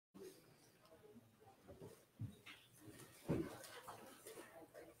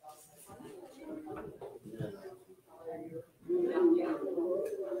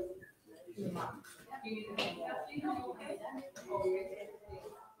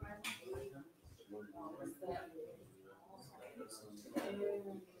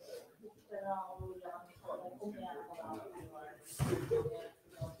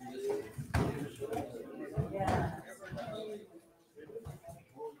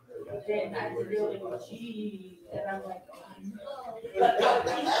Then I really cheese, and I'm like,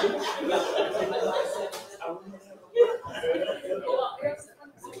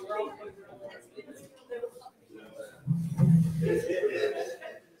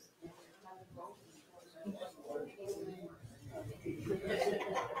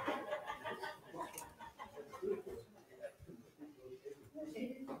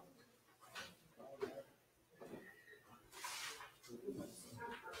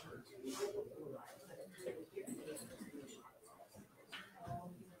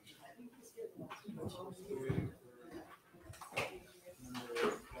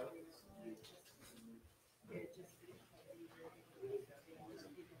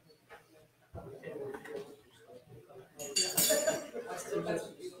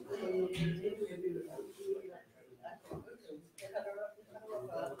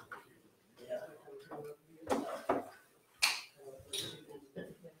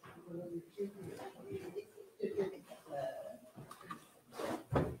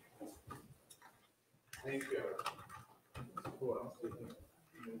 Thank you.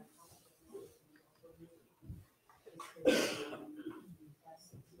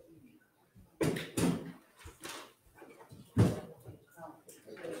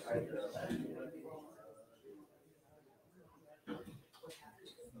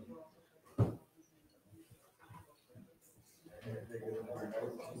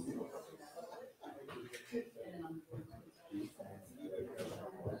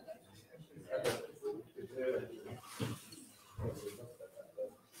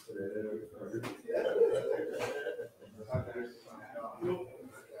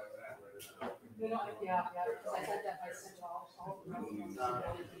 yeah, because I said that I sent all the restaurants.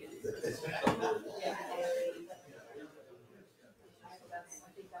 Yeah. I think that was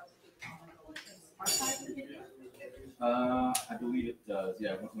a good comment. Our side of it, I believe it does.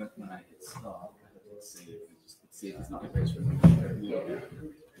 Yeah, when I hit stop, I have to save. It's save. It's not erased from yeah.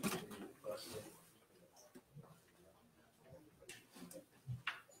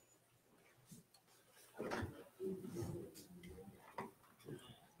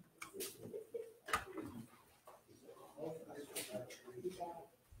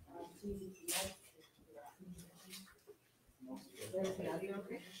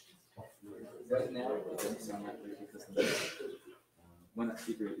 Right now, it doesn't sound that great because when that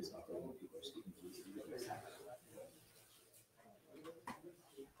speaker is up, when people are speaking to the speaker, it's happening.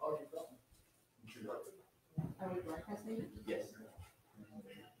 Are we broadcasting? Yes.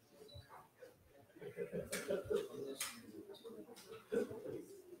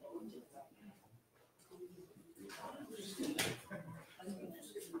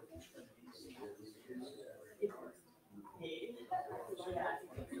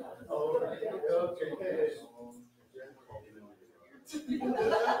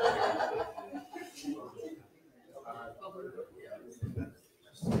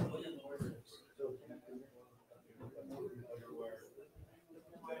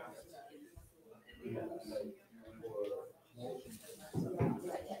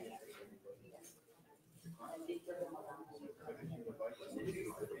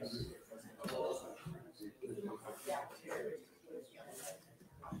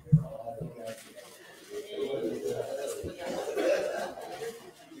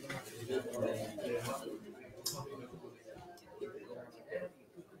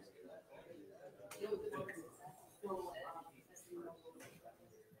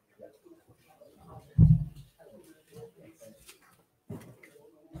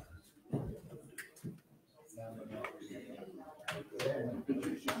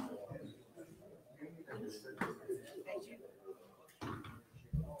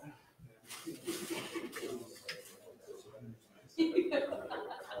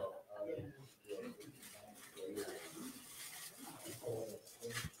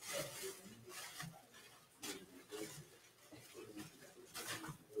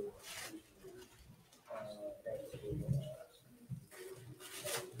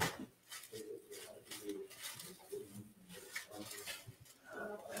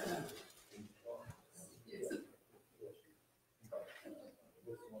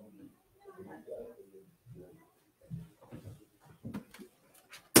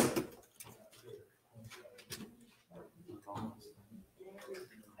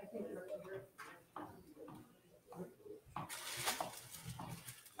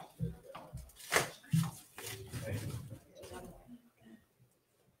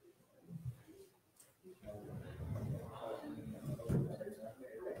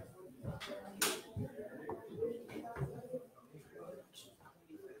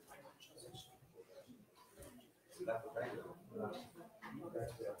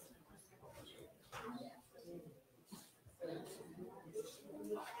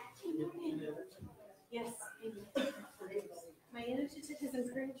 Yes. My energy has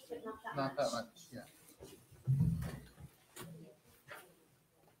improved, but not that Not that much, yeah.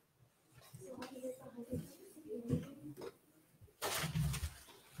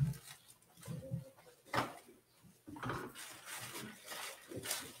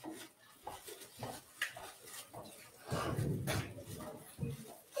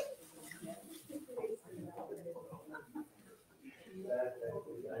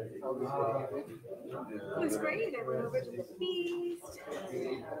 It was great. I went over to the feast.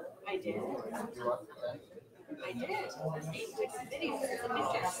 I did. You watched it then? I did. With the videos, it's a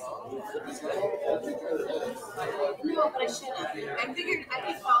pictures. No, but I should have. I figured I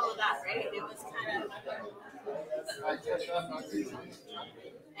could follow that, right? It was kind of. I just on TV.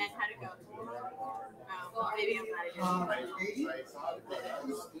 And how'd it go? Oh, well, maybe I'm glad I did. I saw it, but it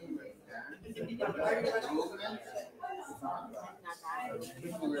was stupid, man. Not bad.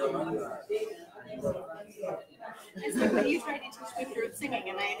 It's like when you tried to teach me throat singing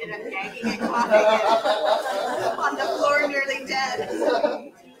and I ended up gagging and coughing on the floor, nearly dead.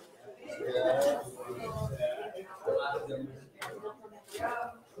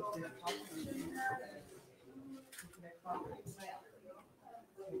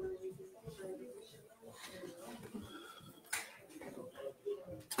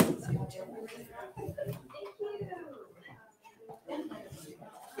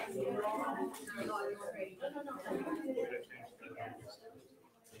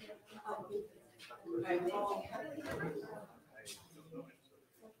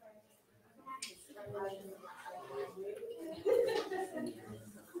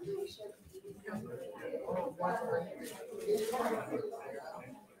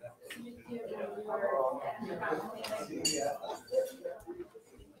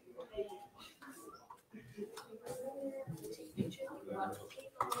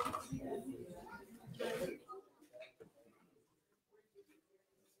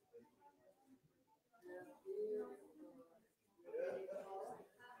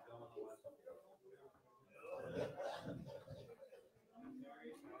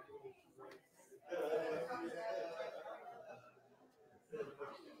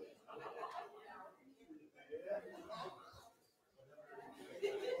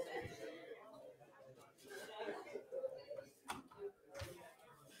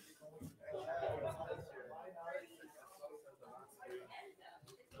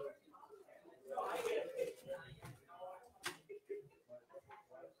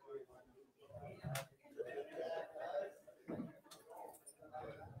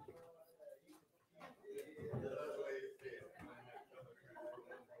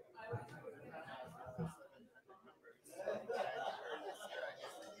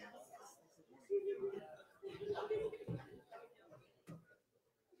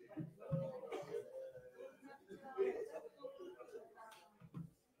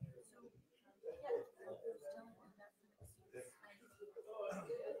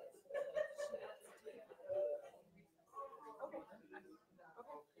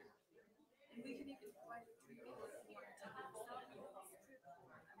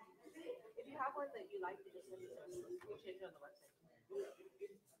 If you have one that you like, you just send it to us. We'll change it on the website.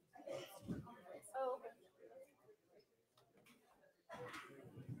 Oh, okay.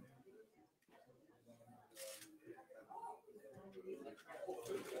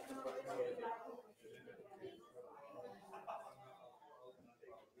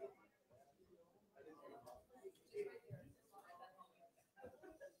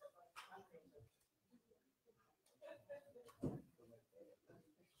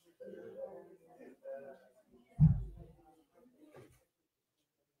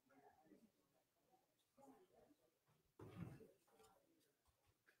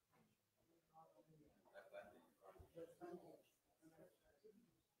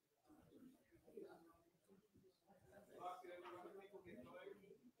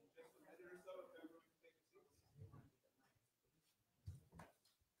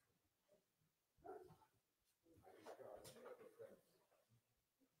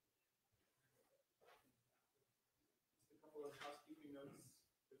 Housekeeping notes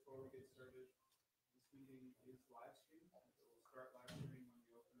before we get started. This meeting is live streamed. It will start live streaming when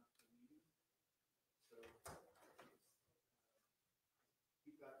we open up the meeting. So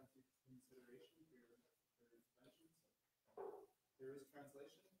keep that into consideration for your interventions. There is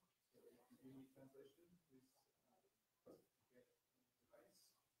translation. So if you do need translation, please get a device.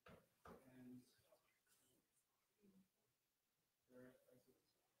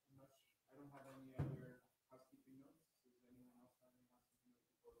 And I don't have any other housekeeping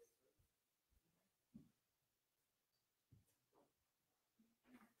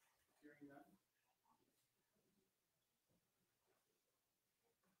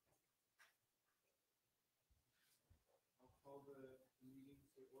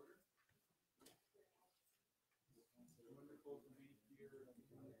wonderful to be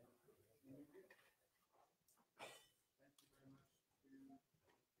here in Inuvik. Thank you very much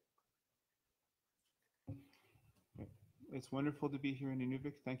to It's wonderful to be here in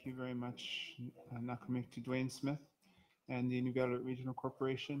Inuvik. Thank you very much, Nakamik, to Dwayne Smith and the Inuvialuit Regional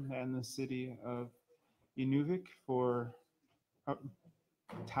Corporation and the city of Inuvik for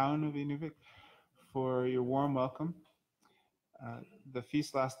town of Inuvik for your warm welcome. The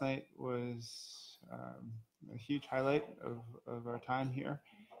feast last night was a huge highlight of our time here,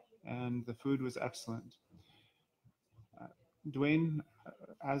 and the food was excellent. Dwayne,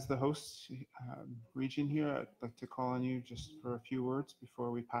 as the host region here, I'd like to call on you just for a few words before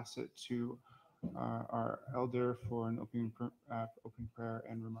we pass it to our elder for an opening prayer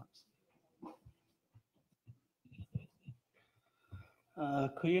and remarks.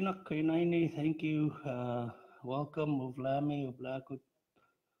 Kuyanak Kuyanayni, thank you. Welcome, Uvlami, Uvlakut.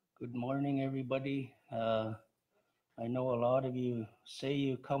 Good morning, everybody. I know a lot of you say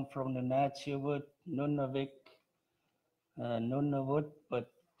you come from the Natsiavut, Nunavik, Nunavut,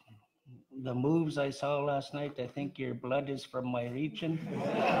 but the moves I saw last night, I think your blood is from my region.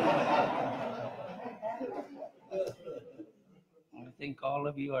 I think all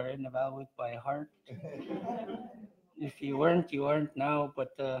of you are Inuvik by heart. If you weren't, you aren't now,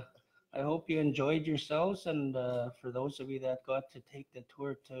 but I hope you enjoyed yourselves. And for those of you that got to take the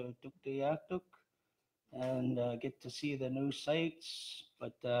tour to Tuktoyaktuk and get to see the new sites,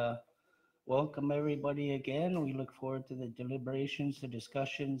 but welcome everybody again. We look forward to the deliberations, the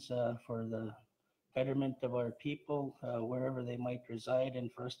discussions for the betterment of our people, wherever they might reside,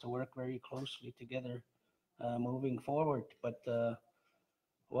 and for us to work very closely together moving forward. But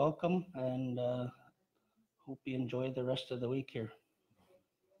welcome, and hope you enjoy the rest of the week here.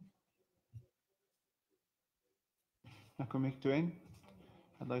 Nakamik Dwayne,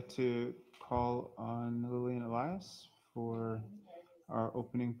 I'd like to call on Lillian Elias for our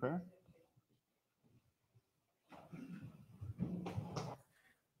opening prayer.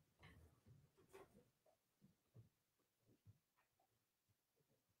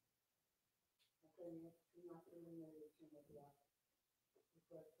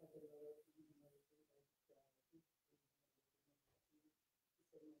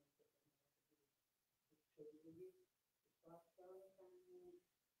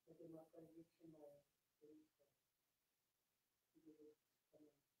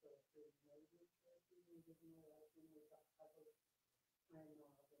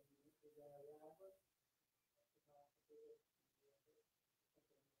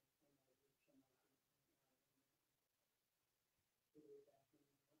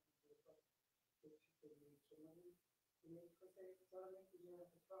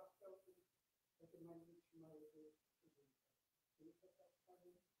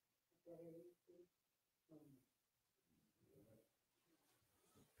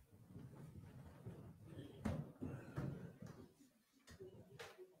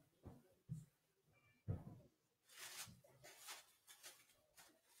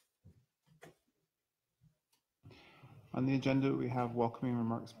 On the agenda, we have welcoming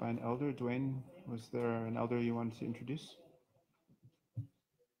remarks by an elder. Dwayne, was there an elder you wanted to introduce?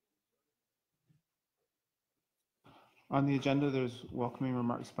 On the agenda, there's welcoming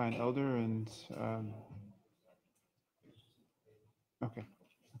remarks by an elder, and okay,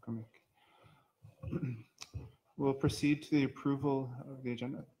 we'll proceed to the approval of the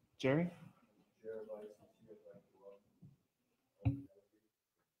agenda. Jerry?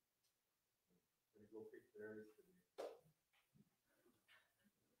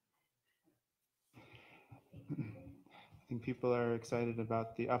 I think people are excited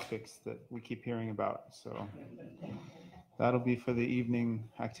about the upticks that we keep hearing about, so that'll be for the evening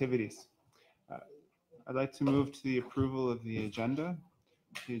activities. I'd like to move to the approval of the agenda.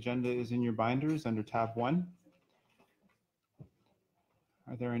 The agenda is in your binders under tab 1.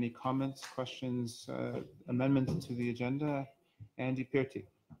 Are there any comments, questions, amendments to the agenda? Andy Pirti.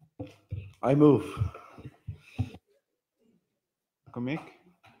 I move. Mick?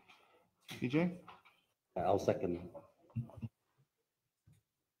 PJ? I'll second.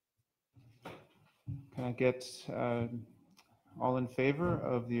 Can I get all in favor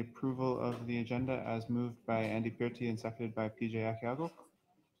of the approval of the agenda as moved by Andy Pirti and seconded by PJ Akiago?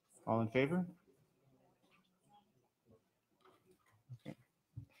 All in favor? Okay.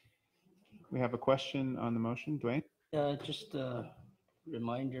 We have a question on the motion. Dwayne? Just a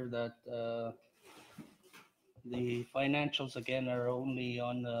reminder that the financials again are only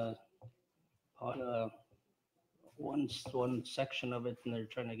on the one section of it, and they're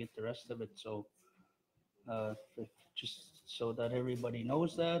trying to get the rest of it. So just so that everybody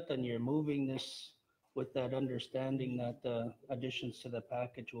knows that, and you're moving this with that understanding that additions to the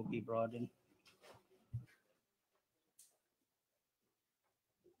package will be brought in.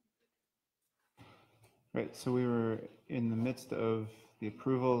 Right, so we were in the midst of the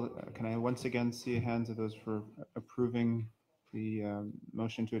approval. Can I once again see hands of those for approving the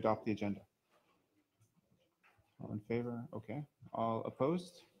motion to adopt the agenda? All in favor? Okay. All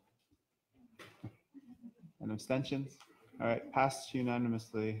opposed? And abstentions? All right, passed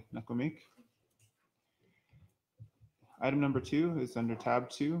unanimously. Nakumik. Item number 2 is under tab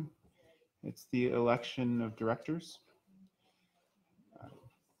 2. It's the election of directors.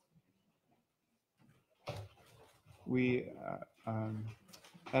 We,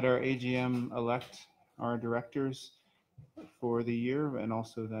 at our AGM, elect our directors for the year, and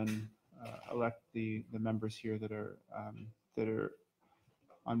also then elect the members here that are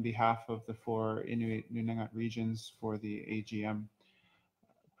on behalf of the 4 Inuit Nunangat regions for the AGM.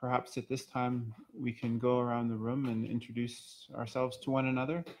 Perhaps at this time we can go around the room and introduce ourselves to one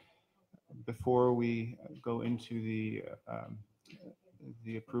another before we go into the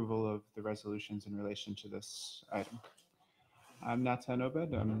approval of the resolutions in relation to this item. I'm Natan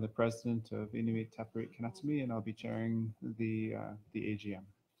Obed. I'm the president of Inuit Taparit Kanatsumi, and I'll be chairing the AGM.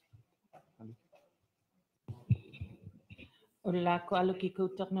 Ula ko aluki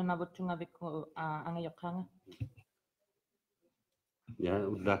kutak na nabutunga biko angayokanga. Ya,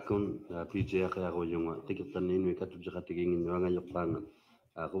 udakon PJ ako yung tikitan ninyo ikatudya katigingin yung ngayok pangan.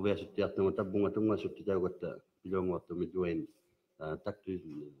 Ako ba sutiat ng tabunga tunga sutiya wata bilong wato midwen. Taktu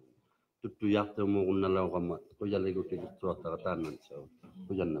tutuyak to mo kunalaw kama ko yalay ko tikito takatanan so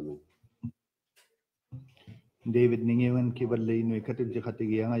ko yan namin. David Ningiwan kibalay no ikatudya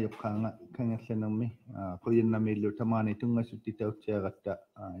katigi ngayok kanga kangaslan mi. Ko yan namin lutamani tunga sutitaw siya kata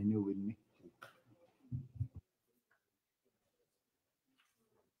inuwin mi.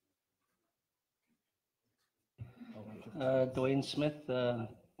 Dwayne Smith,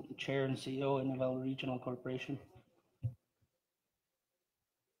 Chair and CEO, Inuvik Regional Corporation.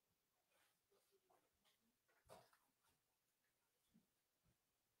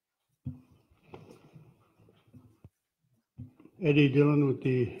 Eddie Dillon with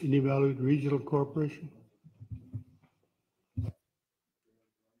the Inuvik Regional Corporation.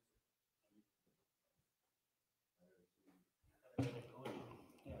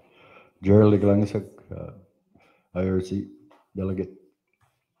 Gerald Glangisak, IRC delegate.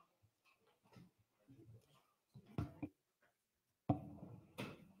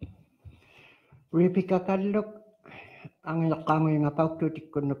 Ripika Kadlok, ang yakamo yung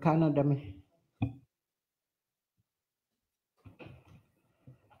apaututik ko no Canada mi.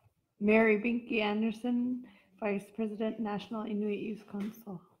 Mary Binky Anderson, Vice President, National Inuit Youth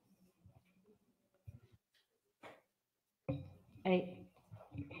Council. Ay,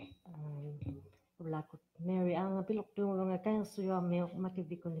 ula ko Mary ang pilok tu nga kaya suyo me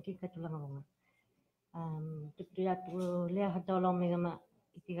makibiko nakikatulang ako nga. Tutuya tu liya hatolong me nga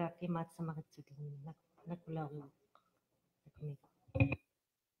ITK kimat sa makatsutin nakulaw ko.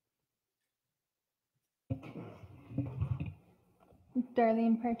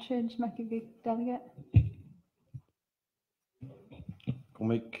 Darlene Partridge, Makivik delegate.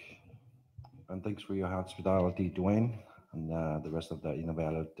 Kumik, and thanks for your hospitality, Dwayne, and the rest of the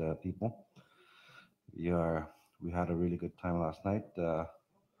Inuvik people. We had a really good time last night.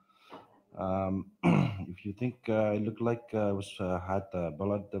 If you think it looked like I had the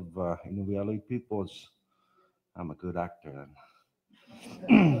blood of Inuvik peoples, I'm a good actor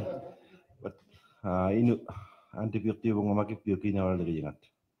then. But antibiotics mo makipiyuki na wala ringat.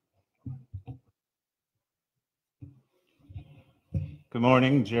 Good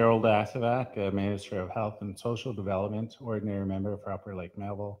morning, Gerald Asavac, Minister of Health and Social Development, Ordinary Member for Upper Lake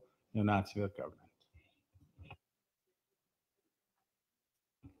Melville, Nunatsiavut Government.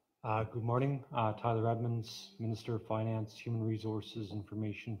 Good morning, Tyler Edmonds, Minister of Finance, Human Resources,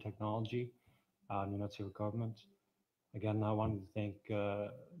 Information Technology, Nunatsiavut Government. Again, I wanted to thank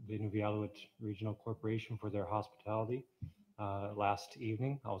the Inuvik Regional Corporation for their hospitality last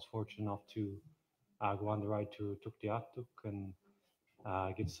evening. I was fortunate enough to go on the ride to Tuktiatuk and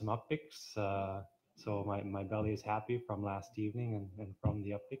give some upicks. So my belly is happy from last evening and from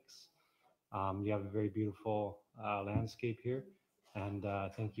the upicks. You have a very beautiful landscape here, and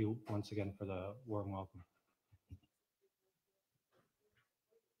thank you once again for the warm welcome.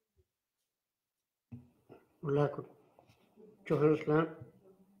 Johannesland,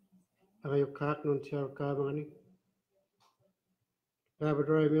 Agayokak, Nuntiar Kamani,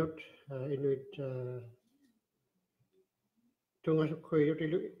 Labrador Mute, Inuit Tungas Koyo,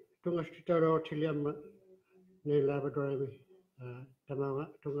 Tungas Titaro Tiliam, Ne Labrador, tamanga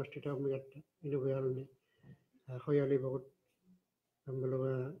tungas tita umigat inuvialuni khoyali bagut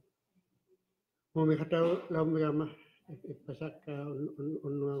ambalunga mumi khatau laumigama ipasak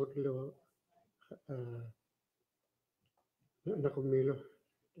unnuagut lo nakumilo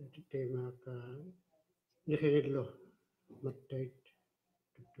tema ka nikhigidlo mattait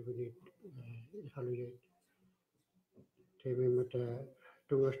tugunit ihaluyait temi mata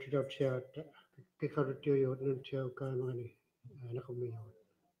tungas tita siat kikharutio yot nun siau ka mangani nakumilo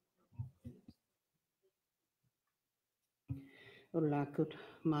Ulakut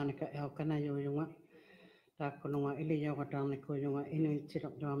manika elkana yoyunga takununga ili yawadang ko yunga inu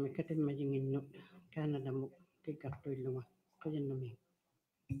tirap dami katim majingin nut Canada mu tigat tuilunga kuyin nami.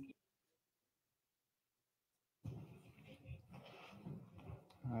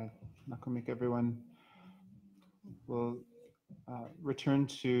 Nakumik, everyone. We'll return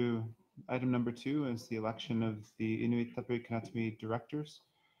to item number 2 is the election of the Inuit Tapui Kanatami directors.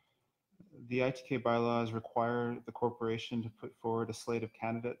 The ITK bylaws require the corporation to put forward a slate of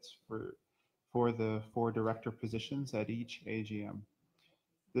candidates for the 4 director positions at each AGM.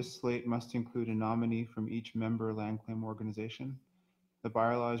 This slate must include a nominee from each member land claim organization. The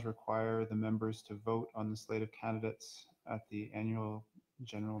bylaws require the members to vote on the slate of candidates at the annual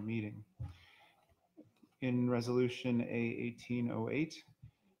general meeting. In Resolution A1808,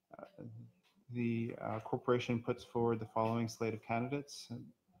 the corporation puts forward the following slate of candidates.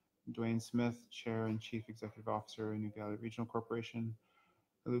 Dwayne Smith, Chair and Chief Executive Officer, Inuvik Regional Corporation.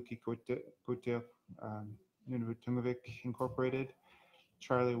 Aluki Kote, Inuvik Incorporated.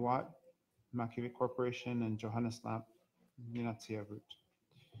 Charlie Watt, Makivik Corporation, and Johannes Lamp, Minatsiavut.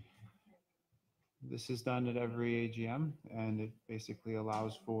 This is done at every AGM, and it basically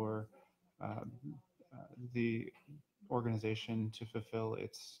allows for the organization to fulfill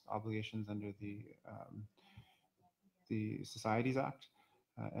its obligations under the Societies Act,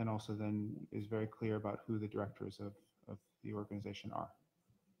 and also then is very clear about who the directors of the organization are.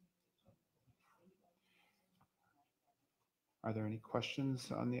 Are there any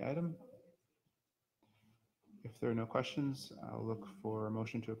questions on the item? If there are no questions, I'll look for a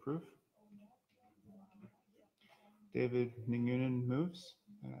motion to approve. David Ningunen moves.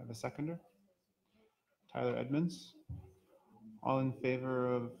 I have a seconder. Tyler Edmonds. All in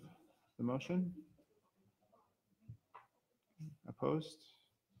favor of the motion? Opposed?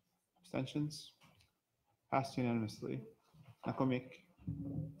 Abstentions? Passed unanimously. Nakomik.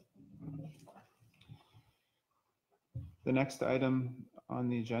 The next item on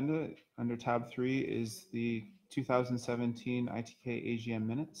the agenda under tab 3 is the 2017 ITK AGM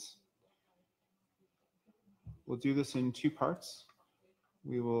minutes. We'll do this in 2 parts.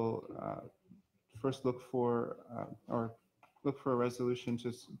 We will first look for a resolution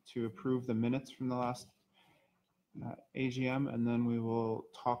to approve the minutes from the last AGM, and then we will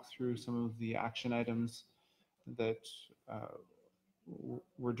talk through some of the action items that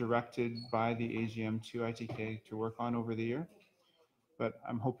were directed by the AGM to ITK to work on over the year. But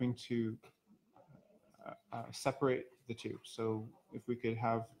I'm hoping to separate the two. So if we could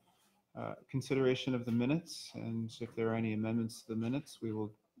have consideration of the minutes, and if there are any amendments to the minutes, we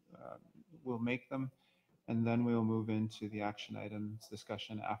will we'll make them, and then we will move into the action items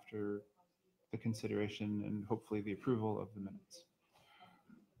discussion after the consideration and hopefully the approval of the minutes.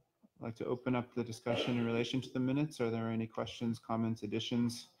 I'd like to open up the discussion in relation to the minutes. Are there any questions, comments,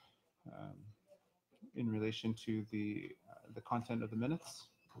 additions in relation to the content of the minutes?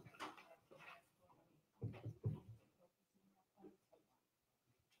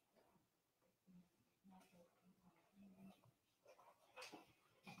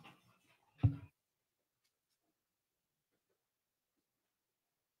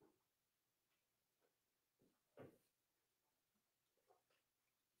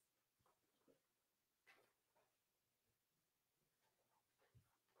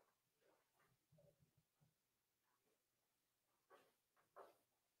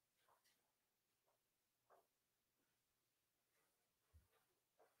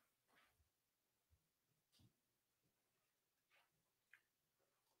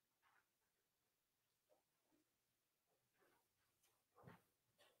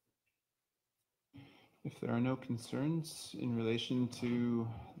 If there are no concerns in relation to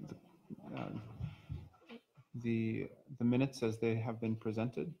the minutes as they have been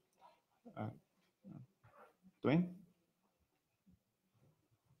presented, Dwayne?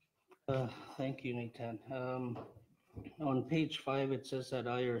 Thank you, Nathan. On page 5, it says that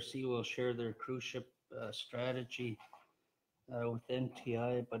IRC will share their cruise ship strategy with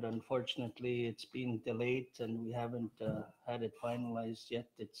NTI, but unfortunately it's been delayed and we haven't had it finalized yet.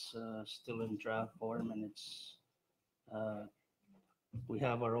 It's still in draft form, and it's we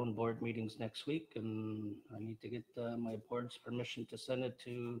have our own board meetings next week, and I need to get my board's permission to send it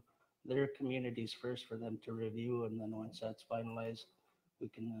to their communities first for them to review, and then once that's finalized, we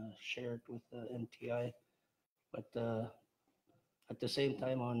can share it with MTI. But at the same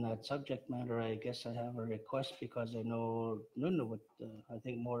time, on that subject matter, I guess I have a request because I know Nunavut, I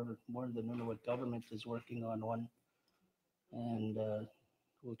think more the Nunavut government is working on one, and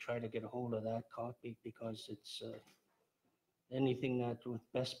we'll try to get a hold of that copy because it's anything that with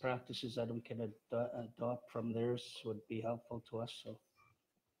best practices that we can adopt from theirs would be helpful to us. So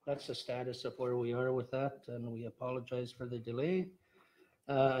that's the status of where we are with that, and we apologize for the delay.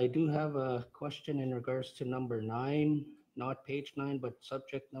 I do have a question in regards to number 9, not page 9, but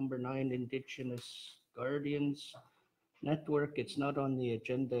subject number 9, Indigenous Guardians Network. It's not on the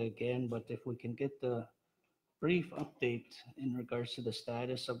agenda again, but if we can get the brief update in regards to the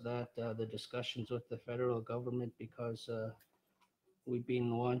status of that, the discussions with the federal government, because we've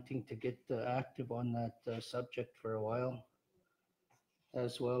been wanting to get active on that subject for a while,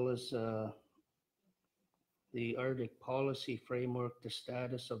 as well as the Arctic policy framework, the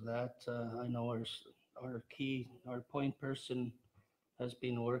status of that. I know our point person has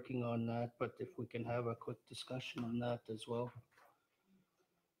been working on that, but if we can have a quick discussion on that as well,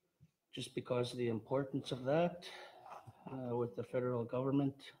 just because of the importance of that with the federal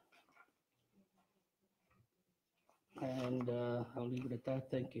government. And I'll leave it at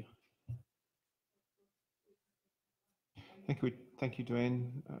that. Thank you. Thank you,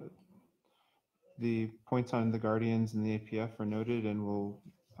 Dwayne. The points on the Guardians and the APF are noted, and we'll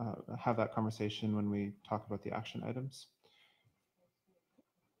have that conversation when we talk about the action items.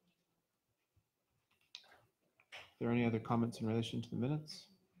 Are there any other comments in relation to the minutes?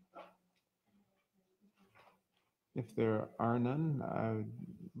 If there are none, I would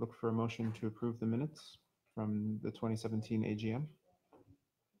look for a motion to approve the minutes from the 2017 AGM.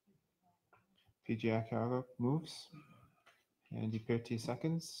 PG Akiaga moves. Andy Perty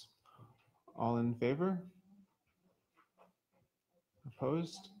seconds. All in favor?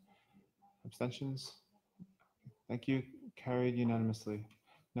 Opposed? Abstentions? Thank you. Carried unanimously.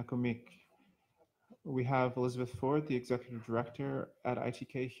 Nakumik. We have Elizabeth Ford, the Executive Director at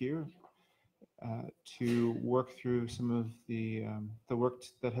ITK here to work through some of the work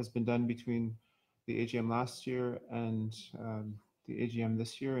that has been done between the AGM last year and the AGM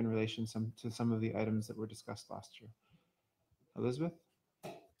this year in relation to some of the items that were discussed last year. Elizabeth?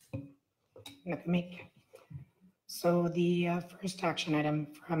 Nakamik. So the first action item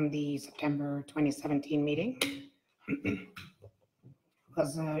from the September 2017 meeting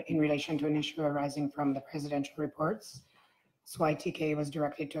was in relation to an issue arising from the presidential reports. So ITK was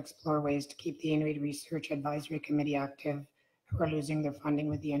directed to explore ways to keep the Inuit Research Advisory Committee active, who are losing their funding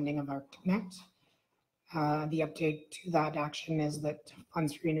with the ending of ArcticNet. The update to that action is that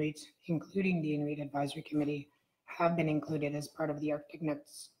funds for Inuit, including the Inuit Advisory Committee, have been included as part of the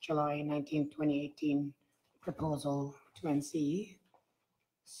ArcticNet's July 19, 2018 proposal to NCE.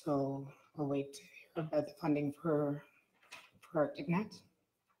 So we'll wait to hear about the funding for ArcticNet.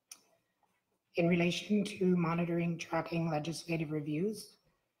 In relation to monitoring, tracking legislative reviews,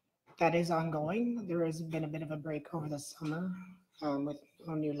 that is ongoing. There has been a bit of a break over the summer with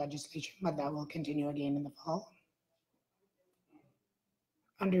no new legislation, but that will continue again in the fall.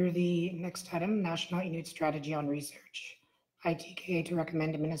 Under the next item, National Inuit Strategy on Research, ITK to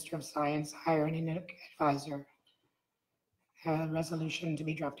recommend the Minister of Science hire an Inuvik advisor. A resolution to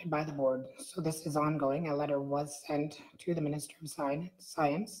be drafted by the board. So this is ongoing. A letter was sent to the Minister of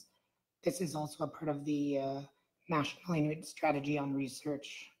Science. This is also a part of the National Inuit Strategy on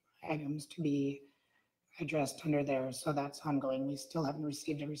Research items to be addressed under there. So that's ongoing. We still haven't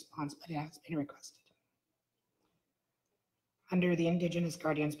received a response, but it has been requested. Under the Indigenous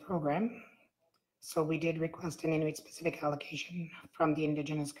Guardians Program, so we did request an Inuit specific allocation from the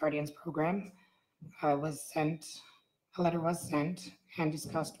Indigenous Guardians Program. A letter was sent and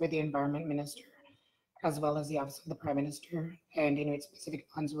discussed with the Environment Minister, as well as the Office of the Prime Minister, and Inuit specific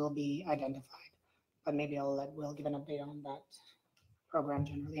funds will be identified. But maybe we'll give an update on that program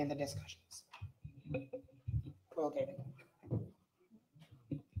generally in the discussions. Well, David.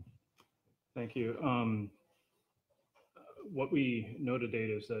 Thank you. What we know to date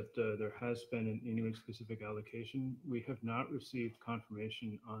is that there has been an Inuit specific allocation. We have not received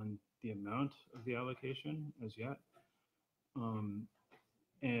confirmation on the amount of the allocation as yet.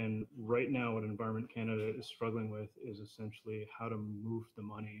 And right now what Environment Canada is struggling with is essentially how to move the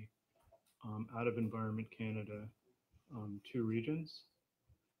money out of Environment Canada to regions.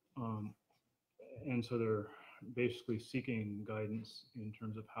 And so they're basically seeking guidance in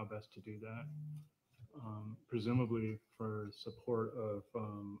terms of how best to do that. presumably for support of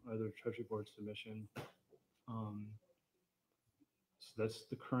either Treasury Board submission. So that's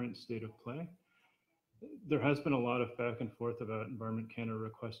the current state of play. There has been a lot of back and forth about Environment Canada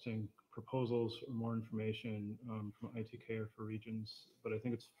requesting proposals or more information from ITK or for regions, but I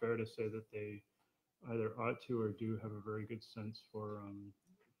think it's fair to say that they either ought to or do have a very good sense for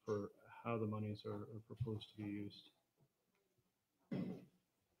how the monies are proposed to be used.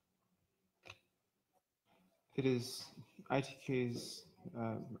 It is ITK's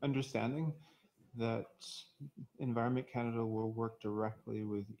understanding that Environment Canada will work directly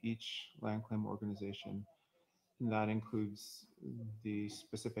with each land claim organization, and that includes the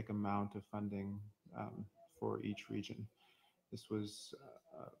specific amount of funding for each region. This was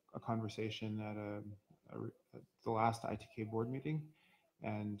a conversation at the last ITK board meeting,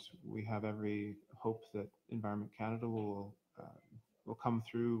 and we have every hope that Environment Canada will come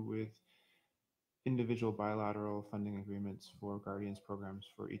through with individual bilateral funding agreements for Guardians programs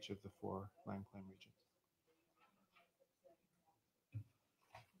for each of the 4 land claim regions.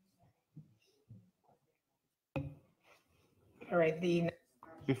 All right,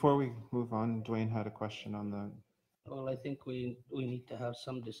 Before we move on, Dwayne had a question on the. Well, I think we need to have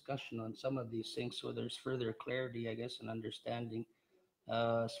some discussion on some of these things so there's further clarity, I guess, and understanding.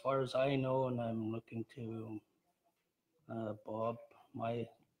 As far as I know, and I'm looking to Bob, my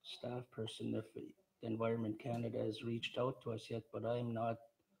staff person, if Environment Canada has reached out to us yet, but I'm not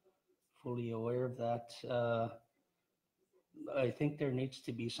fully aware of that. I think there needs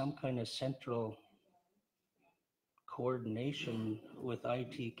to be some kind of central coordination with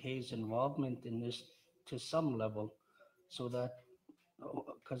ITK's involvement in this to some level, so that,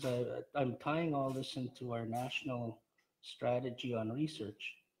 because I'm tying all this into our national strategy on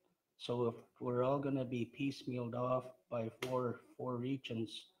research. So if we're all going to be piecemealed off by four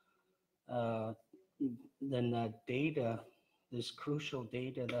regions, then that data, this crucial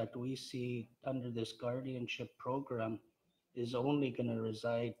data that we see under this guardianship program, is only going to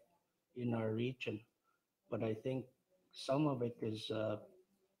reside in our region. But I think some of it is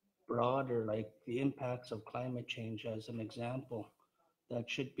broader, like the impacts of climate change as an example, that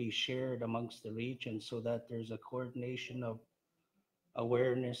should be shared amongst the region so that there's a coordination of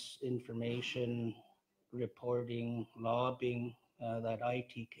awareness, information, reporting, lobbying that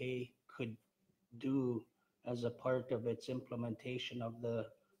ITK could do as a part of its implementation of the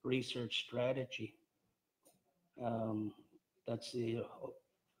research strategy. That's the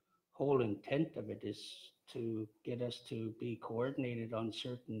whole intent of it, is to get us to be coordinated on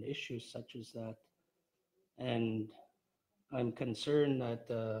certain issues such as that. And I'm concerned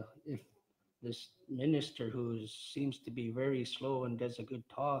that if this minister, who seems to be very slow and does a good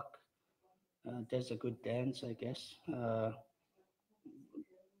talk, does a good dance, I guess,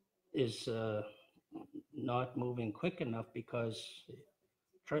 is not moving quick enough, because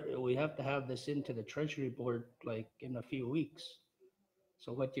we have to have this into the Treasury Board like in a few weeks.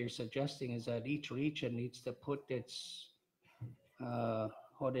 So what you're suggesting is that each region needs to put its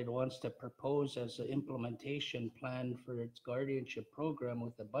what it wants to propose as an implementation plan for its guardianship program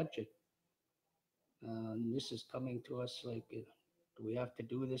with a budget. And this is coming to us like, do we have to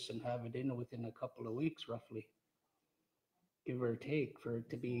do this and have it in within a couple of weeks, roughly, give or take, for it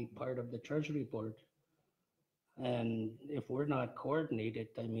to be part of the Treasury Board? And if we're not coordinated,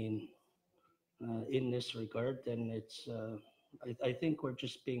 I mean, in this regard, then it's, I think we're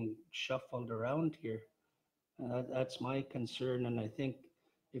just being shuffled around here. That's my concern. And I think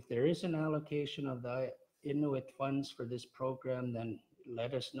if there is an allocation of the Inuit funds for this program, then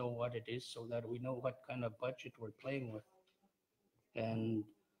let us know what it is so that we know what kind of budget we're playing with. And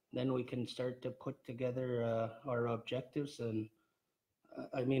then we can start to put together our objectives. And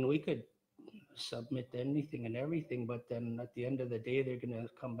I mean, we could submit anything and everything, but then at the end of the day, they're going to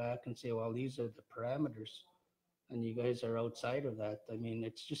come back and say, well, these are the parameters and you guys are outside of that. I mean,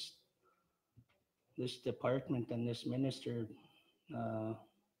 it's just this department and this minister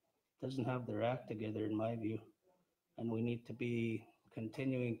doesn't have their act together, in my view. And we need to be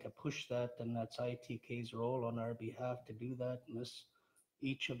continuing to push that, and that's ITK's role on our behalf to do that, unless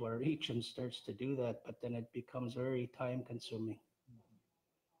each of our regions starts to do that, but then it becomes very time consuming.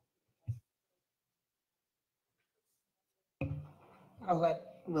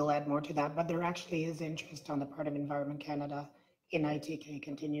 We'll add more to that, but there actually is interest on the part of Environment Canada in ITK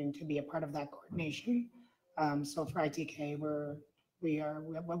continuing to be a part of that coordination. So for ITK,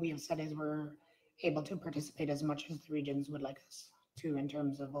 what we have said is we're able to participate as much as the regions would like us to, in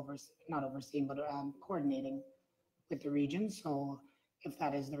terms of not overseeing, but coordinating with the regions. So if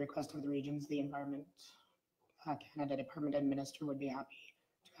that is the request of the regions, the Environment Canada Department and Minister would be happy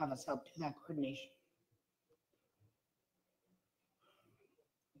to have us help do that coordination.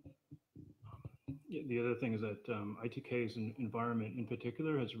 The other thing is that ITK's environment in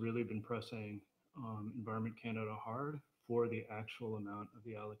particular has really been pressing Environment Canada hard for the actual amount of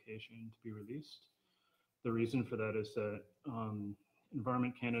the allocation to be released. The reason for that is that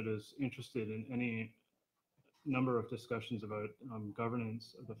Environment Canada is interested in any number of discussions about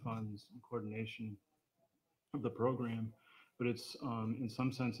governance of the funds and coordination of the program, but it's in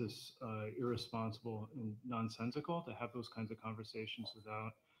some senses irresponsible and nonsensical to have those kinds of conversations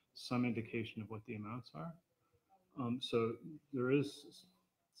without some indication of what the amounts are. So there is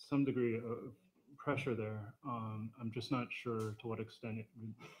some degree of pressure there. I'm just not sure to what extent it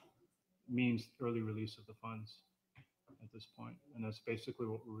means early release of the funds at this point. And that's basically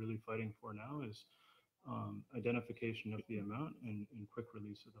what we're really fighting for now is identification of the amount and quick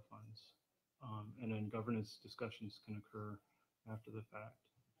release of the funds. And then governance discussions can occur after the fact.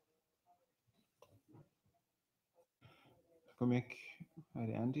 Komik,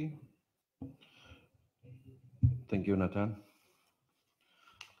 Andy. Thank you, Nathan.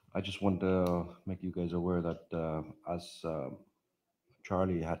 I just want to make you guys aware that as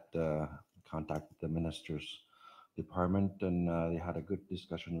Charlie had contacted the minister's department and they had a good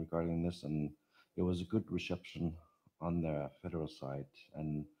discussion regarding this, and it was a good reception on the federal side,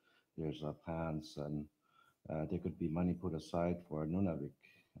 and there's plans and there could be money put aside for Nunavik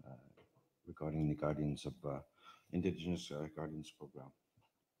regarding the Guardians of Indigenous Guardians program.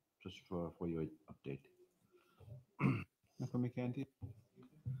 Just for your update. Komik, Andy.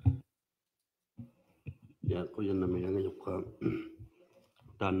 Ya, ko yan na may ang yung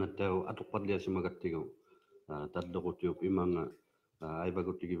tanat tao atok padya si magatigaw. Tadlo ko tiyop imang ay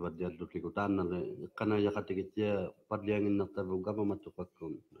bago tigi padya do tigo tanat kanaya katigit ya padya ngin na tabo gama matupak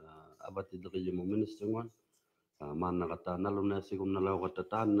ko abati dagi mo minister ngwan mana kata nalo na sigum nalaw kata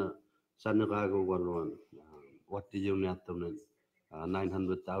tan sana kago walwan wati yung nato na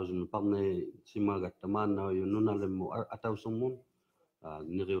 900,000 pamne simagat taman na yun nunalem mo ataw sumon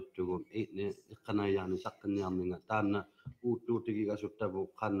niriut tugon ne kanaya ni sakkan yang nga tan utu tigi kasutta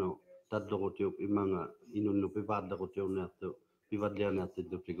bo kano tadlo ko tiop imanga inunu pivada ko tiop nato pivadya nato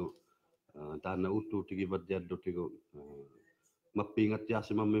do tigo tan utu tigi vadya do tigo mapingat ya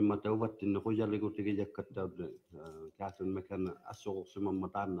si mamay mataw watin ko yali ko tigi jakat daw kasun mekana asok si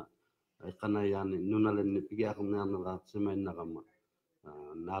mamatana kanaya ni nunalen ni pigi akong nga semay nakama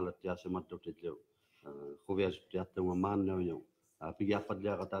nalat ya si mataw tityo kuvias tiato mamana yung pigi apat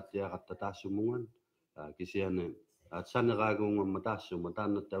ya katatia katatasungan kisiane at sana kagong mataso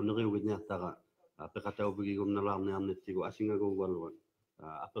matana taw nariwid niya taka pekataw pigi kong nalang niya nitigo asinga ko walwan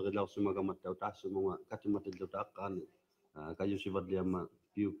apagalaw sumagamat taw taso mga katimatil taw takan kayo si vadlia ma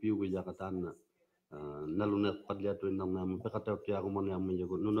piu ya katana nalunat padlia to nang naman pekataw tiya ko man yaman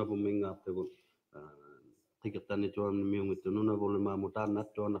yago nuna buminga tago tikitan ito ang miyong ito nuna bulima mutan at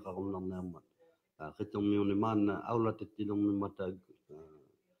to nakakong nang naman kitong miyong naman aulat itilong matag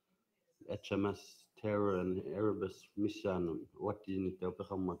HMS Terror and Erebus mission what you need to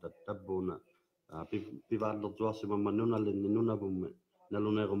become at tabuna pivadlo tuasi mamanuna len nuna bum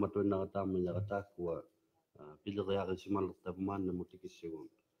naluna ko matoy na katama ya katakwa piliriyaki simalok tabuman na mutikisigon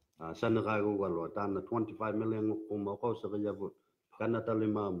sana kago walwa tana 25 million ko ko sa kayabot kana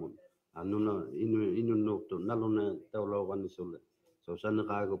talimamon nuna inu no to naluna tawlawan isule so sana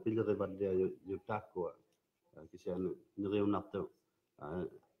kago piliri badya yutakwa kisiano niriw nakto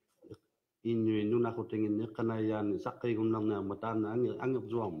inu nuna ko tingin ni kanayan sakay kung lang na matana ang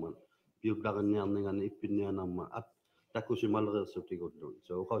zuam man biudagan niya dengan ipin niya na ma at tako si malre so tigot don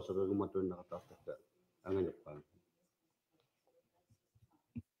so ko sa gumaton na kataka ang pa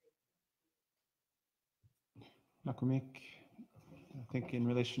Nakumik, I think in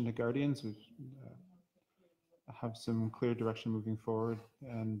relation to Guardians, we have some clear direction moving forward,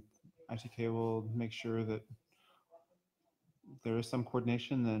 and ITK will make sure that there is some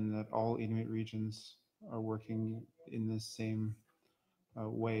coordination and that all Inuit regions are working in the same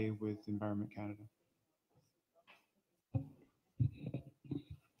way with Environment Canada.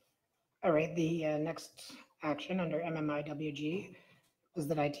 All right, the next action under MMIWG was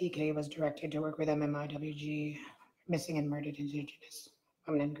that ITK was directed to work with MMIWG, Missing and Murdered Indigenous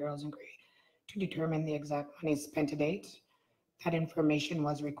Women and Girls in Grade, to determine the exact money spent to date. That information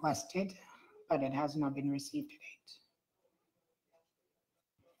was requested, but it has not been received to date.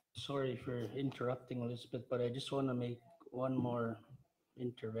 Sorry for interrupting, Elizabeth, but I just want to make one more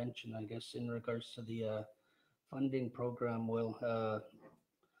intervention, I guess, in regards to the funding program. Well,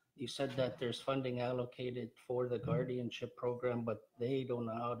 you said that there's funding allocated for the guardianship program, but they don't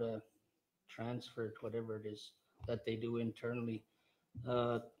know how to transfer it, whatever it is that they do internally.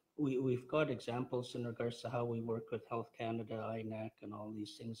 we've got examples in regards to how we work with Health Canada, INAC, and all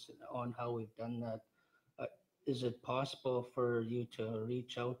these things on how we've done that. Is it possible for you to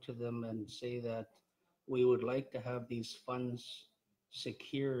reach out to them and say that we would like to have these funds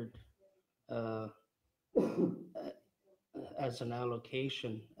secured as an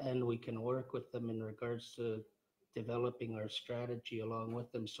allocation, and we can work with them in regards to developing our strategy along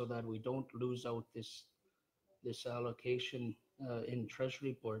with them, so that we don't lose out this allocation in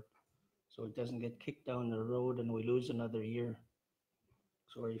Treasury Board, so it doesn't get kicked down the road and we lose another year.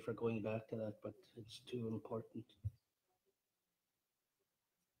 Sorry for going back to that, but it's too important.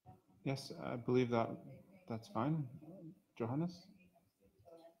 Yes, I believe that's fine. Johannes?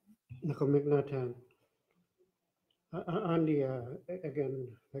 Nakamiknatan. On the, again,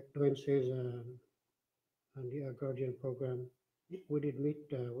 like Dwayne says, on the Guardian program, we did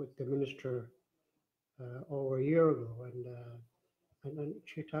meet with the minister over a year ago, and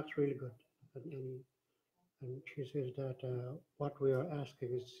she talks really good. And she says that what we are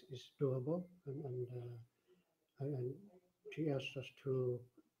asking is doable, and she asked us to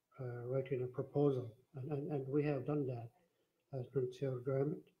write in a proposal, and we have done that as Prince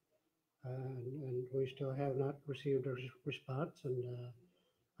Government, and we still have not received a response, and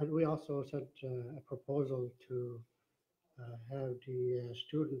we also sent a proposal to have the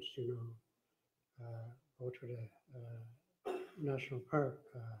students, go to the national park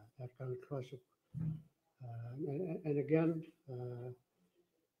at Kalikasuk. And again,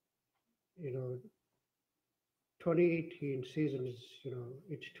 2018 season is,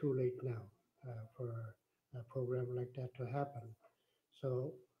 it's too late now for a program like that to happen.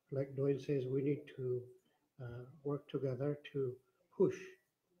 So, like Dwayne says, we need to work together to push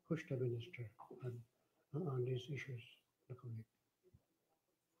the minister on these issues.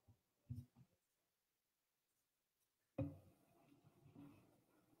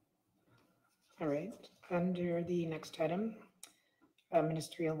 All right, under the next item, a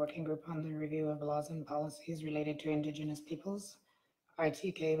ministerial working group on the review of laws and policies related to Indigenous peoples.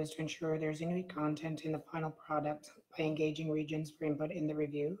 ITK was to ensure there's Inuit content in the final product by engaging regions for input in the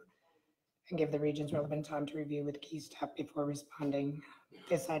review and give the regions relevant time to review with key staff before responding.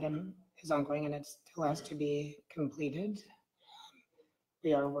 This item is ongoing and it still has to be completed.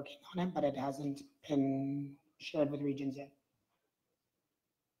 We are working on it, but it hasn't been shared with regions yet.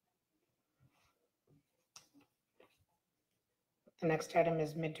 The next item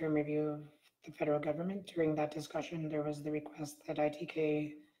is midterm review of the federal government. During that discussion, there was the request that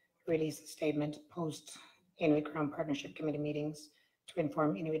ITK release a statement post Inuit Crown Partnership Committee meetings to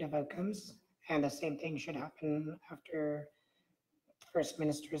inform Inuit of outcomes. And the same thing should happen after the First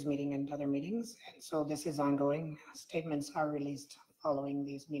Minister's meeting and other meetings. And so this is ongoing. Statements are released following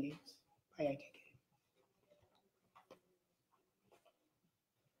these meetings by ITK.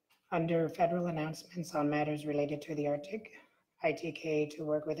 Under federal announcements on matters related to the Arctic, ITK to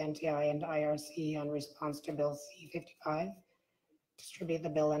work with NTI and IRC on response to Bill C-55, distribute the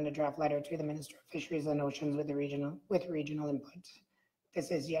bill and a draft letter to the Minister of Fisheries and Oceans with regional input. This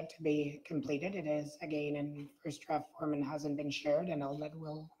is yet to be completed. It is again in first draft form and hasn't been shared, and I'll let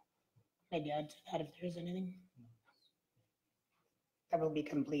Will maybe add to that if there's anything that will be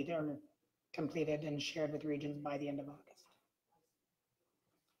completed and shared with regions by the end of August.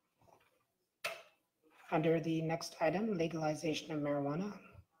 Under the next item, legalization of marijuana,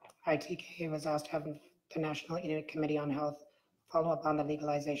 ITK was asked to have the National Inuit Committee on Health follow up on the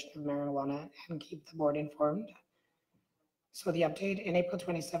legalization of marijuana and keep the board informed. So the update in April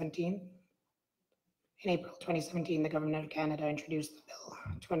 2017, the Government of Canada introduced the bill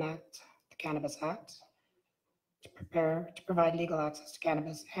to enact the Cannabis Act to provide legal access to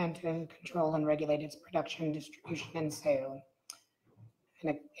cannabis and to control and regulate its production, distribution, and sale.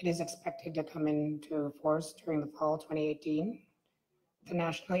 And it is expected to come into force during the fall 2018. The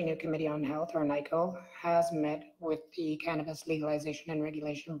National Inuit Committee on Health, or NICO, has met with the Cannabis Legalization and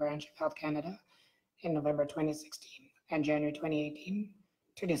Regulation Branch of Health Canada in November 2016 and January 2018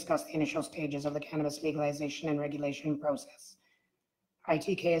 to discuss the initial stages of the cannabis legalization and regulation process.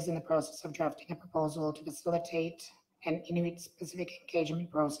 ITK is in the process of drafting a proposal to facilitate an Inuit-specific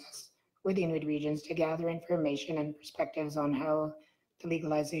engagement process with Inuit regions to gather information and perspectives on how the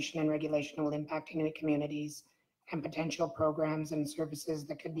legalization and regulation will impact Inuit communities and potential programs and services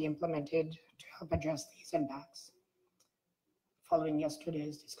that could be implemented to help address these impacts. Following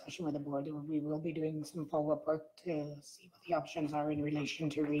yesterday's discussion with the board, we will be doing some follow-up work to see what the options are in relation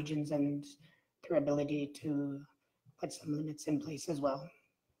to regions and their ability to put some limits in place as well.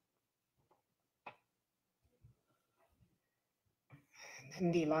 And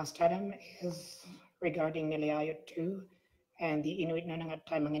then the last item is regarding Niliayut 2 and the Inuit Nunangat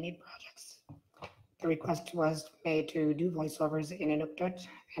Taimanganit projects. The request was made to do voiceovers in Inuktitut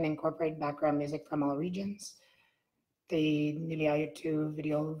and incorporate background music from all regions. The Niliayut 2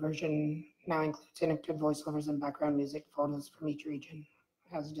 video version now includes Inuktitut voiceovers and background music photos from each region,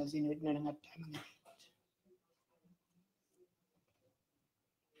 as does Inuit Nunangat Taimanganit.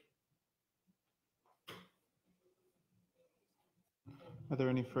 Are there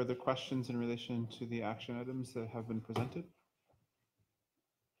any further questions in relation to the action items that have been presented?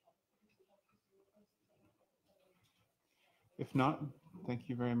 If not, thank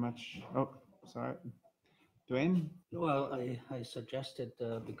you very much. Oh, sorry. Dwayne? Well, I suggested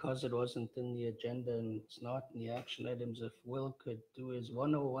because it wasn't in the agenda and it's not in the action items, if Will could do his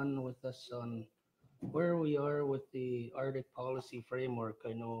 101 with us on where we are with the Arctic policy framework.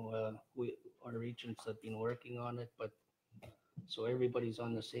 I know our regions have been working on it, but so everybody's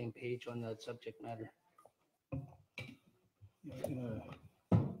on the same page on that subject matter.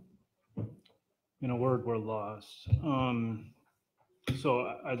 In a word, we're lost.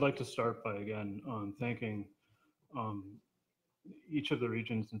 So I'd like to start by again thanking each of the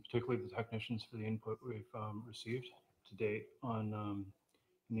regions, and particularly the technicians, for the input we've received to date on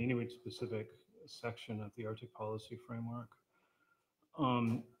the Inuit specific section of the Arctic policy framework.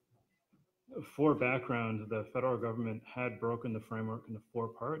 For background, the federal government had broken the framework into 4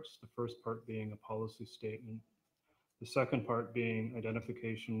 parts, the first part being a policy statement, the second part being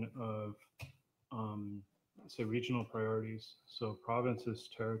identification of say regional priorities, so provinces,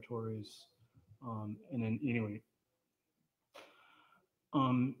 territories, and then Inuit.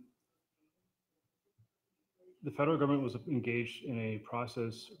 The federal government was engaged in a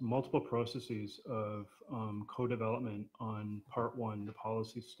process, multiple processes of co-development on part 1, the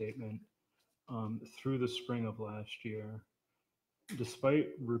policy statement, through the spring of last year. Despite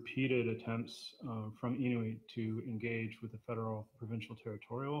repeated attempts from Inuit to engage with the federal, provincial,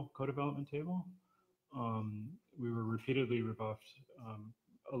 territorial co-development table, we were repeatedly rebuffed,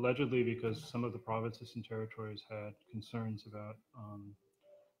 allegedly because some of the provinces and territories had concerns about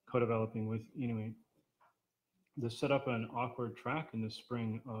co-developing with Inuit. This set up an awkward track in the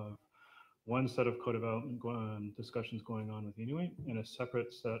spring of one set of co-development discussions going on with Inuit and a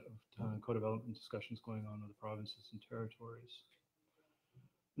separate set of co-development discussions going on with the provinces and territories.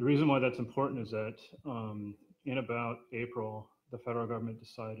 The reason why that's important is that in about April, the federal government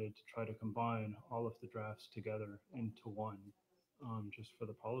decided to try to combine all of the drafts together into one, just for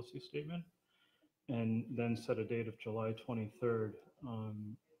the policy statement, and then set a date of July 23rd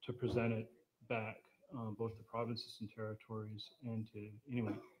to present it back, both to provinces and territories and to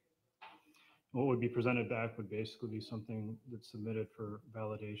Inuit. What would be presented back would basically be something that's submitted for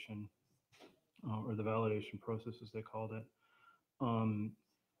validation, or the validation process, as they called it.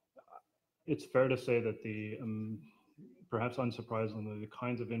 It's fair to say that the, perhaps unsurprisingly, the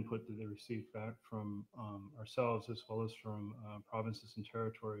kinds of input that they received back from ourselves, as well as from provinces and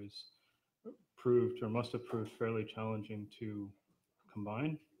territories, proved or must have proved fairly challenging to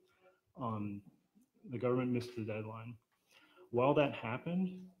combine. The government missed the deadline. While that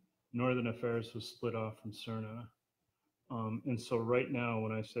happened, Northern Affairs was split off from CERNA. And so right now,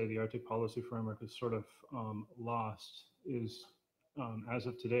 when I say the Arctic policy framework is sort of lost, is as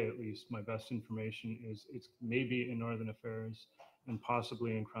of today, at least, my best information is it's maybe in Northern Affairs and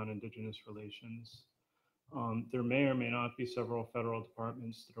possibly in Crown Indigenous Relations. There may or may not be several federal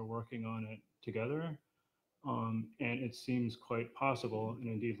departments that are working on it together. And it seems quite possible, and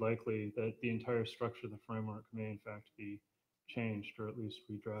indeed likely, that the entire structure of the framework may in fact be changed, or at least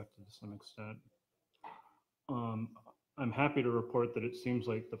redrafted to some extent. I'm happy to report that it seems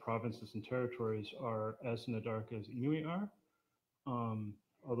like the provinces and territories are as in the dark as Inuit are,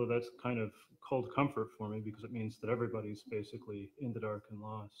 although that's kind of cold comfort for me because it means that everybody's basically in the dark and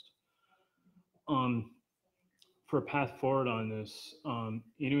lost. For a path forward on this,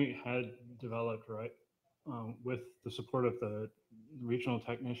 Inuit had developed, right, with the support of the regional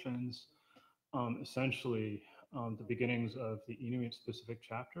technicians, essentially the beginnings of the Inuit specific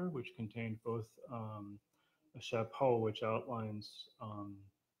chapter, which contained both a chapeau, which outlines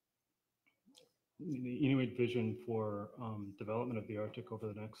the Inuit vision for development of the Arctic over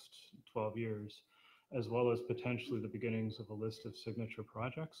the next 12 years, as well as potentially the beginnings of a list of signature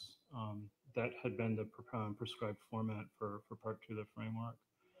projects that had been the prescribed format for part 2 of the framework.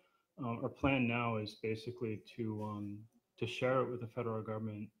 Our plan now is basically to share it with the federal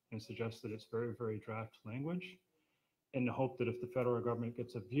government and suggest that it's very, very draft language, in the hope that if the federal government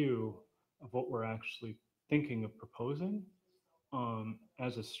gets a view of what we're actually thinking of proposing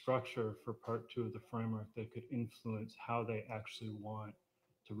as a structure for part 2 of the framework, that could influence how they actually want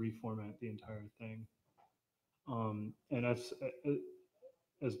to reformat the entire thing. And that's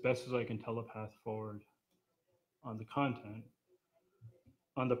as best as I can telepath forward on the content.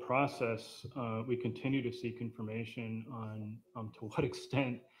 On the process, we continue to seek information on to what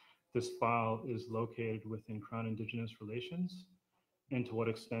extent this file is located within Crown Indigenous Relations and to what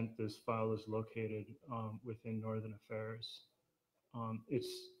extent this file is located within Northern Affairs. It's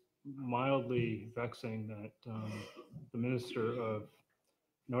mildly vexing that the Minister of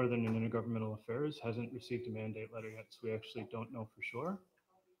Northern and Intergovernmental Affairs hasn't received a mandate letter yet, so we actually don't know for sure.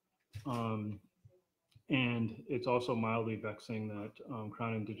 And it's also mildly vexing that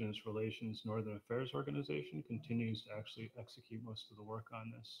Crown Indigenous Relations Northern Affairs Organization continues to actually execute most of the work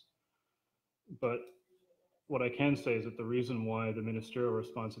on this. But what I can say is that the reason why the ministerial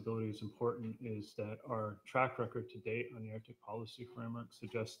responsibility is important is that our track record to date on the Arctic Policy Framework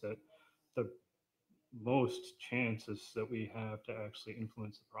suggests that the most chances that we have to actually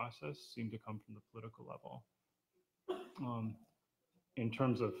influence the process seem to come from the political level in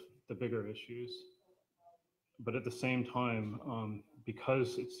terms of the bigger issues. But at the same time,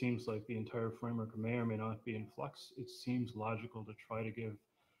 because it seems like the entire framework may or may not be in flux, it seems logical to try to give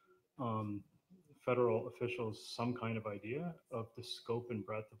federal officials some kind of idea of the scope and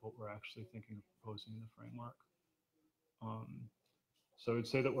breadth of what we're actually thinking of proposing in the framework. So I'd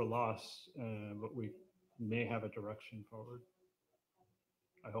say that we're lost, but we may have a direction forward.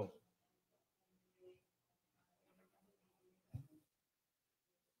 I hope.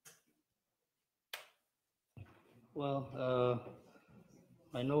 Well,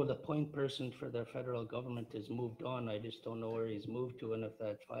 I know the point person for the federal government has moved on. I just don't know where he's moved to and if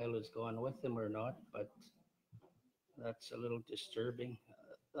that file has gone with him or not, but that's a little disturbing.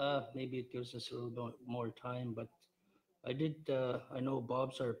 Maybe it gives us a little bit more time, but I know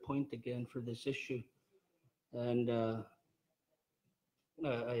Bob's our point again for this issue. And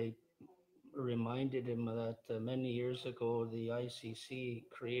I reminded him that many years ago, the ICC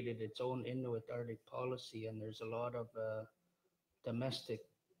created its own Inuit Arctic policy, and there's a lot of domestic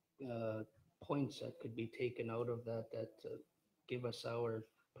points that could be taken out of that give us our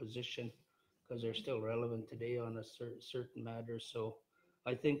position because they're still relevant today on a certain matter. So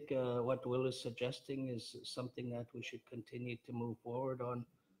I think what Will is suggesting is something that we should continue to move forward on,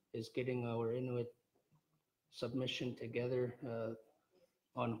 is getting our Inuit submission together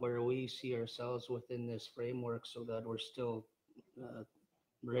on where we see ourselves within this framework so that we're still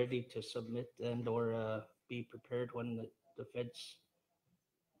ready to submit and or be prepared when the feds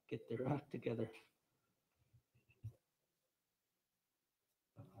get their act together.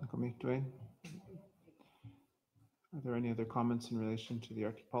 Dwayne, are there any other comments in relation to the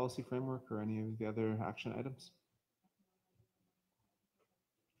Arctic Policy Framework or any of the other action items?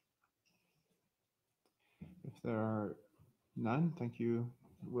 If there are none, thank you,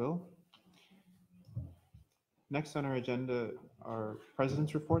 Will. Next on our agenda are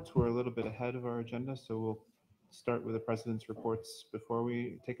President's reports. We're a little bit ahead of our agenda, so we'll start with the President's reports before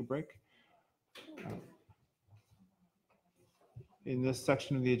we take a break. In this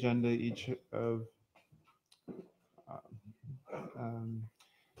section of the agenda, each of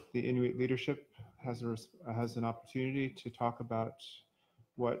the Inuit leadership has an opportunity to talk about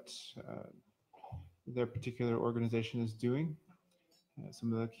what their particular organization is doing,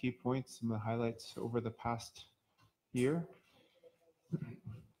 some of the key points, some of the highlights over the past year.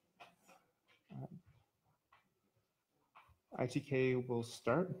 ITK will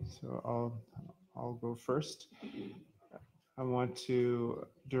start, so I'll go first. I want to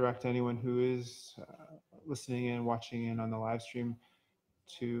direct anyone who is listening in, watching in on the live stream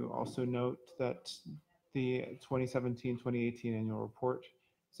to also note that the 2017-2018 annual report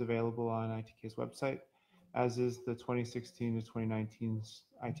is available on ITK's website, as is the 2016 to 2019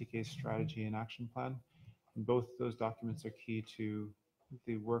 ITK strategy and action plan. And both those documents are key to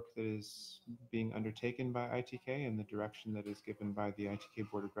the work that is being undertaken by ITK and the direction that is given by the ITK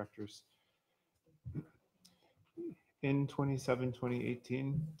Board of Directors. In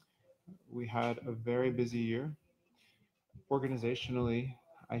 2017-2018, we had a very busy year. Organizationally,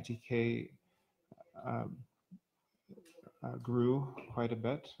 ITK grew quite a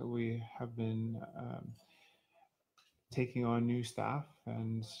bit. We have been taking on new staff,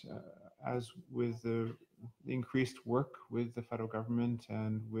 and as with the increased work with the federal government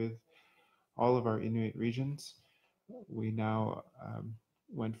and with all of our Inuit regions, we now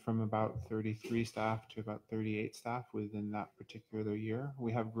went from about 33 staff to about 38 staff within that particular year.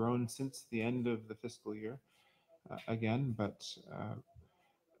 We have grown since the end of the fiscal year again, but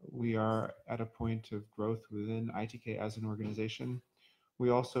we are at a point of growth within ITK as an organization.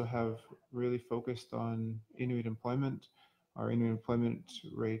 We also have really focused on Inuit employment. Our Inuit employment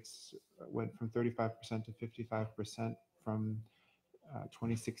rates went from 35% to 55% from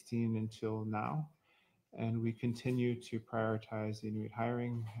 2016 until now. And we continue to prioritize Inuit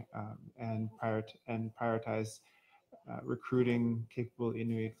hiring and prioritize recruiting capable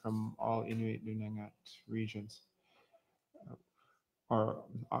Inuit from all Inuit Nunangat regions.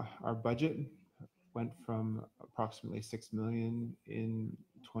 Our budget went from approximately 6 million in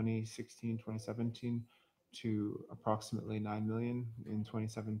 2016, 2017 to approximately 9 million in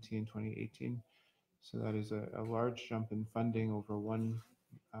 2017, 2018. So that is a large jump in funding over one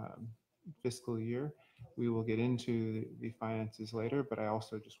fiscal year. We will get into the finances later, but I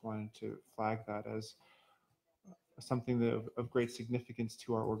also just wanted to flag that as something that of great significance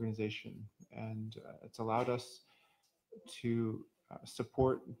to our organization. And it's allowed us to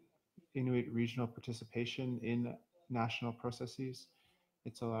support Inuit regional participation in national processes.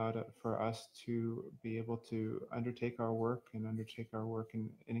 It's allowed for us to be able to undertake our work and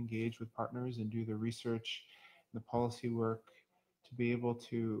engage with partners and do the research, the policy work, to be able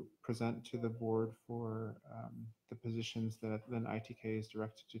to present to the board for the positions that then ITK is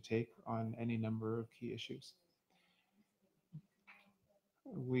directed to take on any number of key issues.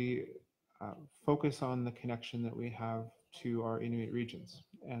 We focus on the connection that we have to our Inuit regions,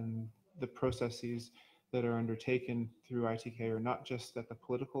 and the processes that are undertaken through ITK are not just at the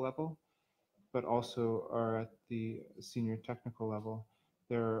political level, but also are at the senior technical level.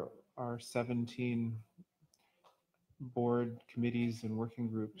 There are 17 board committees and working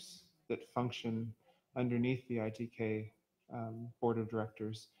groups that function underneath the ITK board of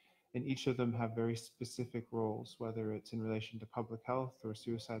directors, and each of them have very specific roles, whether it's in relation to public health or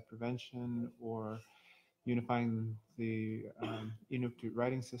suicide prevention or unifying the Inuvik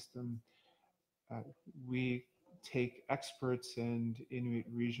writing system. We take experts and Inuit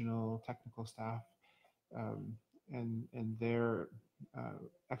regional technical staff and their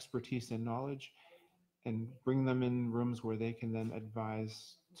expertise and knowledge and bring them in rooms where they can then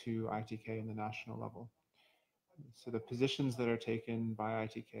advise to ITK in the national level. So the positions that are taken by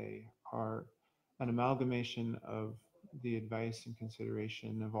ITK are an amalgamation of the advice and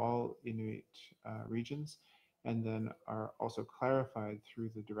consideration of all Inuit regions, and then are also clarified through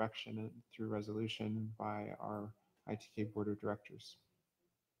the direction and through resolution by our ITK Board of Directors.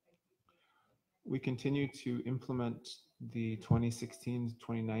 We continue to implement the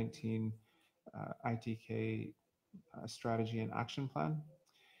 2016-2019 ITK strategy and action plan.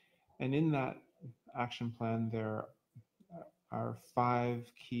 And in that action plan, there are 5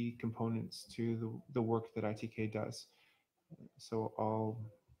 key components to the work that ITK does. So I'll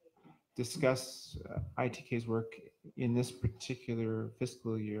discuss ITK's work in this particular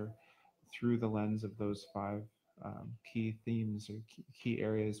fiscal year through the lens of those 5 key themes or key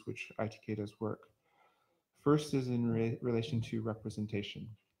areas which ITK does work. First is in relation to representation.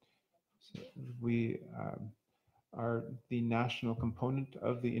 So we are the national component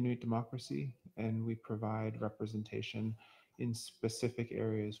of the Inuit democracy, and we provide representation in specific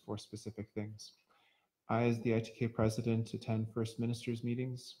areas for specific things. I, as the ITK president, attend First Ministers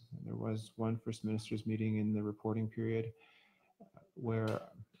meetings. There was one First Ministers meeting in the reporting period where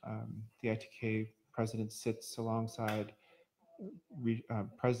the ITK president sits alongside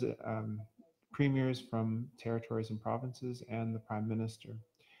premiers from territories and provinces and the Prime Minister.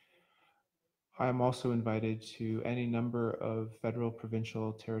 I am also invited to any number of federal,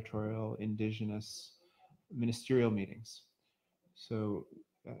 provincial, territorial, Indigenous ministerial meetings. So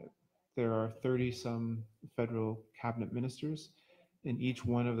there are 30-some federal cabinet ministers, and each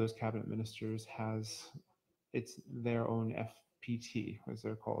one of those cabinet ministers has their own FPT, as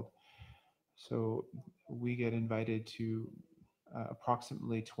they're called. So we get invited to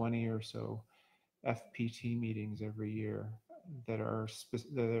approximately 20 or so FPT meetings every year that are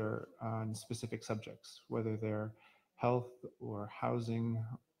on specific subjects, whether they're health or housing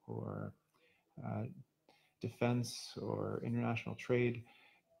or defense or international trade.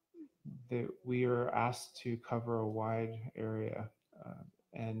 That we are asked to cover a wide area,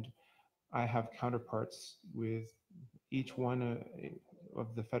 and I have counterparts with each one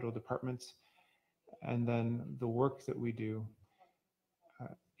of the federal departments, and then the work that we do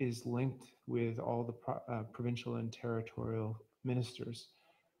is linked with all the provincial and territorial ministers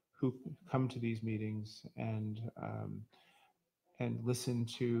who come to these meetings and listen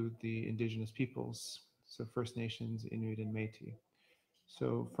to the Indigenous peoples, so First Nations, Inuit, and Métis.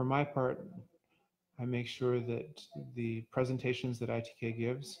 So for my part, I make sure that the presentations that ITK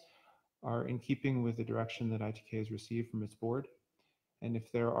gives are in keeping with the direction that ITK has received from its board. And if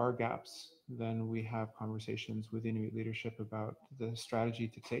there are gaps, then we have conversations with Inuit leadership about the strategy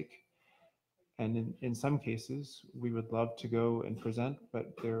to take. And in some cases, we would love to go and present,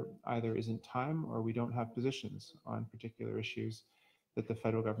 but there either isn't time or we don't have positions on particular issues that the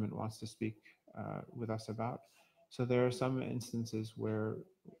federal government wants to speak with us about. So there are some instances where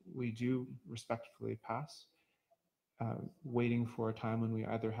we do respectfully pass, waiting for a time when we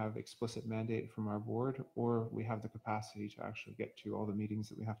either have explicit mandate from our board or we have the capacity to actually get to all the meetings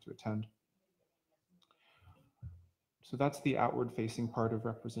that we have to attend. So that's the outward facing part of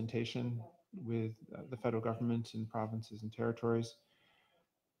representation with the federal government and provinces and territories.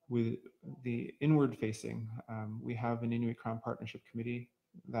 With the inward facing, we have an Inuit Crown Partnership Committee.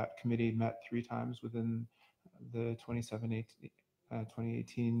 That committee met 3 times within the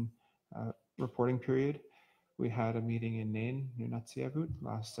 2018 reporting period. We had a meeting in Nain, Nunatsiavut,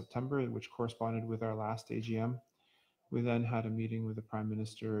 last September, which corresponded with our last AGM. We then had a meeting with the Prime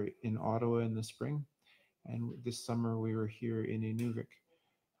Minister in Ottawa in the spring. And this summer we were here in Inuvik.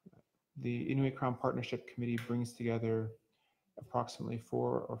 The Inuit Crown Partnership Committee brings together approximately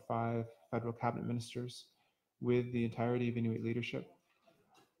 4 or 5 federal cabinet ministers with the entirety of Inuit leadership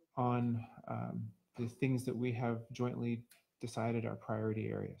on the things that we have jointly decided are priority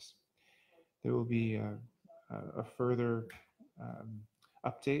areas. There will be a further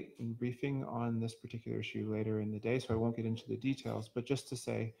update and briefing on this particular issue later in the day, so I won't get into the details, but just to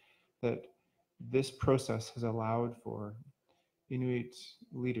say that this process has allowed for Inuit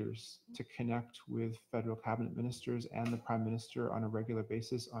leaders to connect with federal cabinet ministers and the Prime Minister on a regular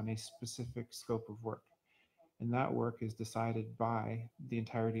basis on a specific scope of work. And that work is decided by the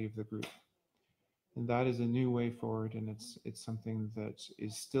entirety of the group. And that is a new way forward, and it's something that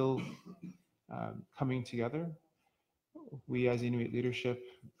is still coming together. We as Inuit leadership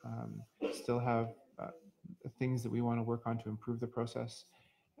still have things that we want to work on to improve the process,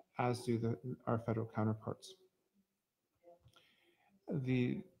 as do our federal counterparts.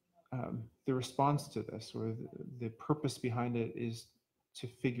 The response to this, or the purpose behind it, is to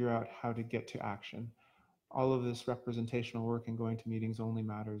figure out how to get to action. All of this representational work and going to meetings only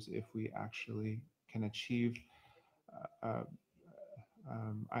matters if we actually can achieve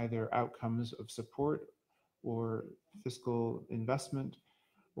either outcomes of support or fiscal investment,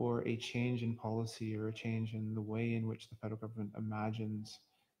 or a change in policy or a change in the way in which the federal government imagines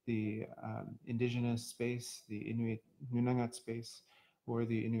the Indigenous space, the Inuit Nunangat space, or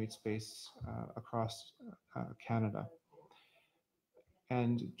the Inuit space across Canada.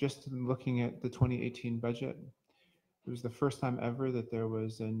 And just looking at the 2018 budget, it was the first time ever that there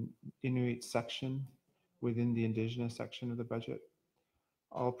was an Inuit section within the Indigenous section of the budget.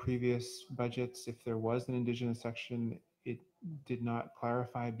 All previous budgets, if there was an Indigenous section, it did not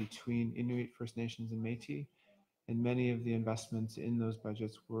clarify between Inuit, First Nations, and Métis. And many of the investments in those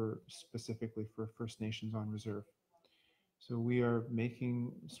budgets were specifically for First Nations on reserve. So we are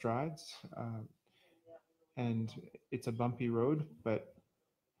making strides, and it's a bumpy road, but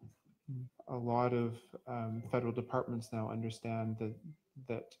a lot of federal departments now understand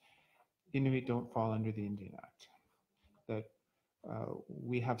that Inuit don't fall under the Indian Act, that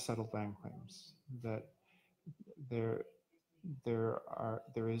we have settled land claims, that there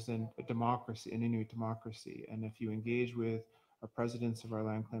is a democracy, an Inuit democracy, and if you engage with our presidents of our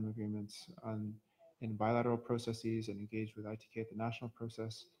land claim agreements in bilateral processes and engage with ITK at the national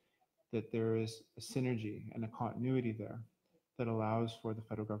process, that there is a synergy and a continuity there that allows for the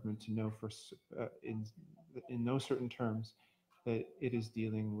federal government to know in no certain terms that it is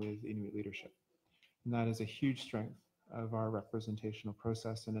dealing with Inuit leadership. And that is a huge strength of our representational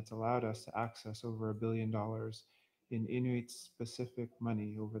process, and it's allowed us to access over $1 billion in Inuit-specific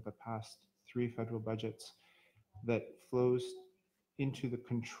money over the past 3 federal budgets that flows into the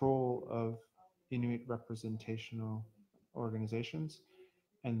control of Inuit representational organizations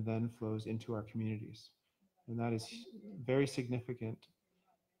and then flows into our communities. And that is very significant.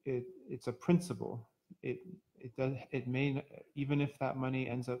 It's a principle. It may, even if that money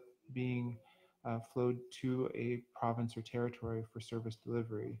ends up being flowed to a province or territory for service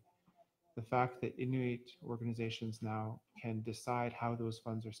delivery, the fact that Inuit organizations now can decide how those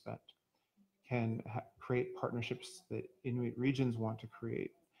funds are spent, can create partnerships that Inuit regions want to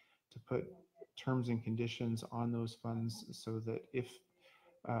create, to put terms and conditions on those funds so that if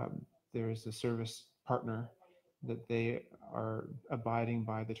there is a service partner, that they are abiding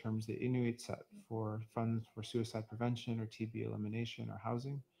by the terms that Inuit set for funds for suicide prevention or TB elimination or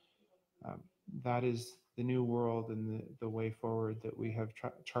housing. That is the new world and the way forward that we have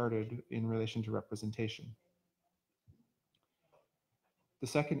charted in relation to representation. The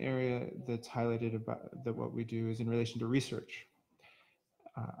second area that's highlighted about that what we do is in relation to research.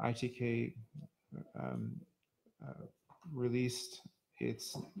 ITK released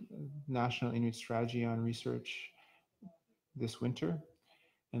its National Inuit Strategy on Research this winter.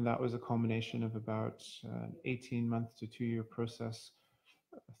 And that was a culmination of about an 18-month to 2-year process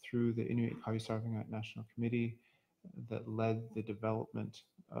through the Inuit Kavisarvangat National Committee that led the development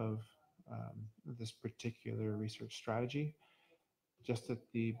of this particular research strategy. Just at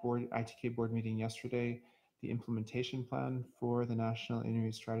the ITK board meeting yesterday, the implementation plan for the National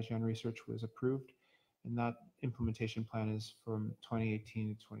Inuit Strategy on Research was approved, and that implementation plan is from 2018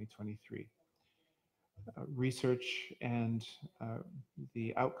 to 2023. Research and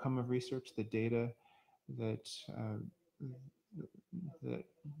the outcome of research, the data that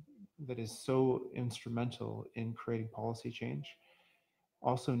that is so instrumental in creating policy change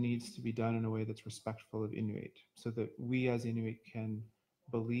also needs to be done in a way that's respectful of Inuit, so that we as Inuit can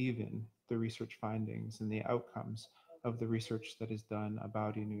believe in the research findings and the outcomes of the research that is done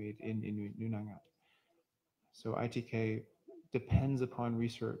about Inuit in Inuit Nunangat. So ITK depends upon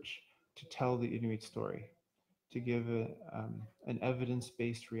research to tell the Inuit story, to give an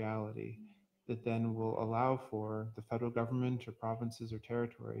evidence-based reality that then will allow for the federal government or provinces or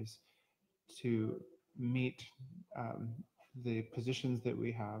territories to meet the positions that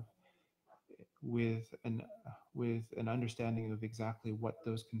we have with an understanding of exactly what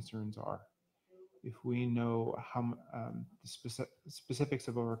those concerns are. If we know how the specifics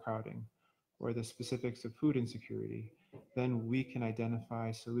of overcrowding or the specifics of food insecurity, then we can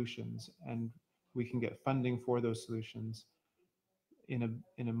identify solutions and we can get funding for those solutions in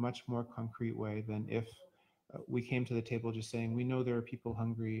a much more concrete way than if we came to the table just saying, we know there are people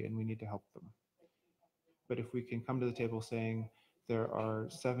hungry and we need to help them. But if we can come to the table saying there are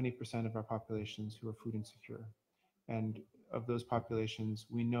 70% of our populations who are food insecure, and of those populations,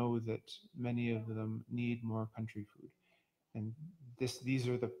 we know that many of them need more country food, and this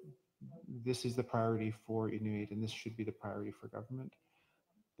is the priority for Inuit, and this should be the priority for government.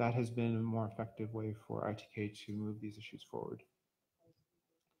 That has been a more effective way for ITK to move these issues forward.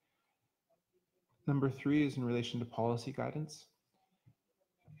 Number 3 is in relation to policy guidance.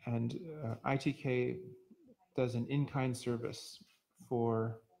 And ITK does an in-kind service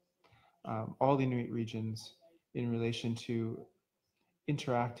for all the Inuit regions in relation to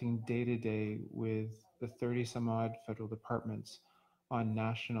interacting day-to-day with the 30 some odd federal departments on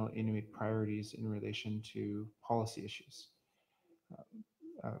national Inuit priorities in relation to policy issues.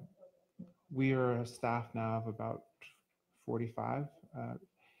 We are a staff now of about 45,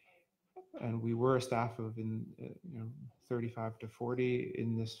 and we were a staff of 35 to 40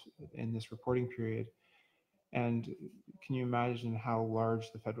 in this reporting period. And can you imagine how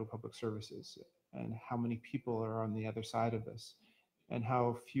large the federal public service is, and how many people are on the other side of this, and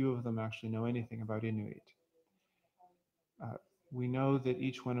how few of them actually know anything about Inuit? We know that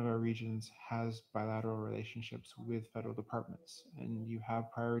each one of our regions has bilateral relationships with federal departments, and you have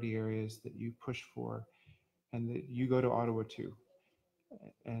priority areas that you push for, and that you go to Ottawa to.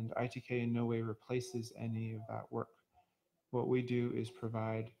 And ITK in no way replaces any of that work. What we do is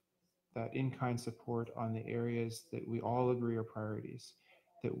provide that in-kind support on the areas that we all agree are priorities,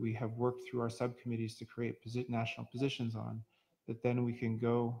 that we have worked through our subcommittees to create national positions on, that then we can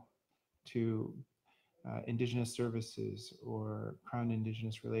go to Indigenous Services or Crown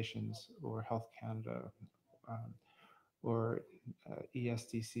Indigenous Relations or Health Canada or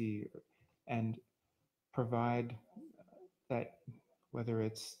ESDC and provide that, whether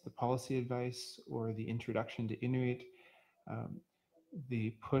it's the policy advice or the introduction to Inuit,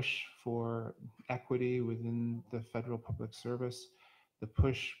 the push for equity within the federal public service, the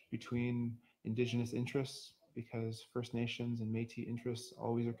push between Indigenous interests, because First Nations and Métis interests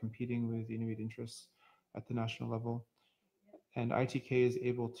always are competing with Inuit interests at the national level. And ITK is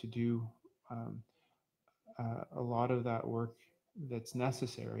able to do a lot of that work that's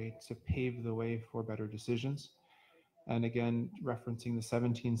necessary to pave the way for better decisions. And again, referencing the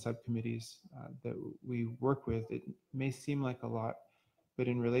 17 subcommittees that we work with, it may seem like a lot, but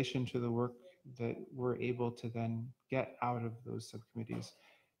in relation to the work that we're able to then get out of those subcommittees,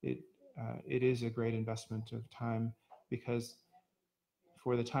 it is a great investment of time, because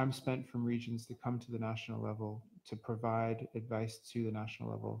for the time spent from regions to come to the national level to provide advice to the national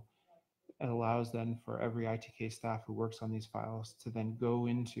level, it allows then for every ITK staff who works on these files to then go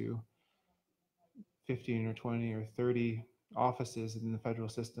into 15 or 20 or 30 offices in the federal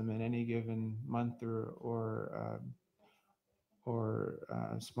system in any given month or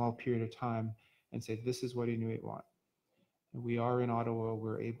a small period of time and say, this is what Inuit want. And we are in Ottawa,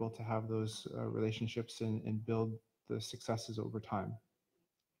 we're able to have those relationships and build the successes over time.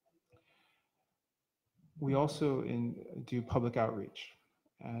 We also do public outreach,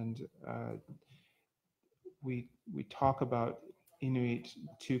 and we talk about Inuit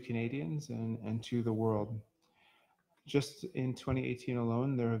to Canadians and to the world. Just in 2018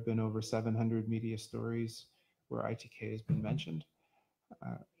 alone, there have been over 700 media stories where ITK has been mentioned.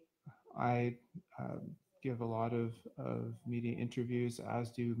 I give a lot of media interviews,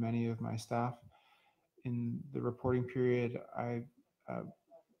 as do many of my staff. In the reporting period, I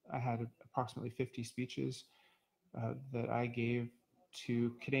had approximately 50 speeches that I gave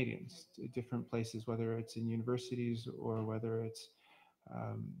to Canadians, to different places, whether it's in universities or whether it's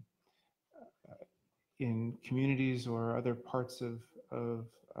in communities or other parts of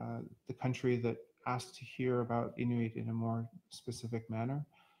the country that ask to hear about Inuit in a more specific manner.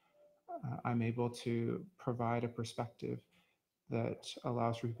 I'm able to provide a perspective that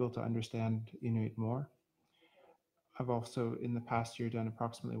allows for people to understand Inuit more. I've also, in the past year, done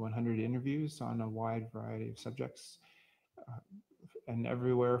approximately 100 interviews on a wide variety of subjects, and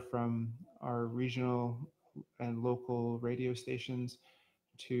everywhere from our regional and local radio stations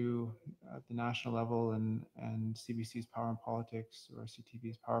to the national level and CBC's Power and Politics or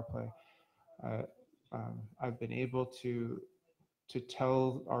CTV's Power Play. I've been able to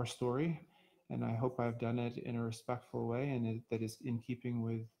tell our story, and I hope I've done it in a respectful way and that is in keeping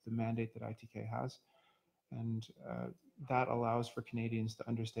with the mandate that ITK has. And that allows for Canadians to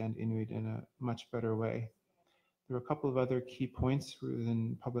understand Inuit in a much better way. There are a couple of other key points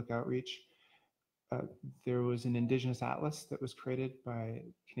within public outreach. There was an Indigenous Atlas that was created by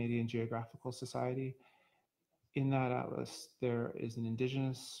Canadian Geographical Society. In that atlas, there is an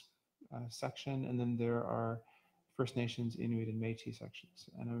Indigenous section, and then there are First Nations, Inuit, and Métis sections.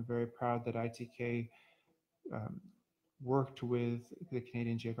 And I'm very proud that ITK worked with the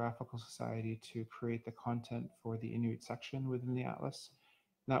Canadian Geographical Society to create the content for the Inuit section within the atlas.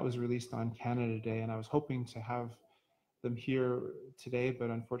 And that was released on Canada Day, and I was hoping to have them here today,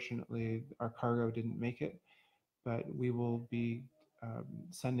 but unfortunately our cargo didn't make it. But we will be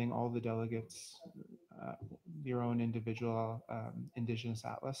sending all the delegates your own individual Indigenous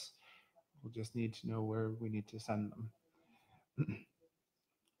Atlas. We'll just need to know where we need to send them.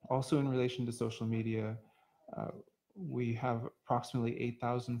 Also, in relation to social media, we have approximately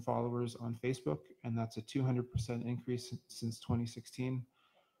 8,000 followers on Facebook, and that's a 200% increase since 2016.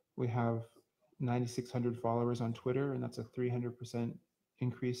 We have 9,600 followers on Twitter, and that's a 300%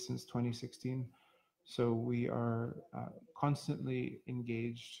 increase since 2016. So we are constantly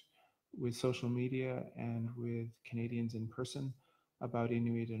engaged with social media and with Canadians in person about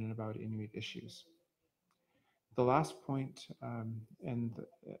Inuit and about Inuit issues. The last point and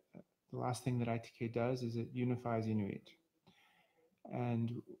the last thing that ITK does is it unifies Inuit.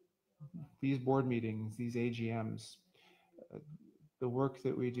 And these board meetings, these AGMs, the work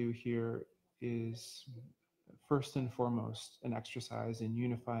that we do here is first and foremost an exercise in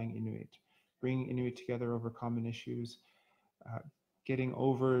unifying Inuit, bringing Inuit together over common issues, getting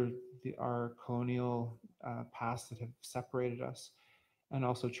over our colonial past that have separated us, and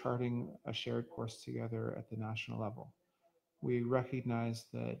also charting a shared course together at the national level. We recognize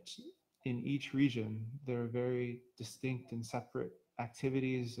that in each region, there are very distinct and separate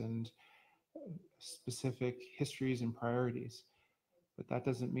activities and specific histories and priorities. But that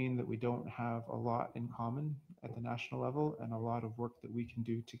doesn't mean that we don't have a lot in common at the national level and a lot of work that we can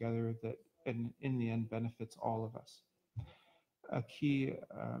do together that in the end benefits all of us. A key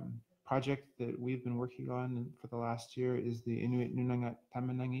project that we've been working on for the last year is the Inuit Nunangat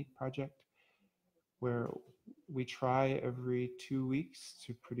Tamanangit project, where we try every 2 weeks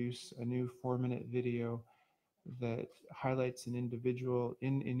to produce a new 4-minute video that highlights an individual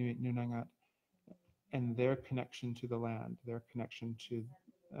in Inuit Nunangat and their connection to the land, their connection to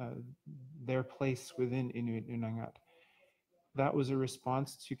their place within Inuit Nunangat. That was a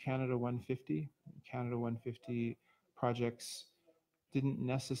response to Canada 150. Canada 150 projects didn't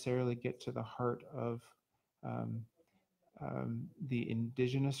necessarily get to the heart of the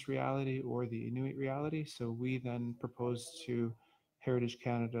Indigenous reality or the Inuit reality. So we then proposed to Heritage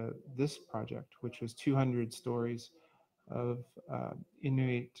Canada this project, which was 200 stories of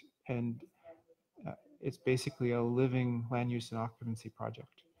Inuit, and it's basically a living land use and occupancy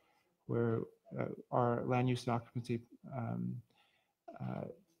project where our land use and occupancy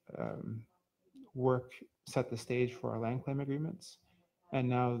work set the stage for our land claim agreements. And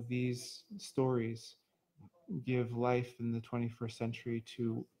now these stories give life in the 21st century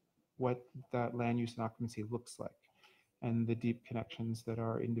to what that land use and occupancy looks like and the deep connections that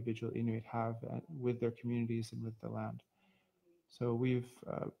our individual Inuit have with their communities and with the land. So we've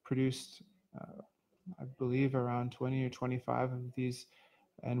produced, I believe, around 20 or 25 of these,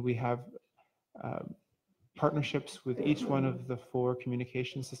 and we have partnerships with each one of the 4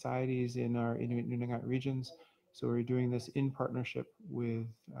 communication societies in our Inuit Nunangat regions So we're doing this in partnership with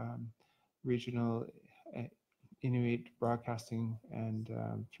regional Inuit broadcasting and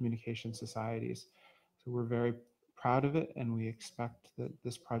communication societies. So we're very proud of it, and we expect that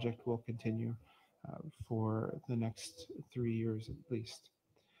this project will continue for the next 3 years at least.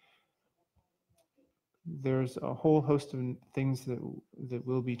 There's a whole host of things that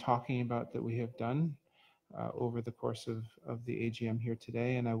we'll be talking about that we have done over the course of the AGM here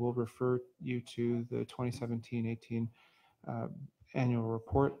today, and I will refer you to the 2017-18 annual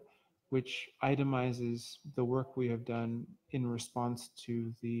report, which itemizes the work we have done in response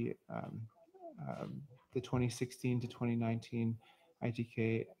to the 2016 to 2019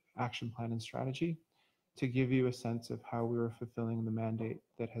 ITK action plan and strategy, to give you a sense of how we were fulfilling the mandate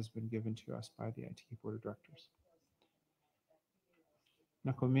that has been given to us by the ITK Board of Directors.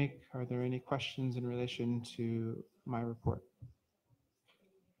 Nakomik, are there any questions in relation to my report?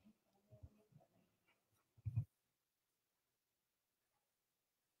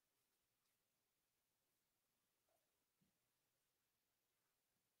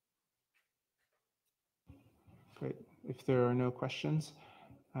 Great. If there are no questions,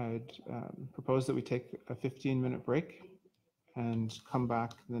 I'd propose that we take a 15-minute break and come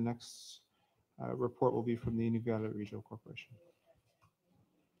back. The next report will be from the Inuvik Regional Corporation.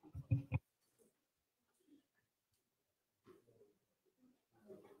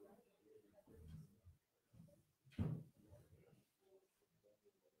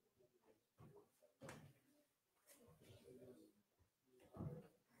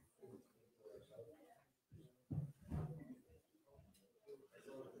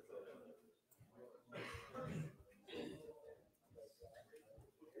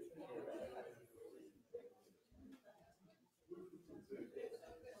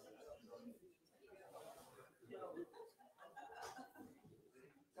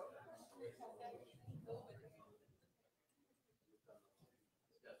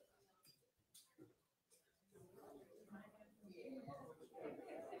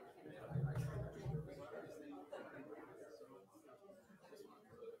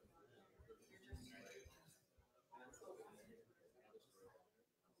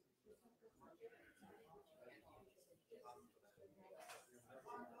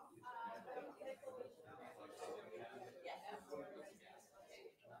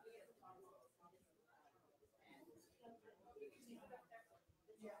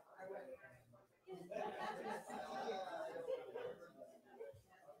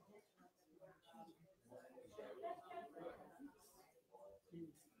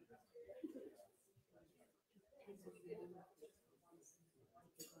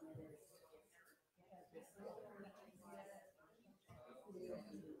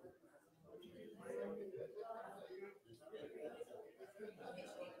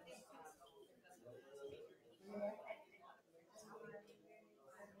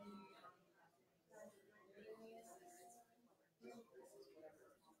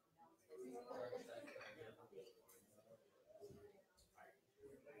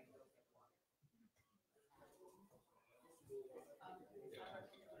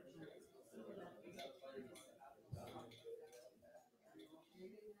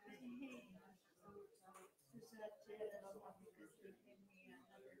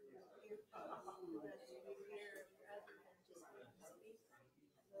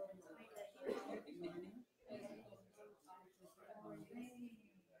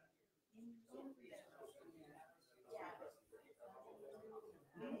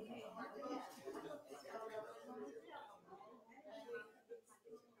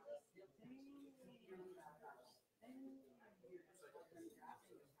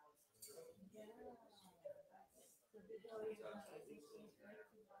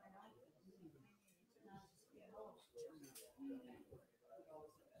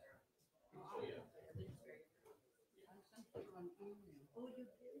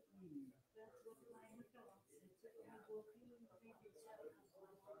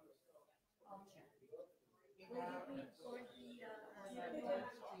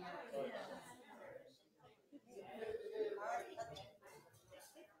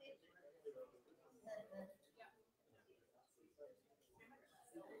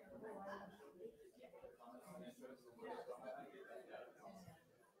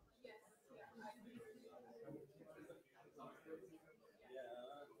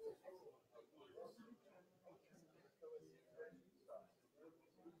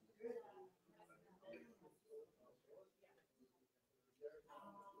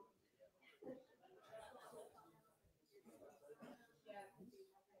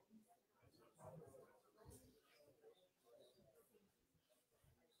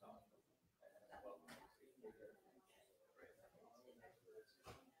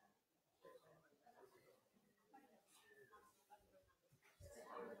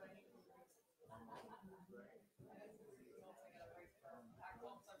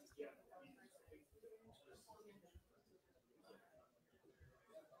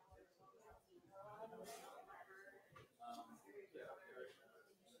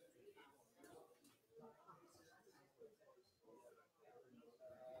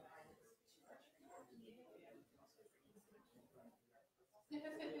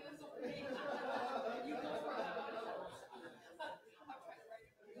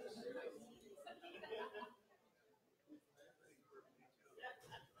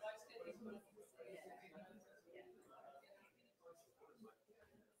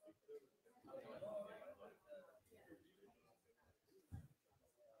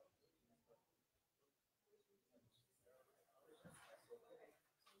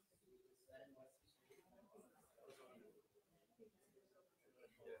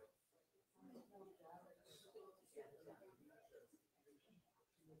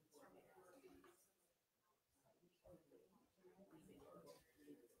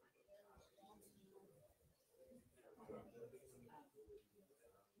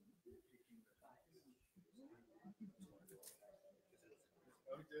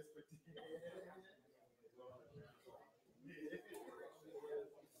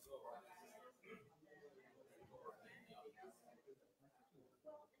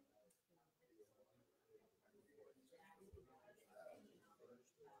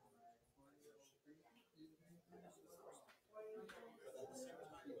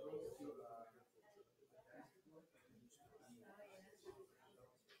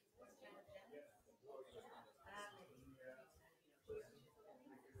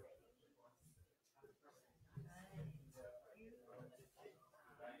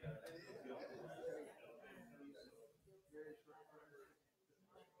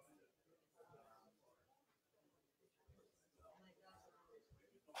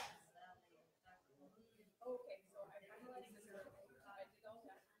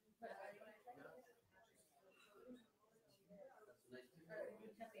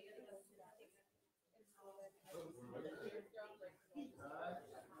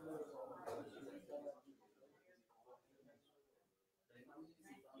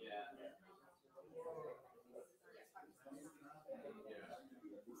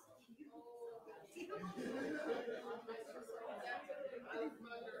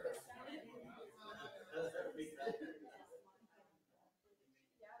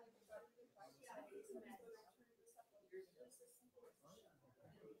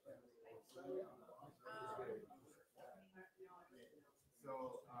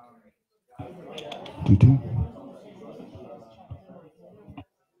 Tutu.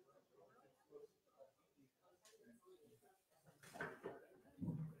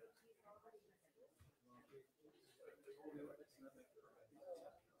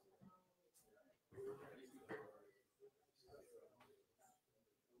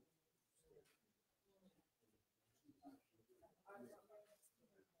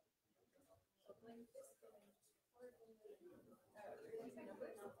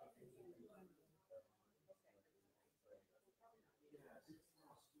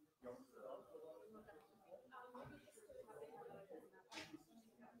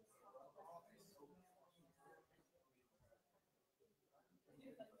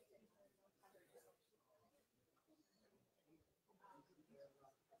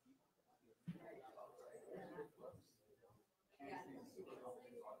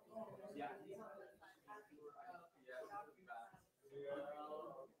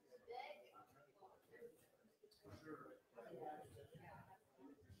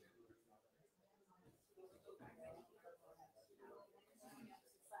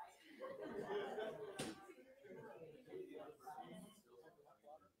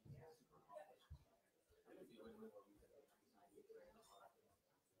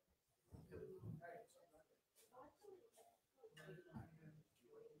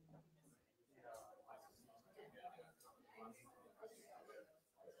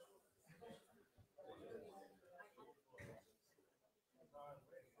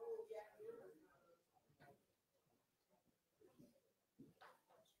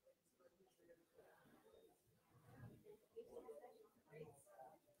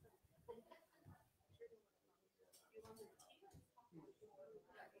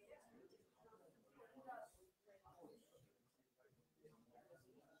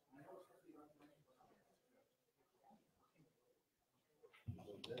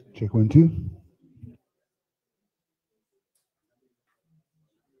 Check 1, 2.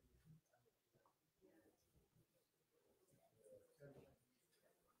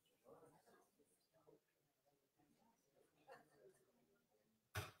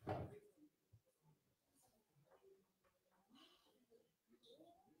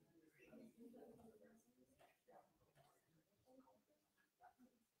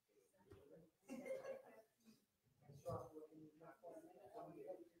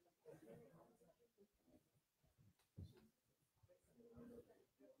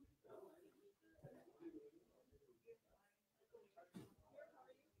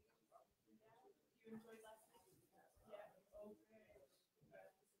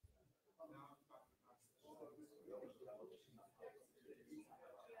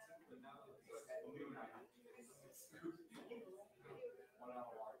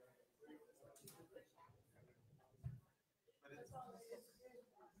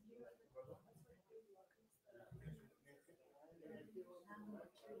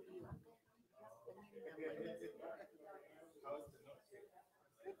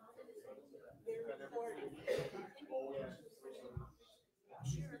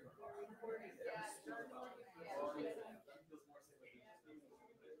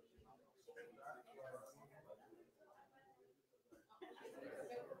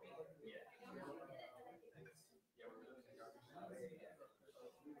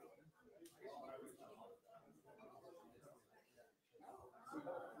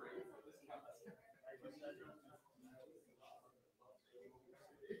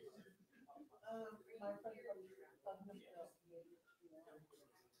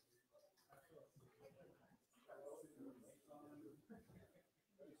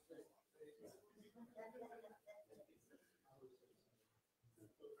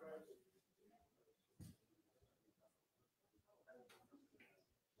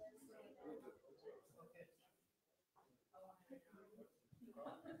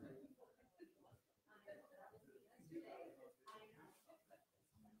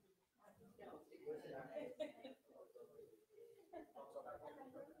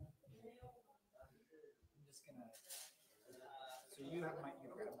 I'm just gonna. So you have my.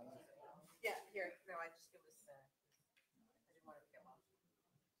 You grab my. Yeah, here. No, I just it was. I didn't want it to get lost.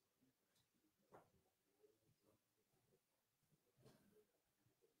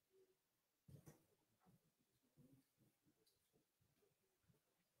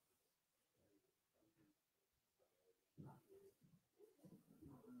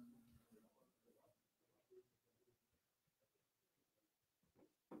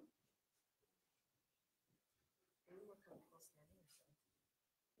 Are you more comfortable standing or sitting?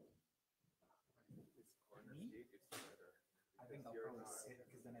 Me? I think I'll probably sit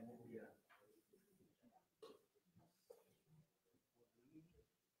because then I won't be. Does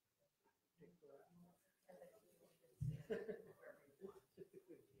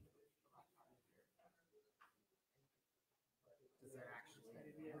that actually?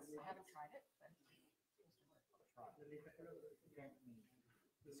 I haven't tried it, but. Apparently,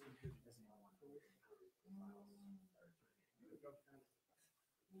 this computer doesn't want to.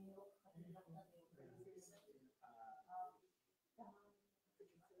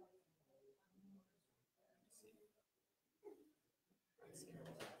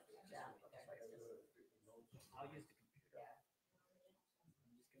 I'll use the computer.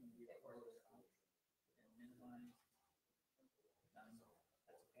 I'm just going to record this out and minimize. Done.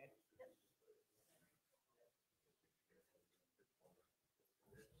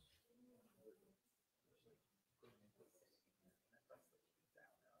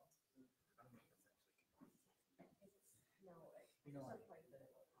 That's okay. You know what?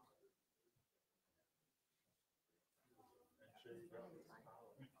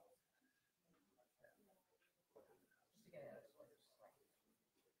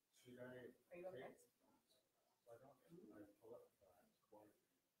 Are you okay?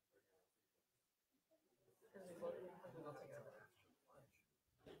 Because we both take it over.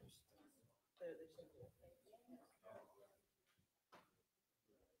 There should be.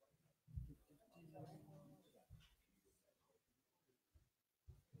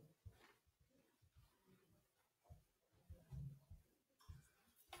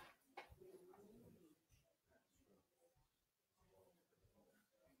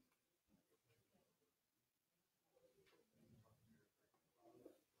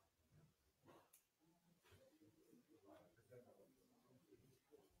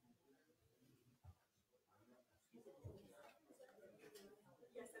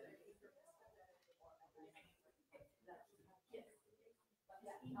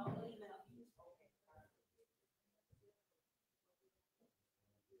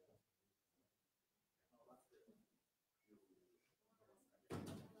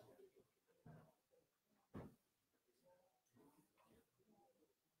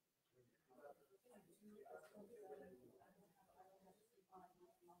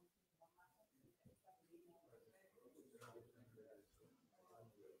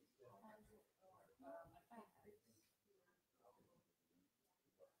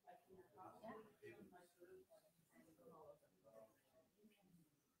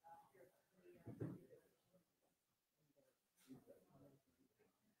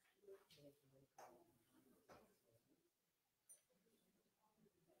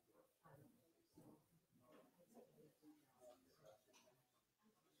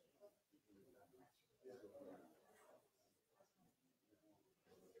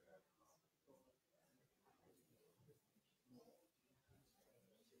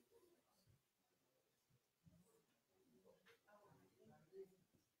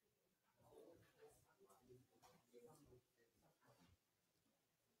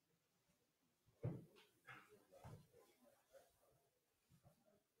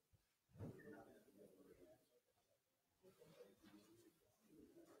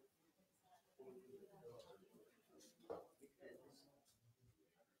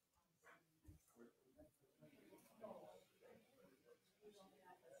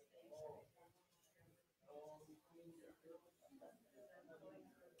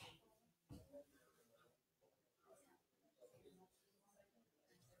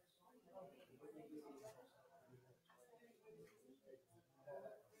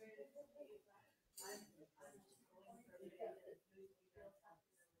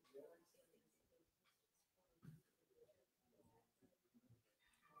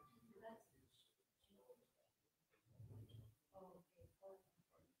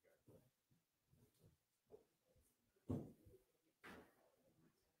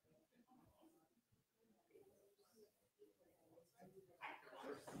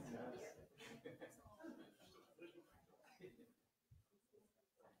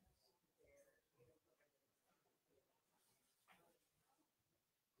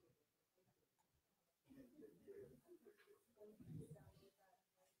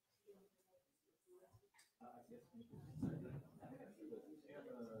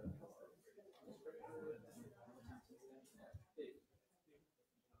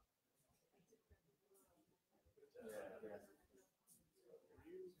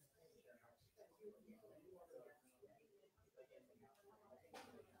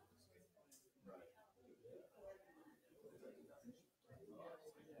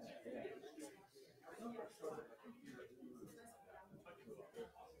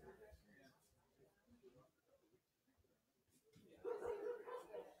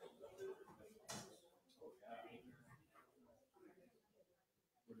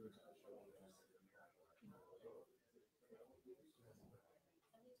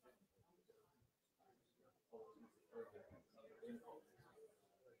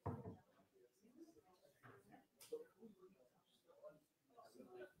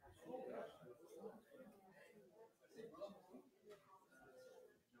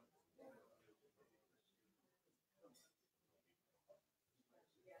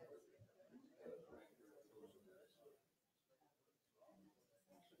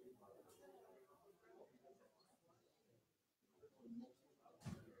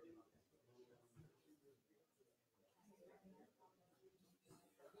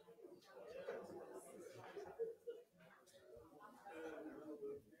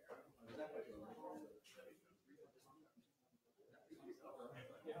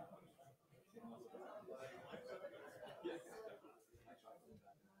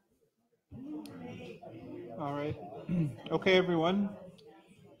 All right. Okay, everyone.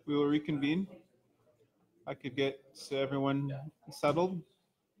 We will reconvene. I could get everyone settled.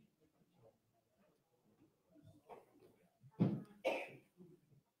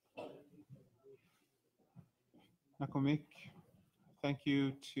 Nakomik, thank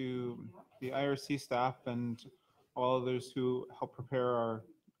you to the IRC staff and all others who help prepare our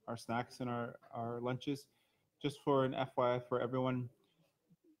snacks and our lunches. Just for an FYI for everyone,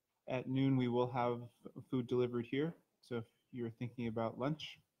 at noon we will have food delivered here. So if you're thinking about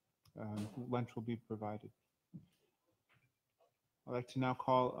lunch, lunch will be provided. I'd like to now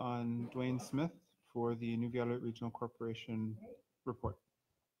call on Dwayne Smith for the Inuvik Regional Corporation report.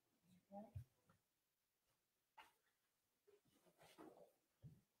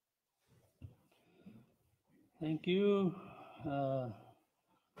 Thank you.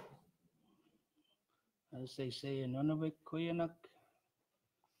 As they say in Inuvik, Kuyanak.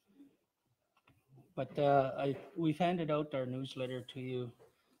 But we've handed out our newsletter to you.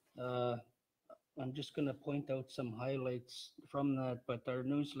 I'm just going to point out some highlights from that, but our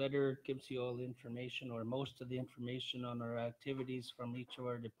newsletter gives you all the information or most of the information on our activities from each of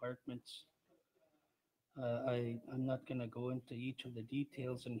our departments. I'm not going to go into each of the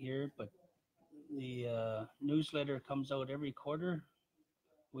details in here, but the newsletter comes out every quarter.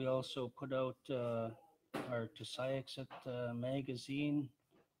 We also put out our Tusayaksit magazine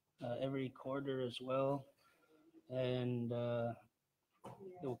every quarter as well. And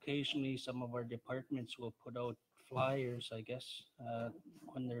occasionally some of our departments will put out flyers, I guess,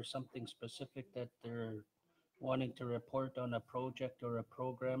 when there's something specific that they're wanting to report on a project or a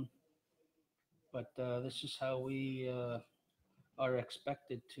program. But this is how we are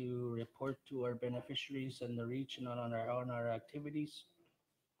expected to report to our beneficiaries and the region on our activities.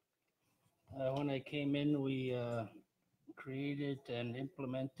 When I came in, we created and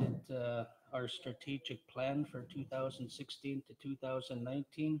implemented our strategic plan for 2016 to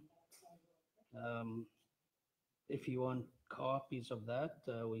 2019. If you want copies of that,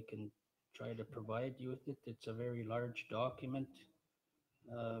 we can try to provide you with it. It's a very large document,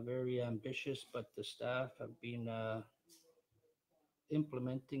 very ambitious, but the staff have been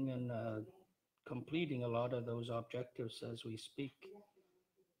implementing and completing a lot of those objectives as we speak.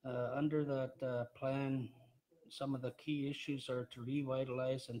 Under that plan, some of the key issues are to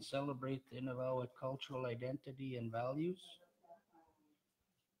revitalize and celebrate the Inuvik cultural identity and values.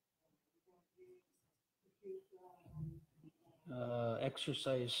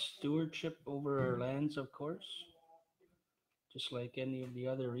 Exercise stewardship over our lands, of course. Just like any of the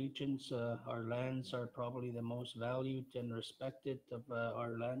other regions, our lands are probably the most valued and respected of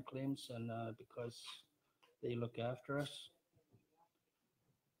our land claims, and because they look after us.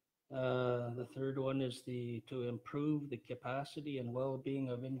 The third one is to improve the capacity and well-being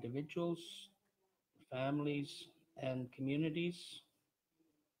of individuals, families, and communities,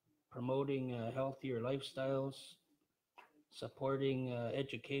 promoting healthier lifestyles, supporting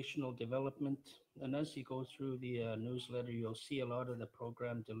educational development. And as you go through the newsletter, you'll see a lot of the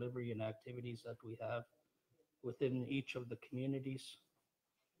program delivery and activities that we have within each of the communities.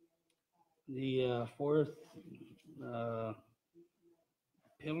 The fourth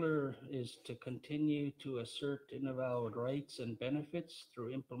pillar is to continue to assert Inuvik rights and benefits through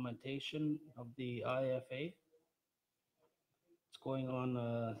implementation of the IFA. It's going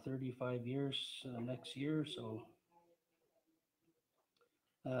on 35 years next year, so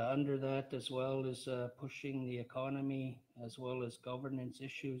under that, as well as pushing the economy as well as governance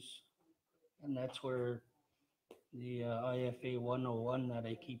issues, and that's where the IFA 101 that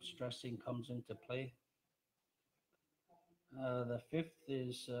I keep stressing comes into play. The fifth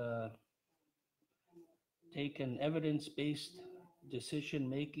is take an evidence-based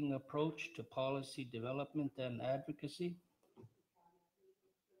decision-making approach to policy development and advocacy.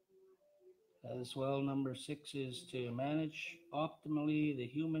 As well, number 6 is to manage optimally the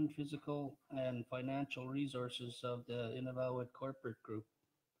human, physical, and financial resources of the Inuvik corporate group.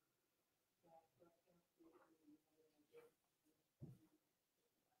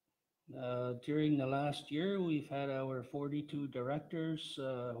 During the last year, we've had our 42 directors,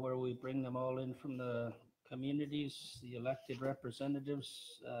 where we bring them all in from the communities, the elected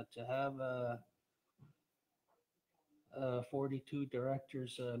representatives, to have 42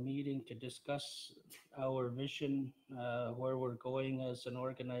 directors meeting to discuss our vision, where we're going as an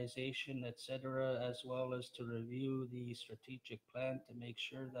organization, etc., as well as to review the strategic plan to make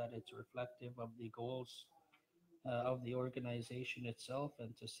sure that it's reflective of the goals of the organization itself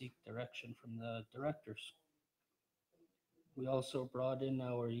and to seek direction from the directors. We also brought in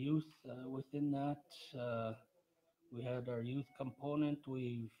our youth within that. We had our youth component.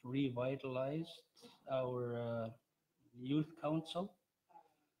 We've revitalized our youth council.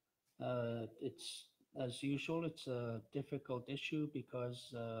 It's, as usual, it's a difficult issue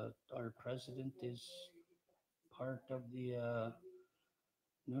because our president is part of the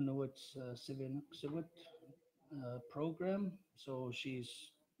Nunavut Civic program, so she's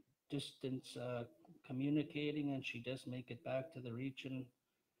distance communicating, and she does make it back to the region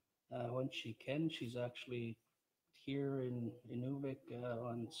when she can. She's actually here in Inuvik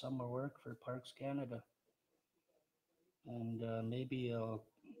on summer work for Parks Canada, and maybe I'll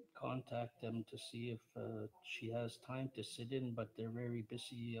contact them to see if she has time to sit in, but they're very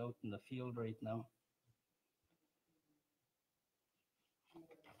busy out in the field right now.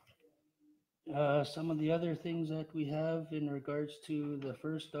 Some of the other things that we have in regards to the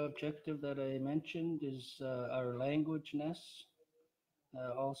first objective that I mentioned is our language nest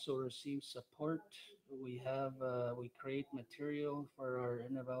also receives support. We have we create material for our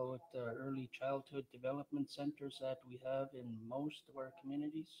Inuvik early childhood development centers that we have in most of our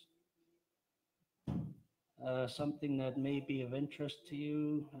communities. Something that may be of interest to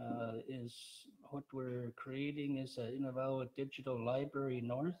you is what we're creating is an Inuvik Digital Library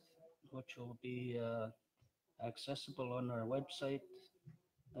North, which will be accessible on our website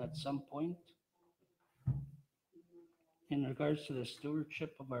at some point. In regards to the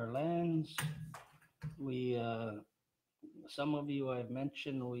stewardship of our lands, we, some of you I've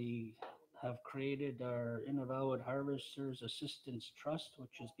mentioned, we have created our Inuvik Harvesters Assistance Trust,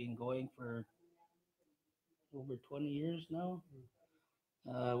 which has been going for over 20 years now.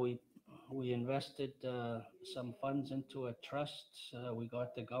 We invested some funds into a trust. We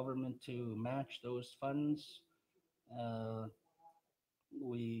got the government to match those funds.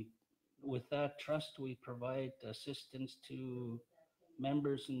 with that trust, we provide assistance to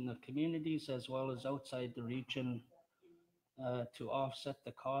members in the communities as well as outside the region to offset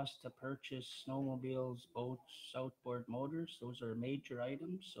the cost to purchase snowmobiles, boats, outboard motors. Those are major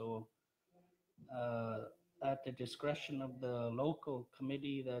items. So at the discretion of the local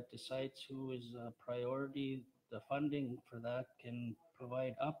committee that decides who is a priority, the funding for that can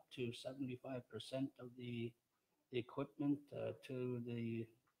provide up to 75% of the equipment to the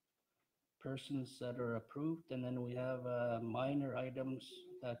persons that are approved. And then we have minor items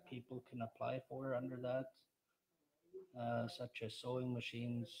that people can apply for under that, such as sewing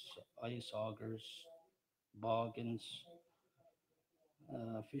machines, ice augers, boggins,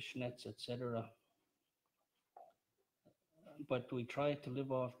 fish nets, etc. But we try to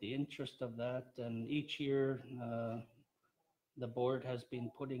live off the interest of that, and each year the board has been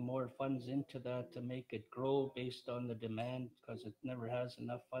putting more funds into that to make it grow based on the demand, because it never has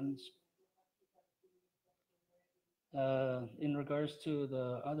enough funds. In regards to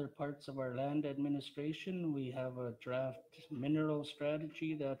the other parts of our land administration, we have a draft mineral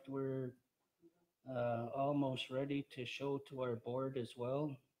strategy that we're almost ready to show to our board as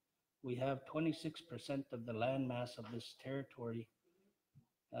well. We have 26% of the land mass of this territory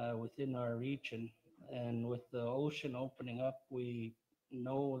within our region. And with the ocean opening up, we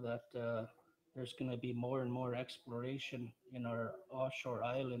know that there's going to be more and more exploration in our offshore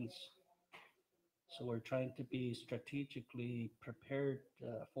islands. So we're trying to be strategically prepared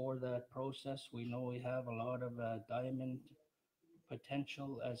for that process. We know we have a lot of diamond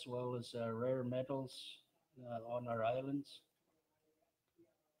potential as well as rare metals on our islands.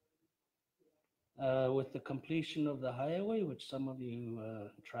 With the completion of the highway, which some of you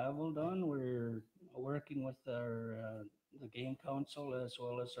traveled on, we're working with our the Game Council as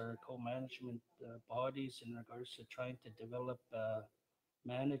well as our co-management bodies in regards to trying to develop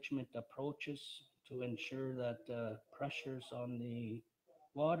management approaches to ensure that pressures on the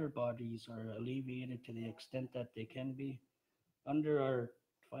water bodies are alleviated to the extent that they can be. Under our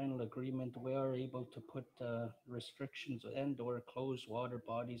final agreement, we are able to put restrictions and or close water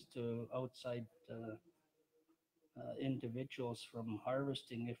bodies to outside individuals from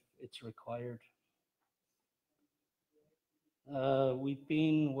harvesting if it's required. We've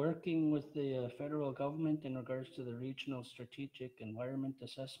been working with the federal government in regards to the regional strategic environment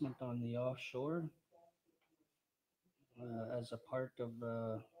assessment on the offshore as a part of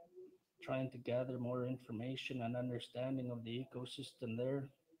trying to gather more information and understanding of the ecosystem there.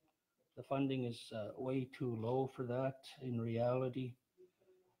 The funding is way too low for that in reality.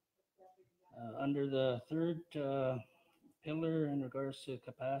 Under the third pillar in regards to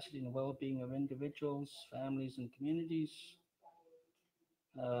capacity and well-being of individuals, families, and communities,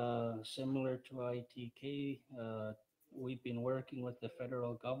 similar to ITK, we've been working with the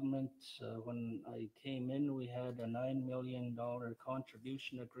federal government. When I came in, we had a $9 million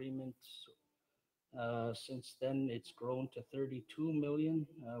contribution agreement. Since then, it's grown to 32 million.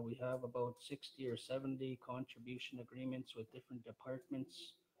 We have about 60 or 70 contribution agreements with different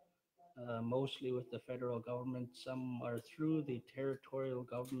departments, mostly with the federal government. Some are through the territorial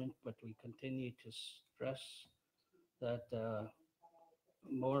government, but we continue to stress that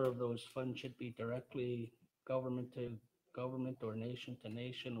more of those funds should be directly government to government or nation to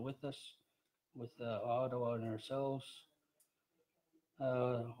nation with us, with Ottawa and ourselves.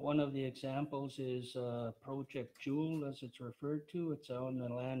 One of the examples is Project Jewel, as it's referred to. It's on the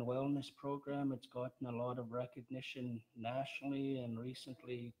land wellness program. It's gotten a lot of recognition nationally and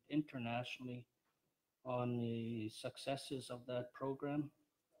recently internationally on the successes of that program.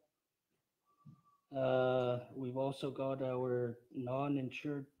 We've also got our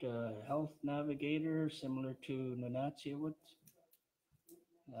non-insured health navigator, similar to Nunatsiavut.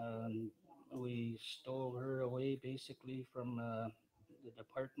 We stole her away basically from the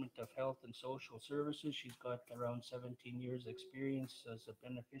Department of Health and Social Services. She's got around 17 years experience as a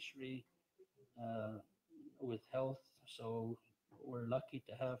beneficiary with health. So we're lucky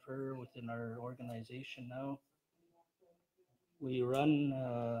to have her within our organization now. We run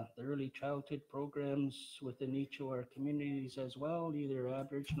the early childhood programs within each of our communities as well, either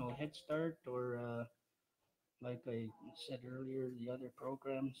Aboriginal Head Start or, like I said earlier, the other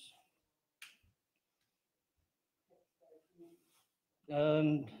programs.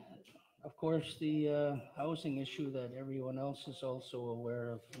 And of course, the housing issue that everyone else is also aware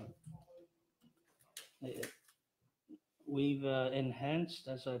of. We've enhanced,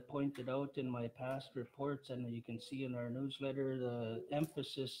 as I pointed out in my past reports, and you can see in our newsletter, the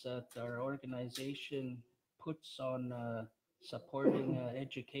emphasis that our organization puts on supporting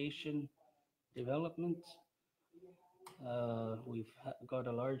education development. We've got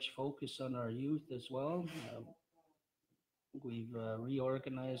a large focus on our youth as well. We've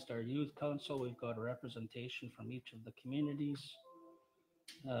reorganized our youth council. We've got a representation from each of the communities.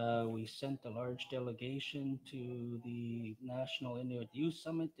 We sent a large delegation to the National Inuit Youth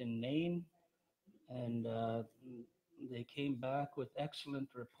Summit in Nain, and they came back with excellent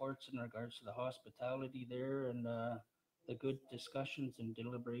reports in regards to the hospitality there and the good discussions and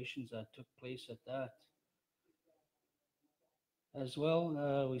deliberations that took place at that. As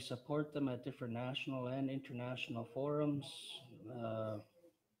well, we support them at different national and international forums. The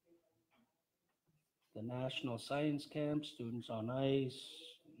National Science Camp, Students on Ice,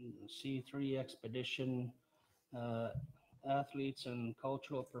 C3 Expedition, athletes and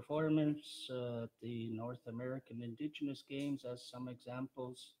cultural performance, the North American Indigenous Games as some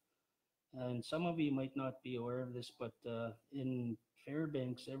examples. And some of you might not be aware of this, but in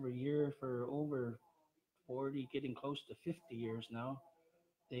Fairbanks every year for over 40, getting close to 50 years now,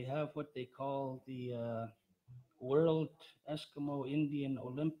 they have what they call the World Eskimo Indian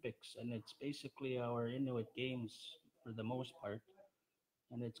Olympics, and it's basically our Inuit Games for the most part.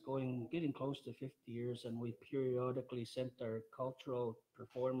 And it's getting close to 50 years, and we periodically sent our cultural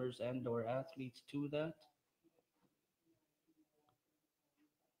performers and or athletes to that.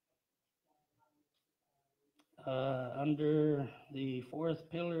 Under the fourth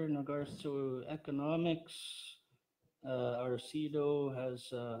pillar in regards to economics, our CEDO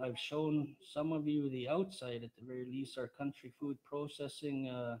has, I've shown some of you the outside, at the very least, our country food processing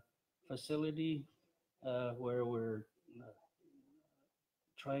facility, where we're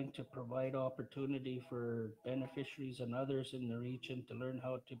trying to provide opportunity for beneficiaries and others in the region to learn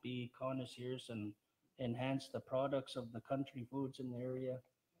how to be connoisseurs and enhance the products of the country foods in the area.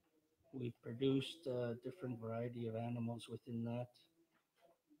 We've produced a different variety of animals within that.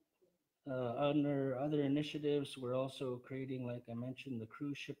 Under other initiatives, we're also creating, like I mentioned, the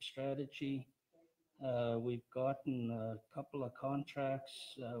cruise ship strategy. We've gotten a couple of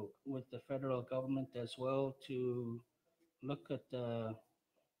contracts with the federal government as well to look at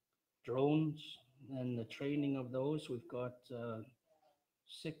drones and the training of those. We've got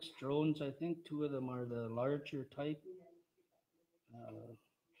 6 drones, I think. 2 of them are the larger type,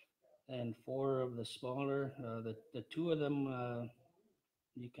 and 4 of the smaller. The 2 of them,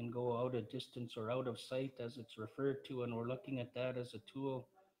 you can go out a distance or out of sight as it's referred to, and we're looking at that as a tool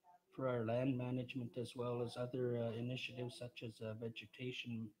for our land management as well as other initiatives such as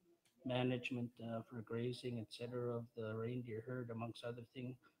vegetation management for grazing, etc., of the reindeer herd, amongst other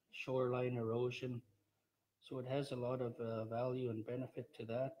things, shoreline erosion. So it has a lot of value and benefit to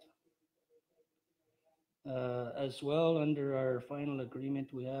that. As well, under our final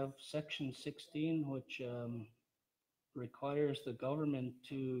agreement, we have Section 16, which requires the government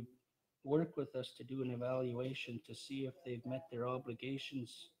to work with us to do an evaluation to see if they've met their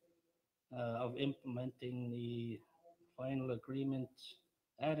obligations of implementing the final agreement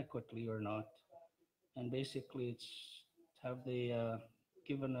adequately or not. And basically, it's have they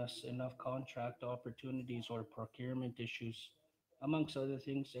given us enough contract opportunities or procurement issues, amongst other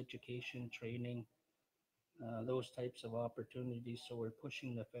things, education, training, those types of opportunities. So we're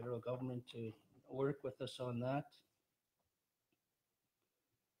pushing the federal government to work with us on that.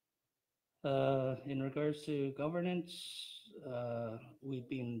 In regards to governance, we've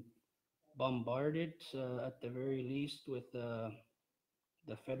been bombarded at the very least with the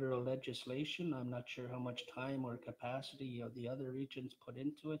federal legislation. I'm not sure how much time or capacity of the other regions put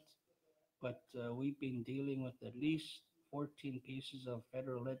into it, but we've been dealing with at least 14 pieces of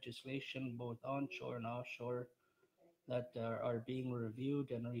federal legislation, both onshore and offshore, that are being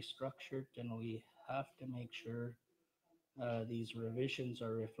reviewed and restructured, and we have to make sure these revisions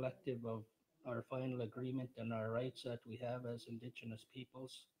are reflective of our final agreement and our rights that we have as Indigenous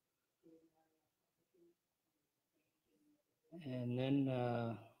peoples. And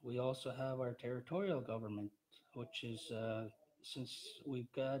then we also have our territorial government, which is, since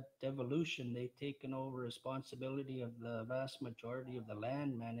we've got devolution, they've taken over responsibility of the vast majority of the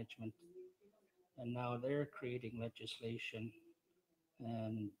land management, and now they're creating legislation.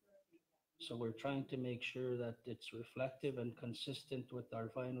 And so we're trying to make sure that it's reflective and consistent with our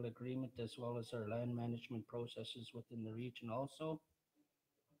final agreement, as well as our land management processes within the region also.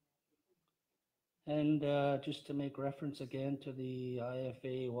 And just to make reference again to the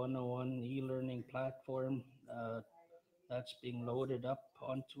IFA 101 e-learning platform, that's being loaded up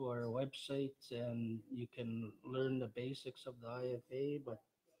onto our website, and you can learn the basics of the IFA. But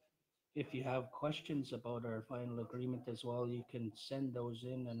if you have questions about our final agreement as well, you can send those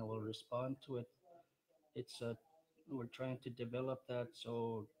in and we'll respond to it. We're trying to develop that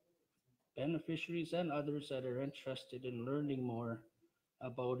so beneficiaries and others that are interested in learning more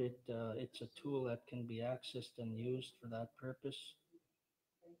about it. It's a tool that can be accessed and used for that purpose.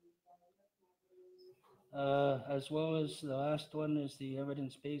 As well as the last one is the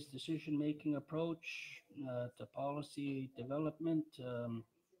evidence-based decision-making approach to policy development.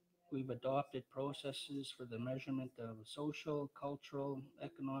 We've adopted processes for the measurement of social, cultural,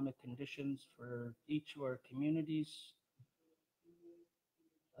 economic conditions for each of our communities.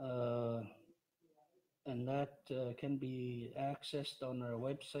 And that can be accessed on our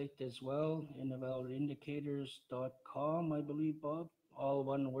website as well, innovatorindicators.com, I believe, Bob, all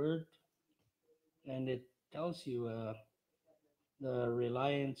one word. And it tells you the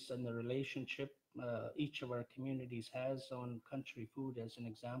reliance and the relationship each of our communities has on country food. As an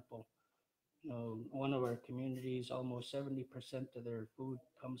example, one of our communities, almost 70% of their food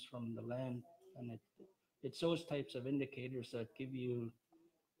comes from the land, and it's those types of indicators that give you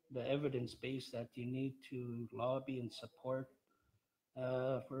the evidence base that you need to lobby and support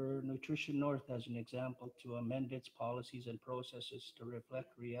for Nutrition North, as an example, to amend its policies and processes to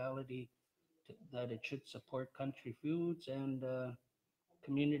reflect reality, that it should support country foods and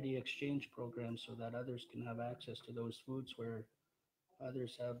community exchange programs so that others can have access to those foods where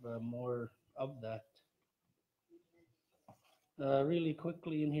others have more of that. Really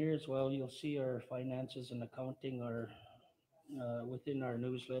quickly in here as well, you'll see our finances and accounting are within our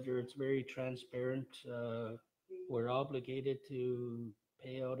newsletter. It's very transparent. We're obligated to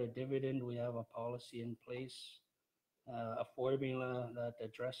pay out a dividend. We have a policy in place, a formula that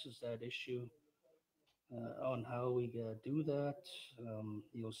addresses that issue on how we do that.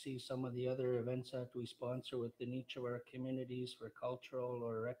 You'll see some of the other events that we sponsor within each of our communities for cultural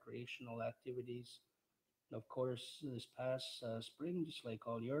or recreational activities. Of course, this past spring, just like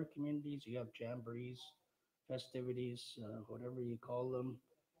all your communities, you have jamborees, festivities, whatever you call them,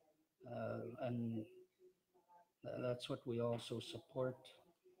 and that's what we also support.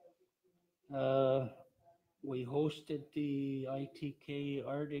 We hosted the ITK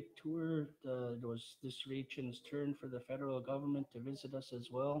Arctic tour. It was this region's turn for the federal government to visit us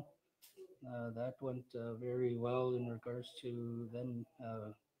as well. That went very well in regards to them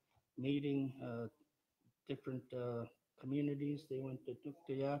meeting different communities. They went to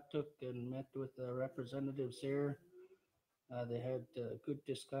Tuktoyaktuk and met with representatives there. They had good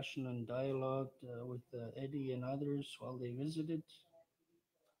discussion and dialogue with Eddie and others while they visited.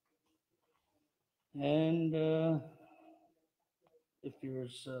 And if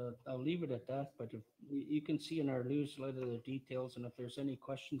there's, I'll leave it at that, but if you can see in our newsletter the details, and if there's any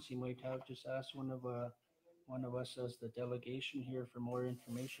questions you might have, just ask one of us as the delegation here for more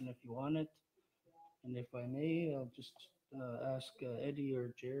information if you want it. And if I may, I'll just ask Eddie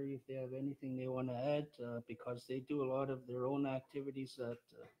or Jerry if they have anything they want to add, because they do a lot of their own activities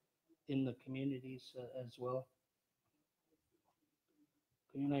in the communities as well.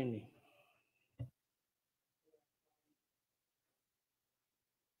 Good.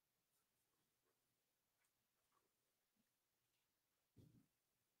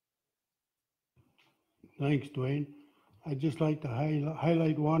 Thanks, Dwayne. I'd just like to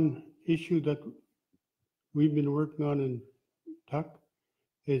highlight one issue that we've been working on in Tuck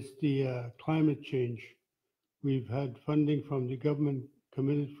is the climate change. We've had funding from the government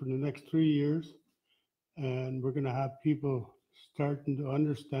committed for the next 3 years, and we're going to have people starting to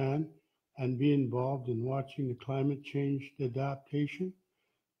understand and be involved in watching the climate change, the adaptation,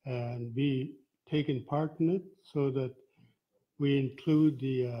 and be taking part in it so that we include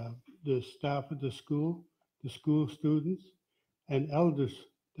the staff of the school students, and elders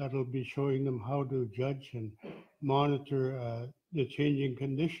that'll be showing them how to judge and monitor the changing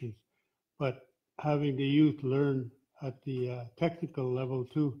conditions. But having the youth learn at the technical level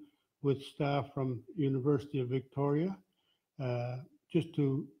too, with staff from University of Victoria, just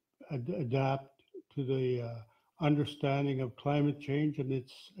to adapt to the understanding of climate change and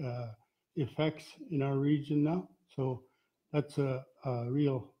its effects in our region now. So that's a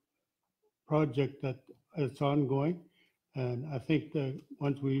real project that it's ongoing, and I think that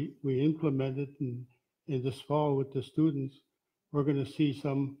once we implement it in this fall with the students, we're going to see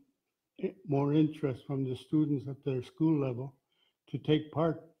some more interest from the students at their school level to take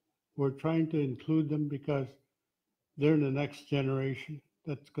part. We're trying to include them because they're the next generation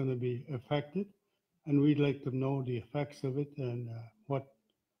that's going to be affected, and we'd like to know the effects of it and what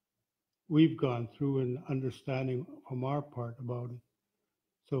we've gone through and understanding from our part about it.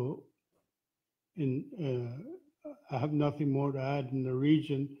 So I have nothing more to add in the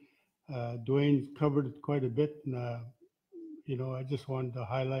region. Dwayne's covered it quite a bit, and I just wanted to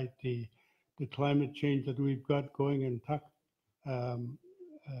highlight the climate change that we've got going in Tuck.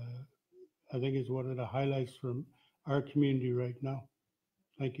 I think is one of the highlights from our community right now.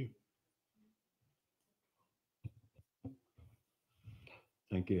 Thank you.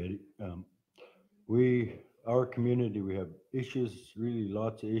 Thank you, Eddie. Our community, we have issues, really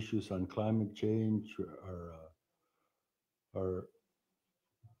lots of issues on climate change.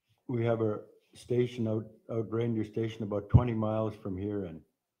 We have a station out Reindeer Station about 20 miles from here, and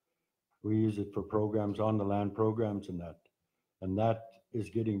we use it for programs, on the land programs and that. And that is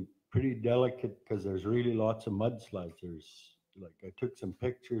getting pretty delicate because there's really lots of mudslides. There's, like, I took some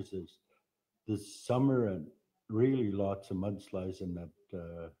pictures this summer and really lots of mudslides, and that,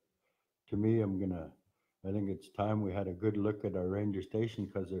 to me, I think it's time we had a good look at our ranger station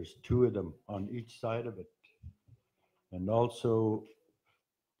because there's two of them on each side of it. And also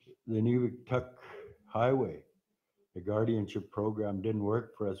the Inuvik Tuck Highway, the guardianship program didn't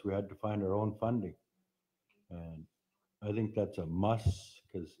work for us. We had to find our own funding. And I think that's a must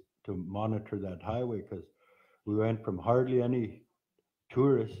to monitor that highway, because we went from hardly any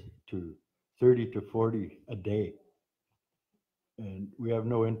tourists to 30 to 40 a day. And we have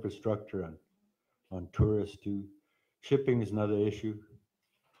no infrastructure on tourists too. Shipping is another issue.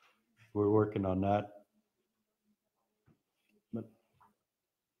 We're working on that. But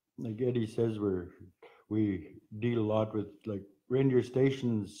like Eddie says, we deal a lot with, like, reindeer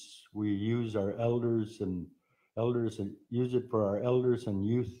stations. We use our elders and use it for our elders and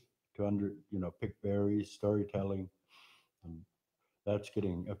youth to pick berries, storytelling, and that's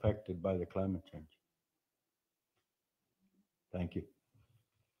getting affected by the climate change. Thank you.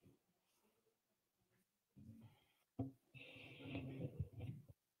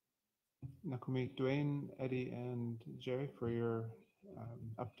 Nakumi, Dwayne, Eddie, and Jerry for your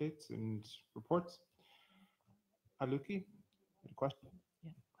updates and reports. Haluki, a question?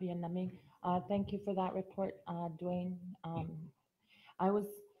 Yeah, Kuya Naming. Thank you for that report, Dwayne.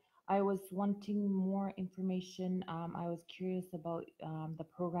 I was wanting more information. I was curious about the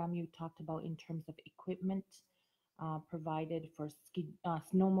program you talked about in terms of equipment provided for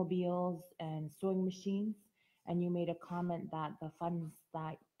snowmobiles and sewing machines. And you made a comment that the funds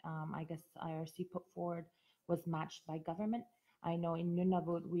that I guess IRC put forward was matched by government. I know in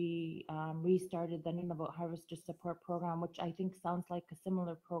Nunavut, we restarted the Nunavut Harvester Support Program, which I think sounds like a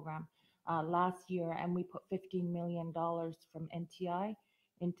similar program last year, and we put $15 million from NTI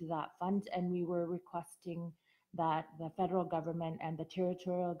into that fund, and we were requesting that the federal government and the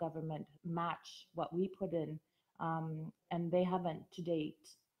territorial government match what we put in, and they haven't to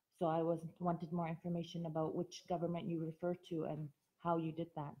date. So I wanted more information about which government you refer to and how you did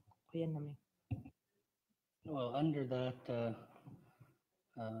that. Kuya Nami. Well, under that,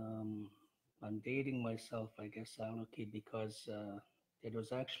 I'm dating myself, I guess, Aluki, because it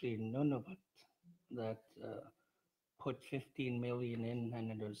was actually Nunavut that put 15 million in,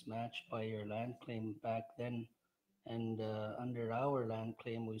 and it was matched by your land claim back then. And under our land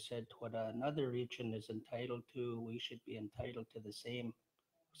claim, we said what another region is entitled to, we should be entitled to the same.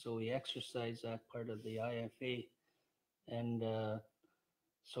 So we exercised that part of the IFA. And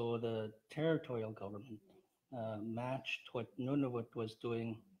so the territorial government matched what Nunavut was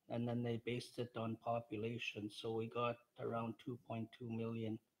doing, and then they based it on population. So we got around 2.2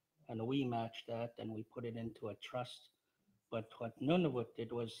 million, and we matched that, and we put it into a trust. But what Nunavut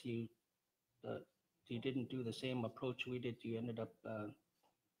did was you didn't do the same approach we did. You ended up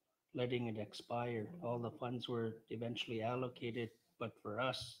letting it expire. All the funds were eventually allocated, but for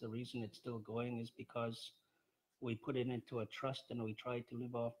us, the reason it's still going is because we put it into a trust and we try to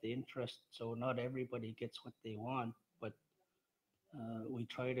live off the interest. So not everybody gets what they want, but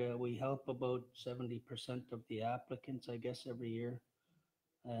we help about 70% of the applicants, I guess, every year.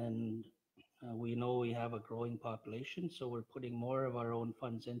 And we know we have a growing population, so we're putting more of our own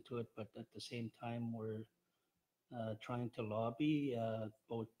funds into it, but at the same time, we're trying to lobby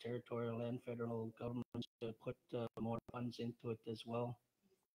both territorial and federal governments to put more funds into it as well,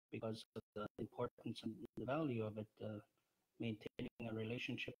 because of the importance and the value of it, maintaining a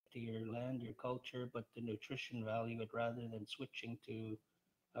relationship to your land, your culture, but the nutrition value of it rather than switching to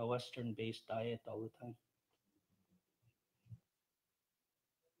a Western-based diet all the time.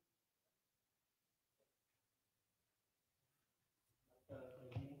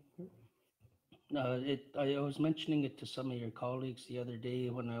 I was mentioning it to some of your colleagues the other day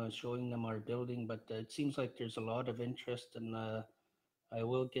when I was showing them our building, but it seems like there's a lot of interest, and I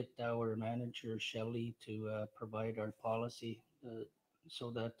will get our manager, Shelley, to provide our policy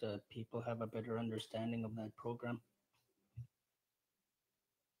so that people have a better understanding of that program.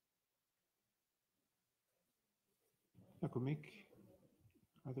 Nakumik,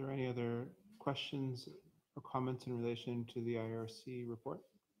 are there any other questions or comments in relation to the IRC report?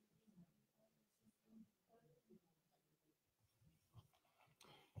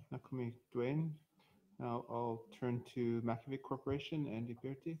 Nakumi Dwayne. Now I'll turn to Makivik Corporation and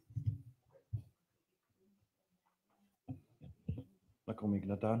Iberti. Nakumi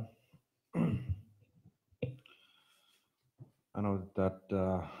Gnatan. I know that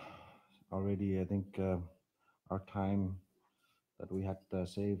already, I think our time that we had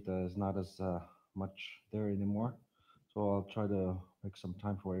saved is not as much there anymore. So I'll try to make some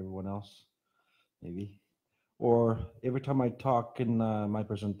time for everyone else, maybe. Or every time I talk in my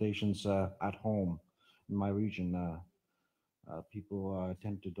presentations at home in my region, people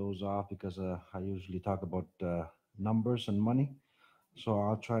tend to doze off because I usually talk about numbers and money. So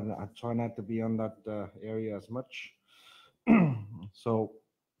I try not to be on that area as much. So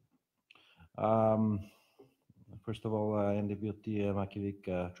first of all, NDBT Makivik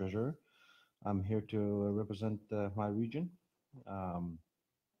Treasurer. I'm here to represent my region.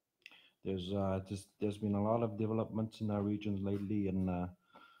 There's been a lot of developments in our region lately, and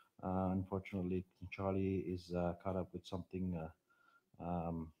unfortunately, Charlie is caught up with something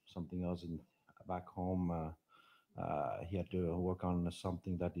else back home. He had to work on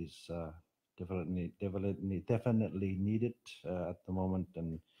something that is definitely needed at the moment,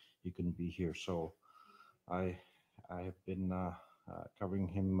 and he couldn't be here. So I have been covering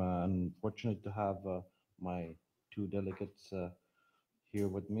him. Unfortunate to have my two delegates here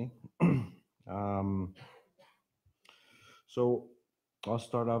with me. So I'll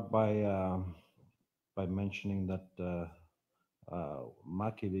start off by mentioning that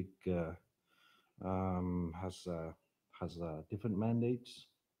Makivik has different mandates,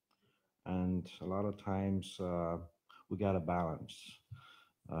 and a lot of times we got to balance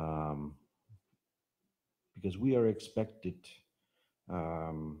because we are expected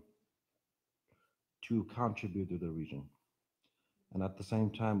to contribute to the region. And at the same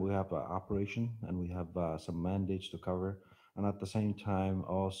time, we have an operation and we have some mandates to cover. And at the same time,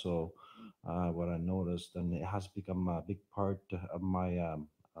 also, what I noticed, and it has become a big part of my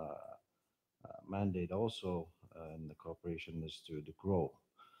mandate also in the corporation, is to grow.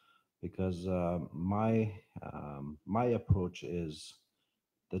 Because my approach is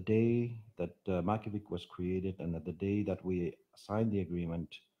the day that Makivik was created and the day that we signed the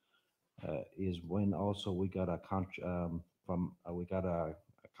agreement is when also we got a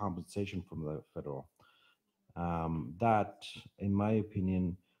compensation from the federal. That, in my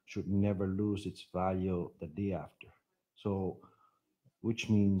opinion, should never lose its value the day after. So, which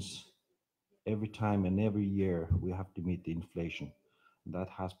means every time and every year we have to meet the inflation. That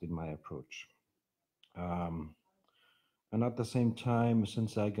has been my approach. And at the same time,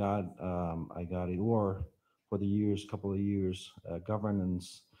 since I got it, or for the couple of years,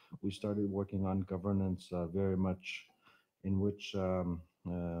 governance, we started working on governance very much, in which the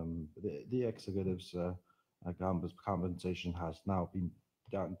executives' compensation has now been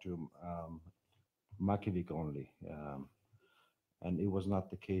down to Makivik only. And it was not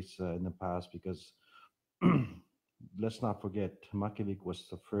the case in the past because let's not forget, Makivik was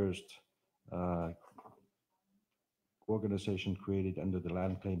the first organization created under the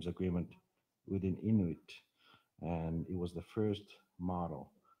land claims agreement within Inuit, and it was the first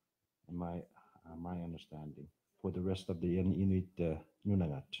model, in my understanding, for the rest of the Inuit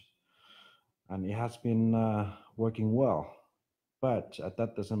Nunangat. And it has been working well, but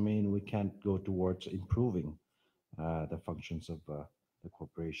that doesn't mean we can't go towards improving the functions of the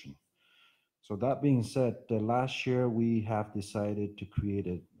corporation. So that being said, last year we have decided to create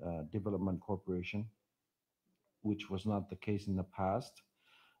a development corporation, which was not the case in the past.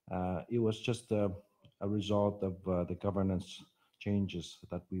 It was just a result of the governance changes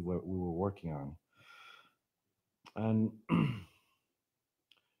that we were working on. And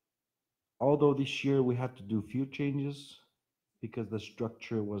although this year we had to do few changes because the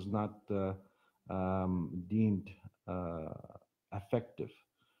structure was not deemed effective,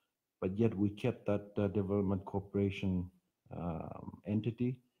 but yet we kept that development corporation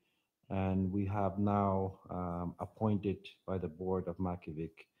entity, and we have now appointed by the board of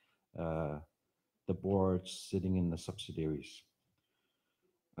Makivik the boards sitting in the subsidiaries.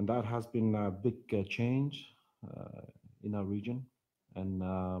 And that has been a big change in our region, and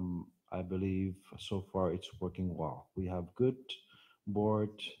I believe so far it's working well. We have good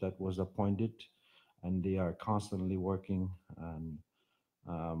board that was appointed, and they are constantly working, and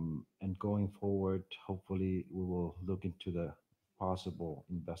going forward, hopefully we will look into the possible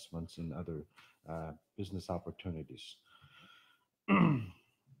investments in other business opportunities.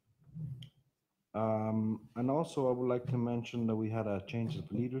 And also, I would like to mention that we had a change of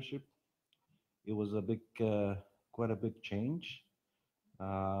leadership. It was a big, quite a big change.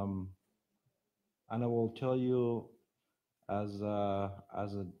 And I will tell you, as a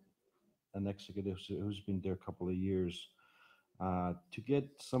an executive who's been there a couple of years. To get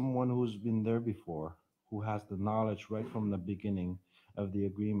someone who's been there before, who has the knowledge right from the beginning of the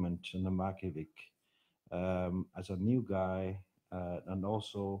agreement in the Makivik, as a new guy, and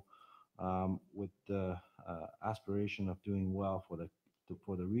also with the aspiration of doing well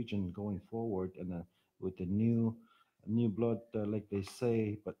for the region going forward, and with the new blood, like they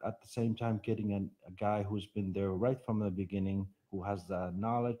say, but at the same time getting a guy who's been there right from the beginning, who has the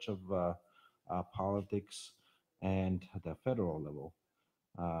knowledge of politics and the federal level.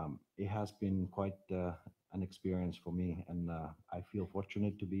 It has been quite an experience for me, and I feel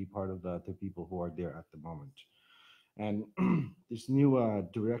fortunate to be part of the people who are there at the moment. And this new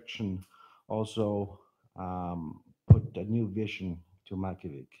direction also put a new vision to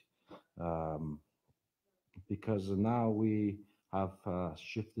Makivik, um, because now we have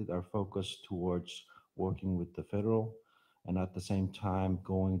shifted our focus towards working with the federal, and at the same time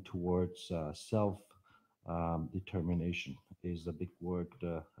going towards self determination is a big word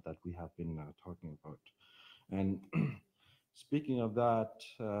that we have been talking about. And speaking of that,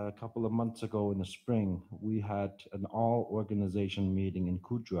 a couple of months ago in the spring, we had an all organization meeting in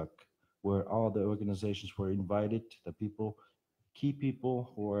Kujuak, where all the organizations were invited, the people, key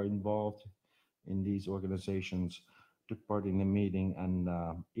people who are involved in these organizations took part in the meeting, and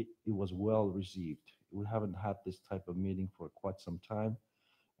it was well received. We haven't had this type of meeting for quite some time,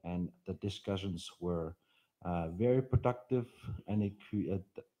 and the discussions were very productive, and the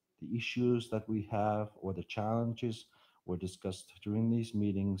issues that we have or the challenges were discussed during these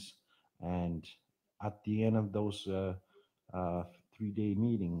meetings, and at the end of those 3-day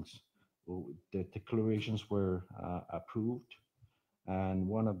meetings, the declarations were approved, and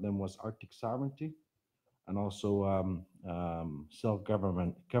one of them was Arctic sovereignty, and also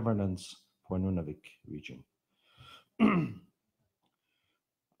self-government governance for Nunavik region.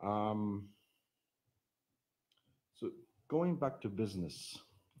 um, so going back to business,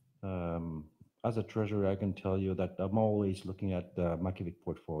 as a treasurer, I can tell you that I'm always looking at the Makivik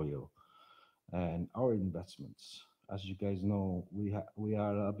portfolio and our investments. As you guys know, we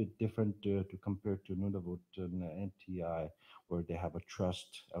are a bit different to compare to Nunavut and NTI, where they have a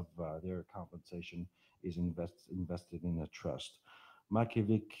trust of their compensation is invested in a trust.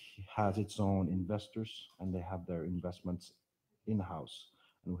 Makivik has its own investors, and they have their investments in-house,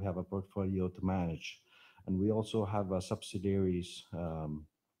 and we have a portfolio to manage. And we also have subsidiaries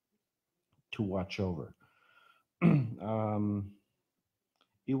to watch over. It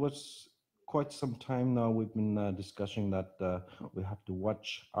was quite some time now we've been discussing that we have to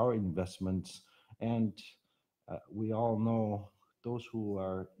watch our investments, and we all know, those who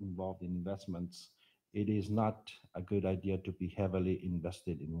are involved in investments, it is not a good idea to be heavily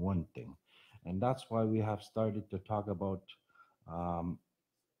invested in one thing. And that's why we have started to talk about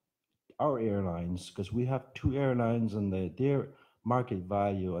our airlines, because we have two airlines, and their market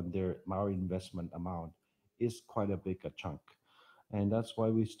value and our investment amount is quite a big chunk. And that's why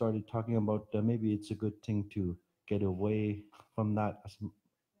we started talking about maybe it's a good thing to get away from that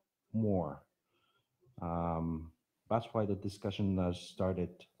more. That's why the discussion started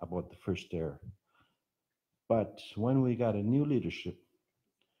about the first air. But when we got a new leadership,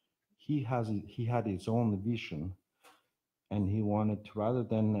 he had his own vision, and he wanted to, rather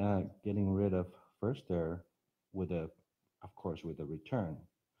than getting rid of first air with of course with a return,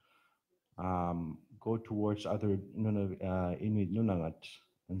 go towards other Inuit Nunangat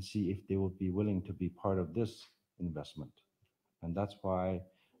and see if they would be willing to be part of this investment. And that's why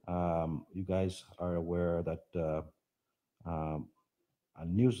you guys are aware that a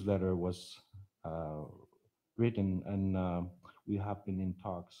newsletter was written, and we have been in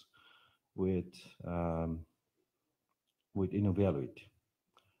talks with Inuvik.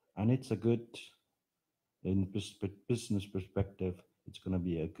 And it's a good, in business perspective, it's going to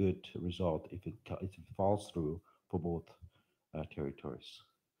be a good result if it falls through for both territories.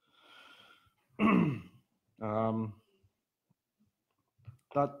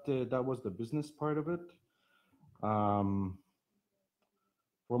 That was the business part of it.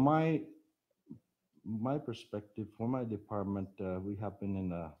 For my perspective, for my department, we have been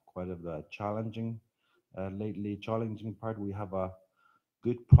in quite a challenging lately. Challenging part, we have a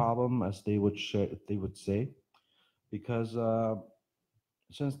good problem, as they would say, because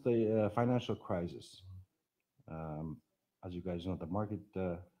since the financial crisis, as you guys know, the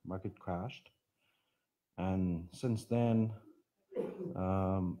market crashed, and since then,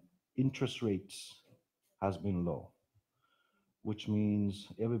 interest rates has been low, which means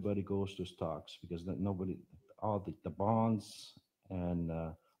everybody goes to stocks, because all the bonds and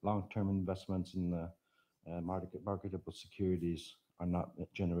long-term investments in marketable securities are not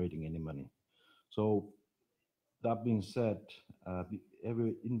generating any money. So that being said,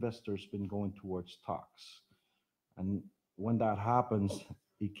 every investor's been going towards talks, and when that happens,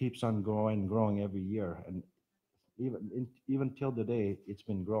 it keeps on growing every year, and even till the day, it's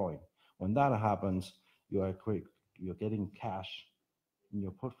been growing. When that happens, you're getting cash in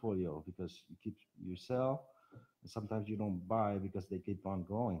your portfolio because you sell, and sometimes you don't buy because they keep on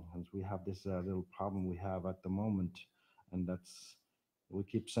growing. And we have this little problem we have at the moment, and that's we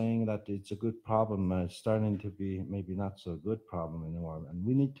keep saying that it's a good problem. It's starting to be maybe not so good problem anymore, and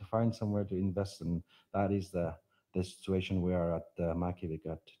we need to find somewhere to invest, and that is the situation we are at Makivik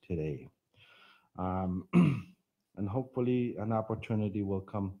at today. Um, and hopefully an opportunity will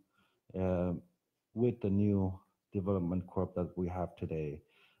come uh, with the new development corp that we have today,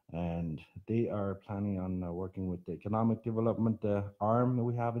 and they are planning on working with the economic development arm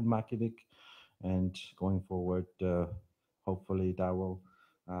we have in Makivik, and going forward, hopefully that will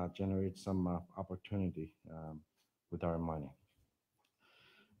generate some opportunity with our money.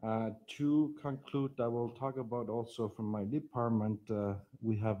 To conclude, I will talk about also from my department.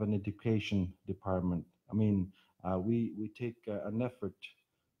 We have an education department. I mean, we take an effort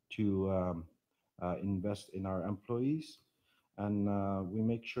to invest in our employees, and we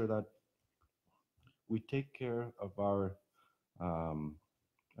make sure that we take care of our um,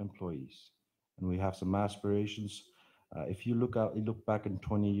 employees, and we have some aspirations. If you look back in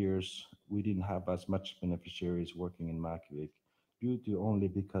 20 years, we didn't have as much beneficiaries working in Makivik due to only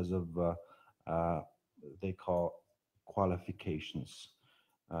because of they call qualifications.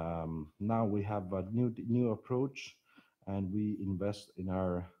 Now we have a new approach, and we invest in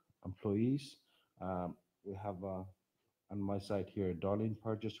our employees. We have on my side here Darlene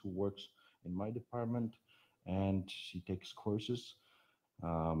Parges, who works in my department, and she takes courses.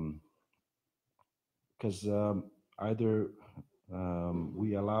 Because either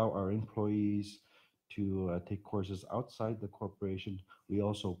we allow our employees to take courses outside the corporation, we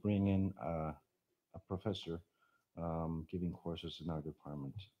also bring in a professor giving courses in our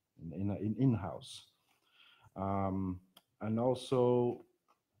department in-house. And also,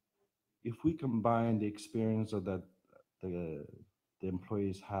 if we combine the experience of that the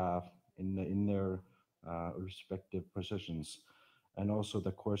employees have in their respective positions, and also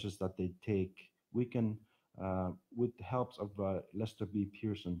the courses that they take, we can, with the help of Lester B.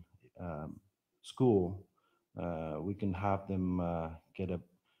 Pearson School, we can have them get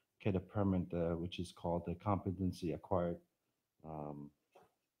a permit, which is called the competency acquired. Um,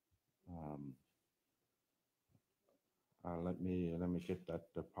 um, let me get that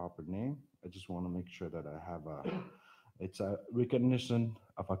the proper name. I just want to make sure that I have it's a recognition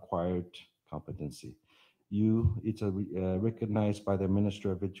of acquired competency. It's recognized by the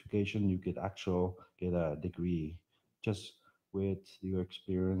Minister of Education. You get a degree just with your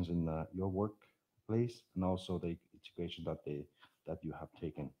experience in your workplace, and also the education that you have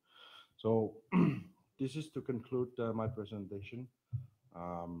taken. So this is to conclude my presentation.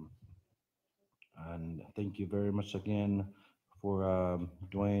 Um, and thank you very much again for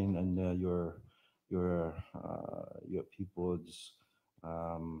Dwayne and your people's.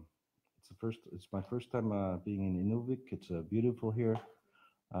 It's my first time being in Inuvik. It's beautiful here,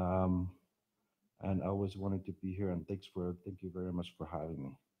 and I always wanted to be here. And thank you very much for having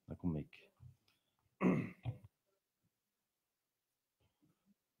me. Nakumik.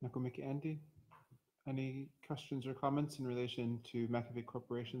 Nakumik Andy, any questions or comments in relation to Makivik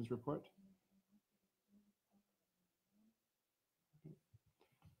Corporation's report?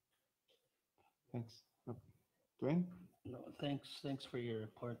 Thanks. Dwayne? No, thanks for your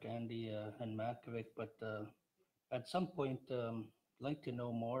report, Andy and Makivik. But at some point, I'd like to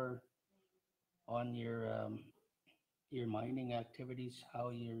know more on your mining activities,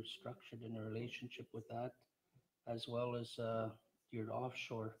 how you're structured in a relationship with that, as well as your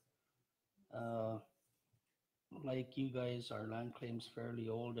offshore. Uh, like you guys, our land claim's fairly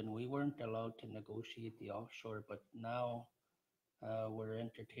old, and we weren't allowed to negotiate the offshore, but now we're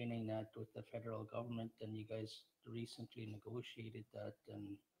entertaining that with the federal government, and you guys recently negotiated that,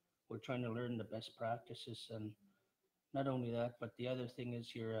 and we're trying to learn the best practices. And not only that, but the other thing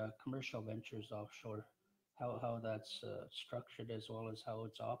is your commercial ventures offshore, how that's structured, as well as how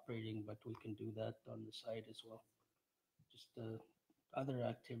it's operating, but we can do that on the side as well. Just other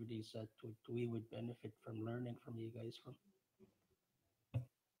activities that we would benefit from learning from you guys from.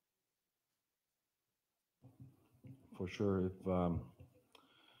 For sure,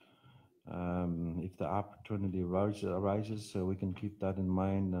 if the opportunity arises, we can keep that in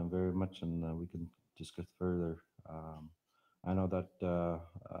mind very much, and we can discuss further. I know that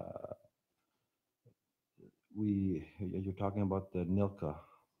you're talking about the NILCA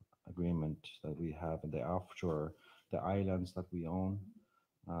agreement that we have in the offshore, the islands that we own.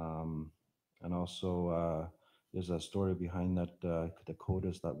 And also, there's a story behind that, the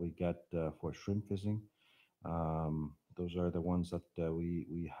quotas that we get for shrimp fishing. Those are the ones that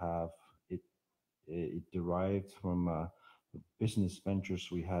we have. It derived from business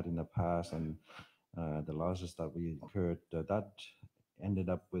ventures we had in the past, and the losses that we incurred. That ended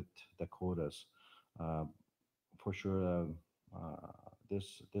up with the quotas. For sure,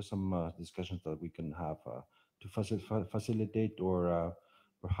 there's some discussions that we can have to facilitate or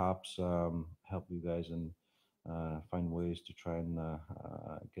perhaps help you guys and find ways to try and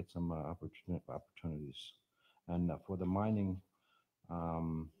get some opportunities. And for the mining,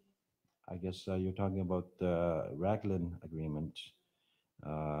 I guess you're talking about the Raglan agreement.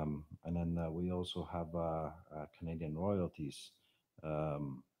 And then we also have Canadian royalties,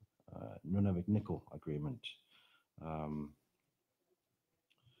 Nunavik nickel agreement.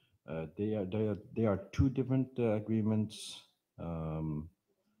 They are two different agreements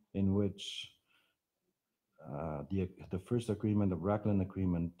in which the first agreement, the Raglan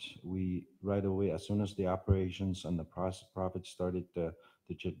agreement, we right away, as soon as the operations and the profit started to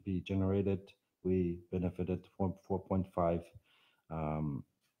be generated, we benefited from 4.5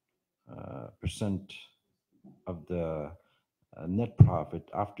 percent of the net profit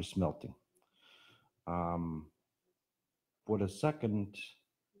after smelting. For the second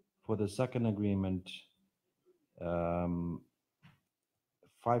agreement,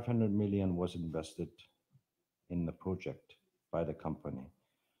 500 million was invested in the project by the company.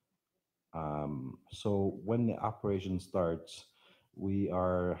 So when the operation starts, we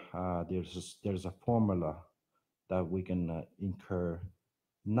are there's a formula that we can incur,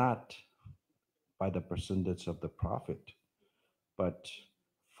 not by the percentage of the profit, but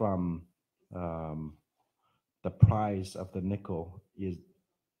from the price of the nickel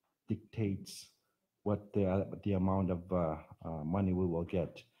dictates what the amount of money we will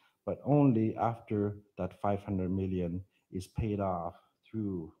get, but only after that 500 million is paid off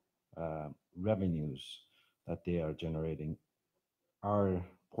through revenues that they are generating, our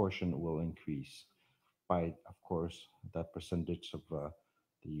portion will increase by, of course, that percentage of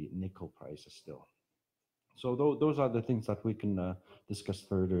the nickel prices still. So those are the things that we can discuss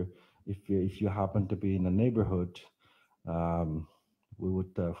further. If you happen to be in the neighborhood, we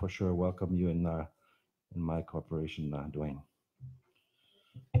would for sure welcome you in my corporation, Dwayne.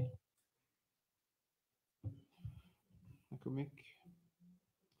 Nakumik.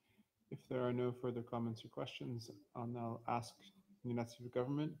 If there are no further comments or questions, I'll now ask the United States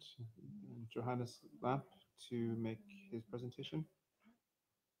government, Johannes Lamp, to make his presentation.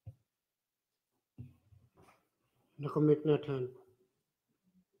 Nakumik Nathan.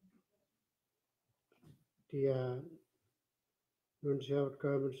 The municipal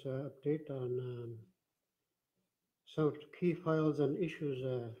government's update on some of the key files and issues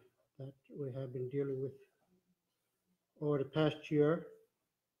that we have been dealing with over the past year.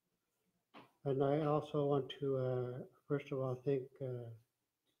 And I also want to, first of all, thank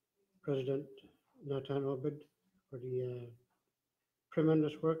President Nathan Obed for the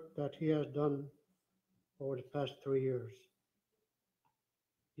tremendous work that he has done over the past 3 years.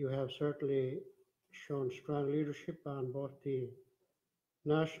 You have certainly shown strong leadership on both the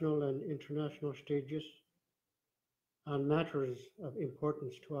national and international stages on matters of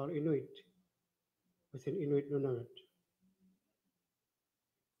importance to all Inuit within Inuit Nunavut.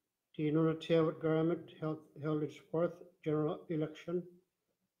 The Nunavut government held its 4th general election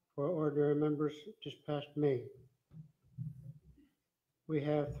for ordinary members this past May. We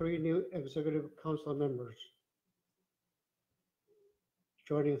have 3 new executive council members,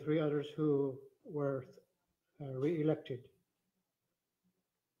 joining 3 others who were re-elected.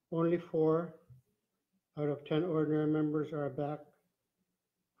 Only 4 out of 10 ordinary members are back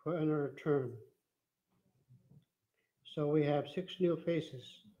for another term. So we have 6 new faces,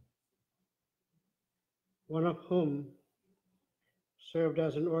 one of whom served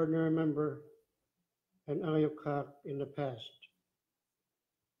as an ordinary member in Ayukak in the past.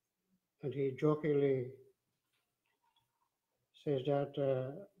 And he jokingly says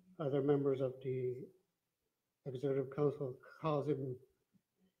that other members of the Executive Council calls him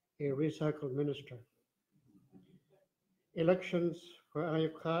a recycled minister. Elections for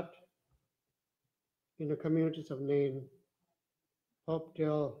Ayukak in the communities of Nain,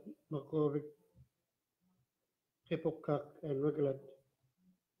 Hopedale, Makovik, Tipukak, and Rigolet,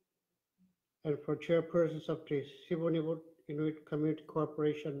 and for chairpersons of the Sibonibut Inuit Community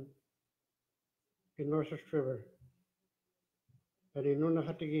Corporation in Northwest River, and the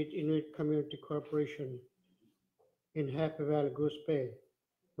Nunavut Inuit Community Corporation in Happy Valley Goose Bay,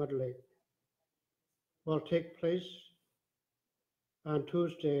 Mud Lake, will take place on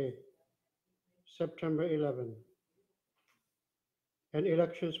Tuesday, September 11, and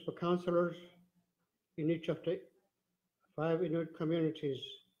elections for councilors in each of the 5 Inuit communities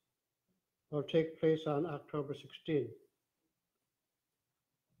will take place on October 16.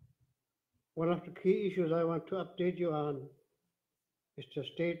 One of the key issues I want to update you on is the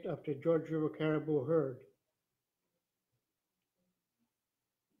state of the George River caribou herd.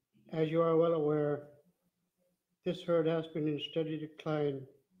 As you are well aware, this herd has been in steady decline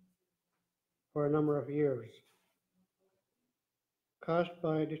for a number of years, caused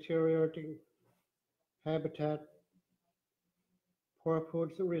by deteriorating habitat, poor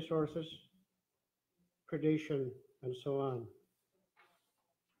food resources, predation, and so on.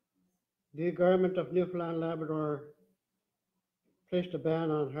 The government of Newfoundland and Labrador placed a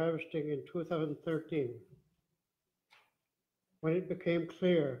ban on harvesting in 2013 when it became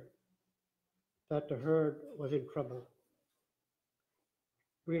clear that the herd was in trouble.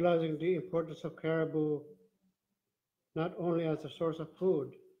 Realizing the importance of caribou not only as a source of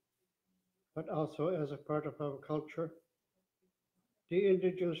food, but also as a part of our culture, the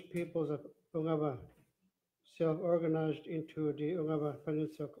indigenous peoples of Ungava self-organized into the Ungava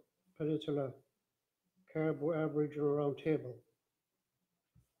Peninsula Caribou Aboriginal Round Table,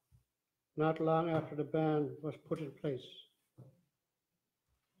 not long after the ban was put in place.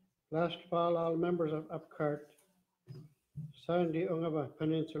 Last fall, all members of UPCART signed the Ungava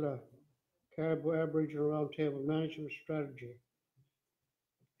Peninsula Caribou Aboriginal Roundtable Management Strategy,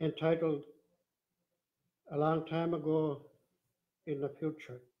 entitled A Long Time Ago in the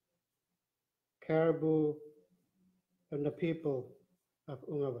Future, Caribou and the People of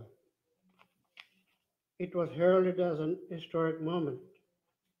Ungava. It was heralded as an historic moment,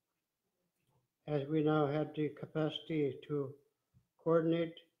 as we now had the capacity to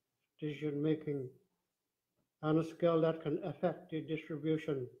coordinate decision-making on a scale that can affect the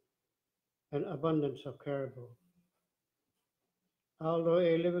distribution and abundance of caribou. Although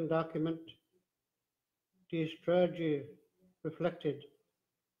a living document, the strategy reflected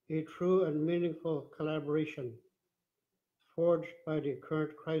a true and meaningful collaboration forged by the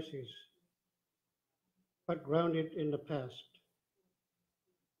current crisis, but grounded in the past.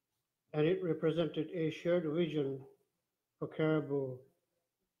 And it represented a shared vision for caribou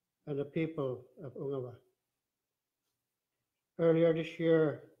and the people of Ungava. Earlier this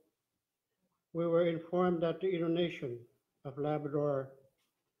year, we were informed that the Innu Nation of Labrador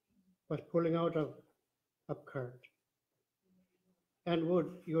was pulling out of UPCART and would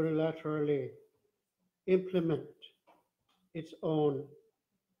unilaterally implement its own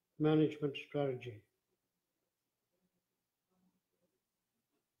management strategy.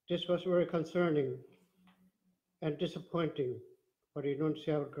 This was very concerning and disappointing for the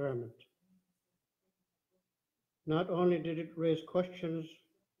Nunciavut government. Not only did it raise questions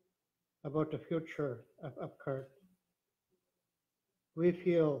about the future of UPCART, we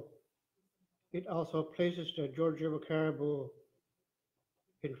feel it also places the George River caribou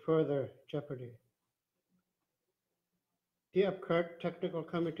in further jeopardy. The UPCART Technical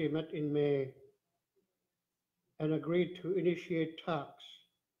Committee met in May and agreed to initiate talks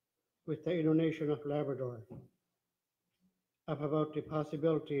with the Innu Nation of Labrador about the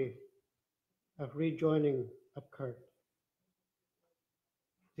possibility of rejoining UPCART.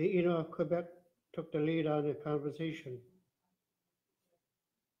 The Innu of Quebec took the lead on the conversation,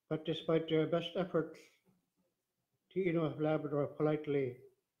 but despite their best efforts, the Innu of Labrador politely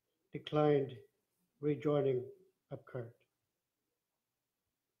declined rejoining UPCART.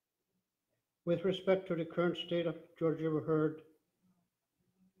 With respect to the current state of George River herd,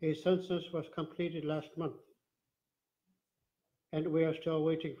 a census was completed last month, and we are still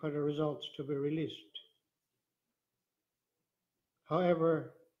waiting for the results to be released.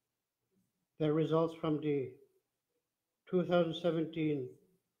 However, the results from the 2017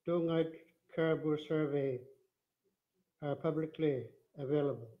 Dungite Caribou Survey are publicly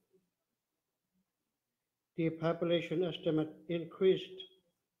available. The population estimate increased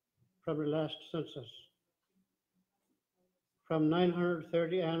from the last census, from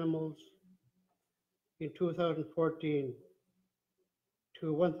 930 animals in 2014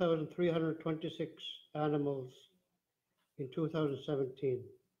 to 1,326 animals in 2017.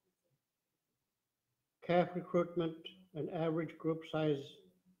 Calf recruitment and average group size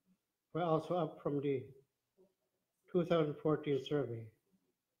were also up from the 2014 survey.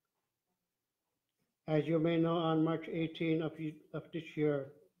 As you may know, on March 18 of this year,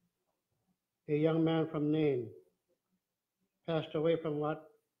 a young man from Nain passed away from what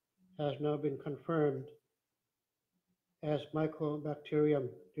has now been confirmed as Mycobacterium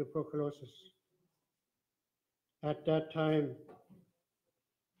tuberculosis. At that time,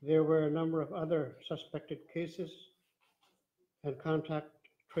 there were a number of other suspected cases and contact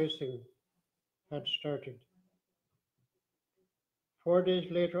tracing had started. 4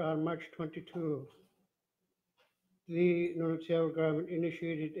 days later, on March 22, the Nunavut government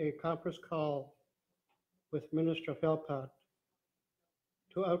initiated a conference call with Minister Felpat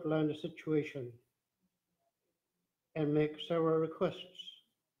to outline the situation and make several requests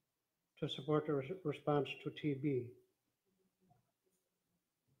to support the response to TB.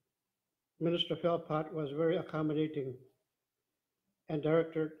 Minister Felpat was very accommodating and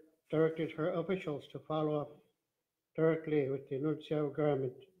directed her officials to follow up directly with the Nunavut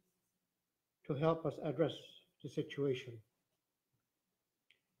government to help us address the situation.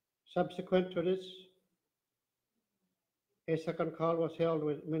 Subsequent to this, a second call was held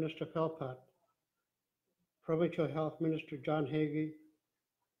with Minister Felpat, Provincial Health Minister John Hagee,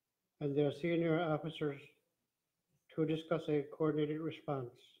 and their senior officers to discuss a coordinated response.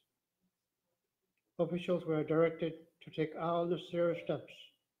 Officials were directed to take all necessary steps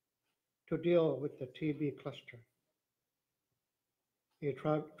to deal with the TB cluster. A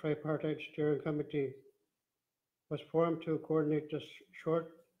tripartite steering committee was formed to coordinate the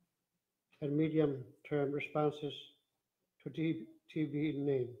short and medium-term responses to TB in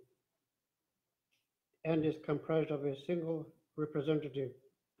Maine, and is comprised of a single representative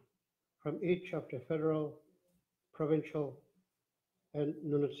from each of the federal, provincial, and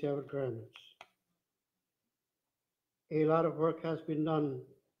Nunavut governments. A lot of work has been done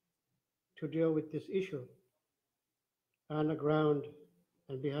to deal with this issue on the ground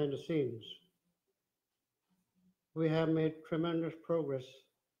and behind the scenes. We have made tremendous progress,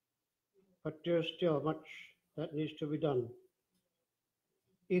 but there's still much that needs to be done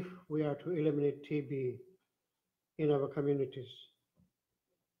if we are to eliminate TB in our communities.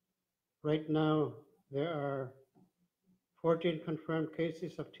 Right now, there are 14 confirmed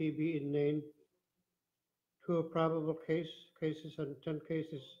cases of TB in Maine, 2 probable cases, and 10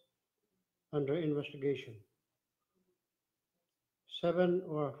 cases under investigation. 7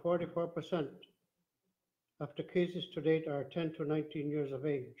 or 44% of the cases to date are 10 to 19 years of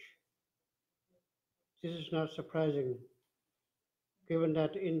age. This is not surprising, given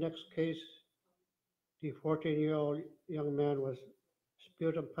that the index case, the 14-year-old young man, was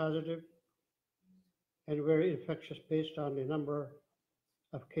sputum positive and very infectious based on the number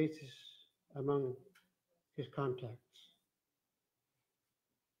of cases among his contacts.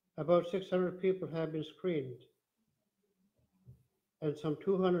 About 600 people have been screened, and some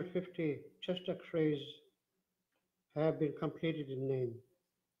 250 chest x-rays have been completed in Maine.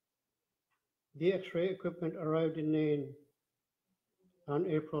 The x-ray equipment arrived in Maine on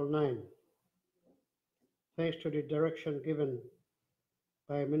April 9, thanks to the direction given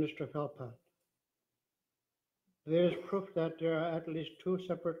by Minister Felpat. There is proof that there are at least 2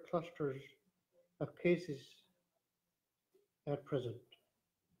 separate clusters of cases at present.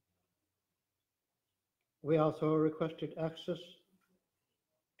 We also requested access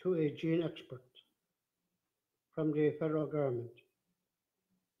to a gene expert from the federal government.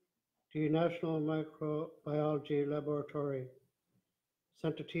 The National Microbiology Laboratory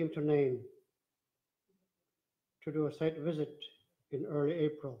sent a team to Maine to do a site visit in early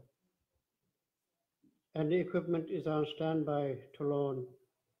April, and the equipment is on standby to loan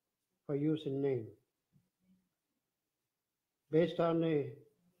for use in Maine. Based on the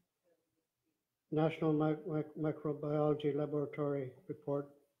National Microbiology Laboratory report,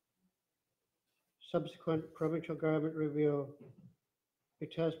 subsequent provincial government review,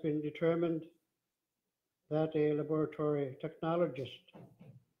 it has been determined that a laboratory technologist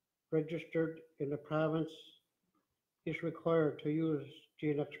registered in the province is required to use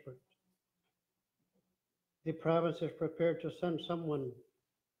Gene Expert. The province is prepared to send someone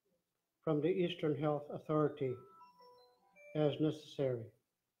from the Eastern Health Authority as necessary.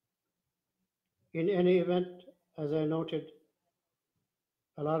 In any event, as I noted,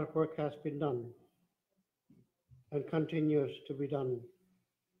 a lot of work has been done and continues to be done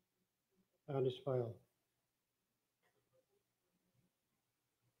on this file.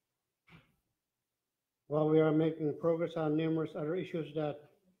 While we are making progress on numerous other issues that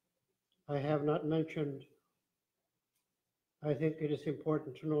I have not mentioned, I think it is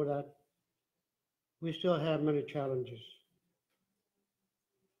important to know that we still have many challenges,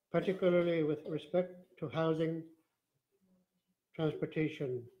 particularly with respect to housing,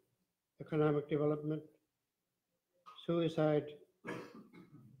 transportation, economic development, suicide,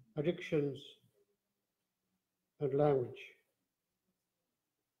 addictions, and language.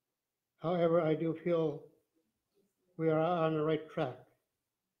 However, I do feel we are on the right track.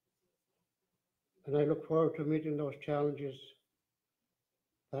 And I look forward to meeting those challenges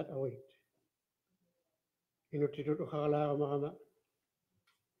that await. Inutitu hala mga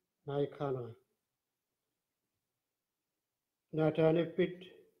naikana. Natanipit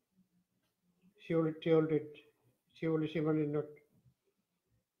siulit siulit simaninot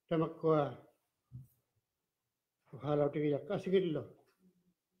tamakwa hala tingyak kasigillo.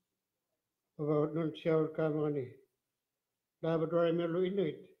 About nun siaul ka mga ni Labrador melu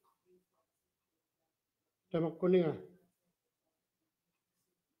Inuit tamakkuninga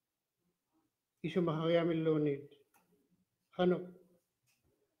isu mahayamil lunit hanok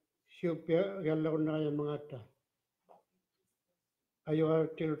siupya yalla na yung mga ta ayo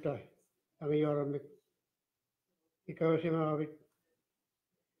tiluta ang yoramik ikaw si mga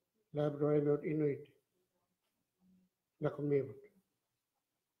Labrador melu Inuit na kumibot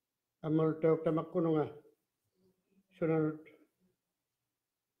amal taw tamakkununga sunod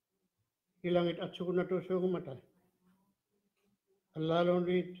ilangit at sukuna to sa mata alalong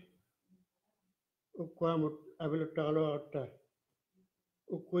rit ukwamut abilot takalo atta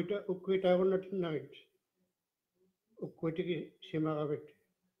ukwita unat nagit ukwiti simakabit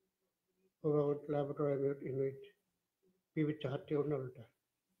uwakot Labrador melu Inuit bibit sa hati unalta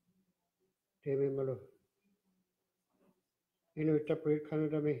teme malo Inuit tapwit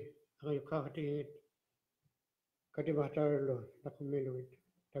Canada me ang yukakatingit katibahtarlo nakumiluit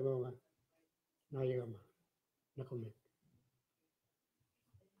tagonga nayama nakumit.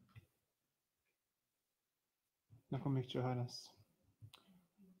 Nakumik Johannes.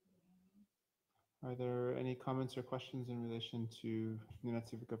 Are there any comments or questions in relation to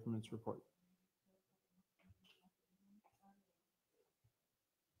Nunavut government's report?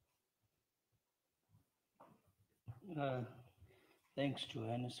 Thanks,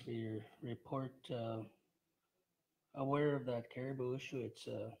 Johannes, for your report. Aware of that caribou issue, it's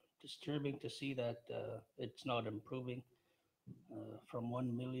disturbing to see that it's not improving from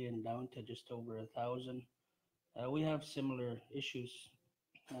 1 million down to just over 1,000. We have similar issues.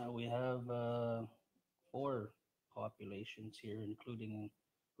 We have 4 populations here, including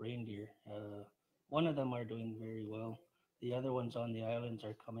reindeer. One of them are doing very well. The other ones on the islands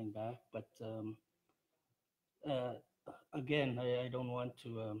are coming back, but again, I don't want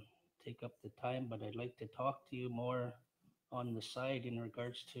to take up the time, but I'd like to talk to you more on the side in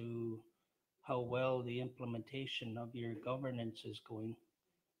regards to how well the implementation of your governance is going.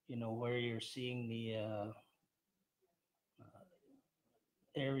 You know, where you're seeing the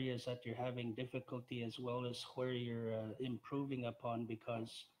areas that you're having difficulty, as well as where you're improving upon,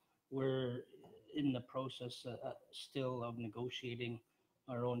 because we're in the process still of negotiating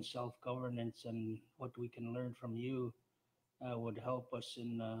our own self-governance, and what we can learn from you would help us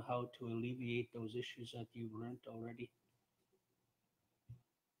in how to alleviate those issues that you've learned already.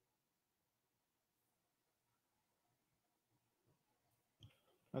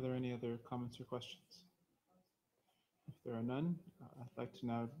 Are there any other comments or questions? If there are none, I'd like to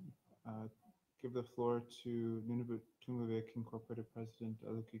now give the floor to Inuvik Incorporated President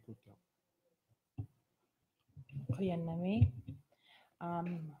Aluki Gupta. Kuyanami.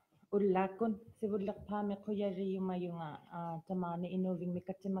 Ulakon sibulak pami kuyari yumayunga tamani Inuvik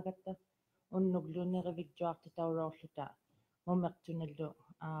mikatimagata unnuglu nirevik joak titawrawluta mumaktunillu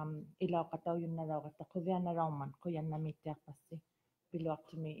ilaw kataw yun naraw kata kuyan narawman kuyanami tiakpasi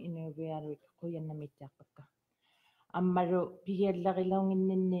biluaktumi Inuvik kuyanami tiakpaka. Ammaru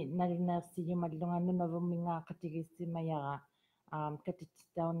piyallarilaunginninni nalunersi yumallunga nunavuminga katigisi mayaga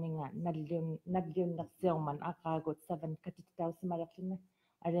katititauninga nalliunnersiorman aqaagut 7 katititausimalaqluna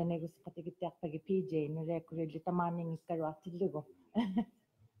arenegus katigitiarpagi PJ nureakurilli tamaaninngikkaruartillugu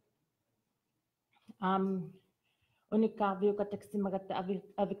unikkaarviu kataksimagatta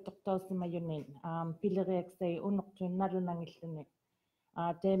aviktortausimayunin pileriaksai unortun nalunangilluni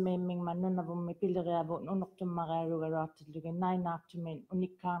teememmingman nunavummi pileriavun unortummariarugaruartillugi nainaartumin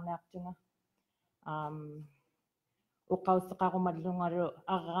unikkaarniartunga uqauseqarumallungaru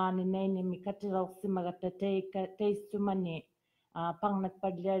arraaninainimi katirorsimagatta teissumani parnat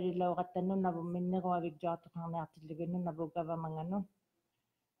palliarilaugatta nunavummin neruavigjoartoqarniartillugi nunavugavamanganu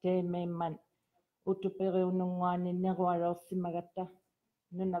teememman utuperiununguani neruarorsimagatta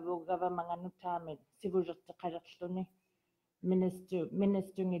nunavugavamanganu taamin sivullerteqalerluni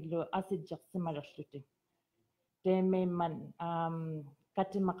ministungillu asijjersimalerluti teememman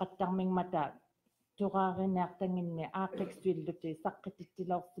katimaqattarmingmata tuqaariniartanginni aaqiksuilluti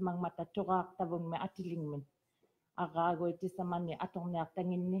saqqitittilorsimangmata tuqaartavunmi atilingmin arraaguitisamani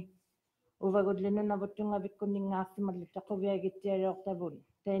atorniartanginni uvagullinunavuttungavikkuningaarsimalluta quviagittiariortavun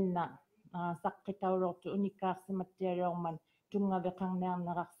teinna saqqitauruortu unikkaarsimattiaruorman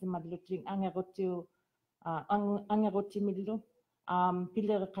tungaveqarniarnerarsimalluting angerutimillu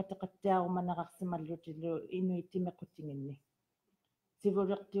pilereqateqattiarumanaqarsimallutillu inuittimiqutinginni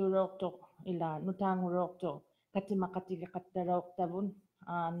sivulirtiuruortoq ila nutaanguruortoq katimaqatigeqattaruortavun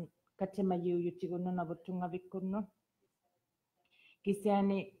katimayuuyutigununavut tungavikkunnu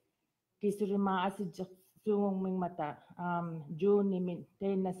kisiani kisurimaa asijjersuungungmingmata juunimin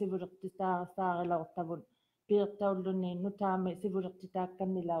teina sivulirtitaasaarilaortavun piirtaulluni nutaami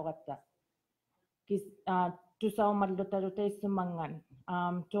sivulirtitaakkannilauratta tusaumallutalu teissumangan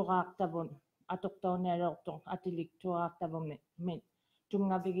tuqaartavun atoqtaunialuortoq atilik tuqaartavumi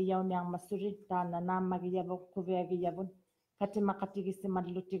tungavigiyauniarmassuli taana naammagiyavuq kuviagiyavun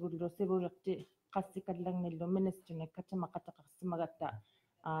katimaqatigissimallutigullu sivulirti qassikallangillu ministrine katimaqateqarsimagatta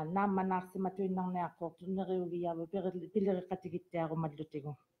naammanaarsimatuinnarniaqqortu neriugiyavu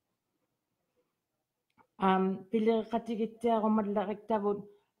pileriqatigittiarumallutigu pileriqatigittiarumallariktavut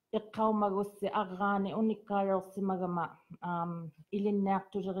iqqaumagussi arraani unikkaaruorsimagama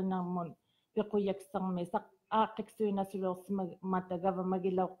ilinniartulerinarmun pequyaksarmi aaqqiqsuinasuloorsimata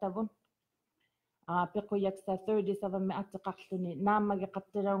gavamagilaortavun pequyaksa 37 atteqarluni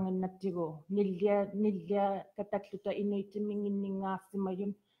naammageqattalaunginnattigu nillia katalluta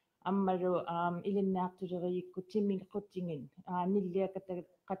inuitiminginningaarsimayun ammalu ilinniartuleriyikku timiquttingin nillia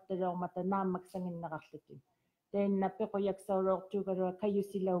qattalaormata naammaksanginneqarlutin teinna pequyaksauloortuugalua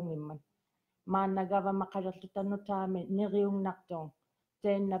kayusilaungimman maana gavamaqalerluta nutaami neriungnartoon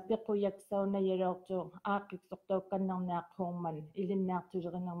teinna pequyaksaunayaluortu aaqqiqsortaukkannerniaqquumman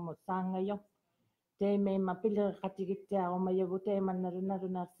ilinniartulerinermut saangayo teimmeimma pileriqatigittiarumayavu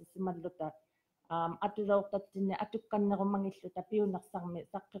teimannalunalunaarsisimalluta atulaortattinni atukkannerumangilluta piunersarmi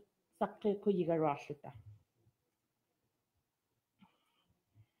saqqiquyigaruarluta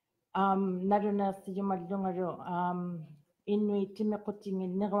naluneersiyumallungalu inuit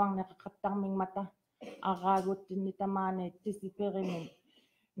timiqutingin neruarneqaqattarmingmata arraaguttinni tamaani tisiperimin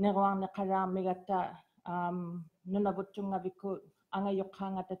neruarneqalaarmigatta nunavuttungavikku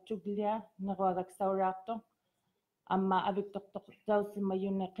angayoqqaangata tuglia neruagaksauraarto amma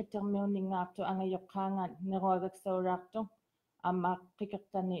aviktortortausimayunne qitermiuningaartu angayoqqaanga neruagaksauraarto amma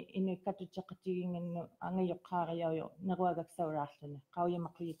qikertani inuikkatutseqatiginginnu angayoqqaariauyo neruagaksauraarluni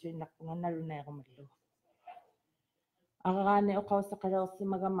qauyamaquyituinnarpunga naluneerumallu arraani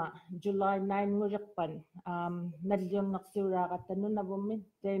oqauseqaleorsimagama July 9 ngulirpan nalliunnersiulaaqatta nunavummi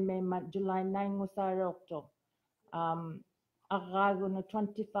teimmeimma July 9 ngusaaruorto arraagunu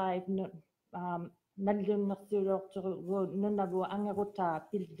 25 nalliunnersiuloortugu nunavu angerutaa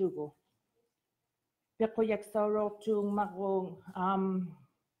pillugu pequyaksauloortuungmarruung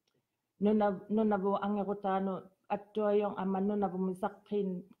nunavu angerutaanu attuayong amma nunavumi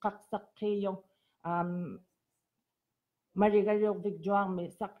qaqqsaqqiyong marigaluorvikjuarmi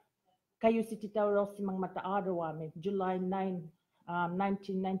kayusititauloorsimangmata Ottawaami July 9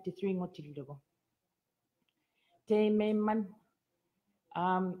 1993 ngutillugu teimmeimman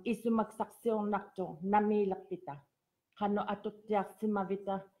isumaksarsiornartu namiilerpita qanu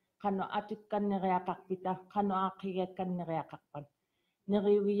atuttiarsimavita qanu atukkanneriaqarpita qanu aaqigiakkanneriaqarpan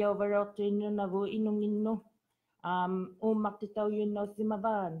neriugiyauvaloortu innunavu inunginnu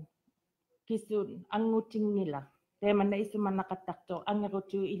uummartitauyuinnaussimavaan kisun angutingila teemanna isumanaqattartu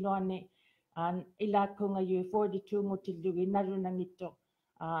angerutu iluani ilaakkungayu 42 ngutillugi nalunangittu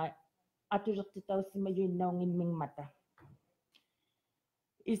atulertitaussimayuinnaungimingmata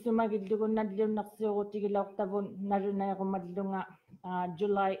isumagillugu nalliunnersiurutigilaortavun naluneerumallunga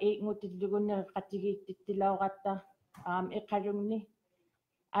July 8 ngutillugu nereqatigiittittilauqatta iqalungni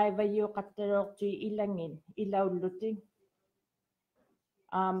aivayuuqattaloortui ilangin ilaulluti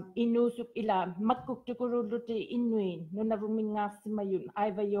inuusuk ila makkuktukululluti innuin nunavumingaarsimayun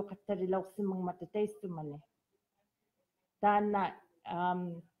aivayuuqattalilaorsimangmata teissumani taanna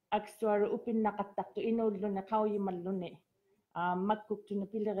aksuaru upinnaqattartu inuulluni qauyimalluni makkuktuna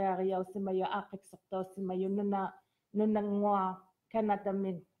pileriariausimayu aaqiqsortaussimayu nunangua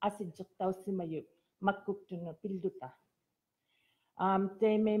kanatamin asijjertaussimayu makkuktuna pilluta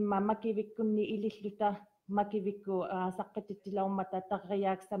teimmeimma makivikkunni ililluta makivikku saqqitittilaummata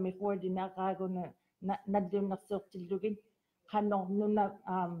tarriaaksami forwardina aqaaguna nalliunnersiortillugin qanor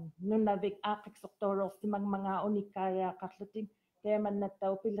nunavik aaqiqsortooloorsimangmanga unikkaariaqarlutin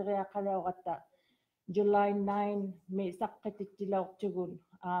teemannattau pileriaqalauqatta July 9 mi saqqitittilaortugun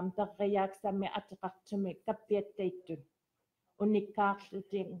tarriaaksami atiqartumi kappiattaittun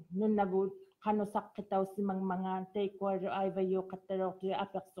unikkaarlutin nunavut qanu saqqitausimangmangaan teikuaru aivayuuqattaloortui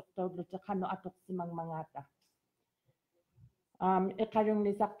apersortaulluti qanu atorsimangmangaata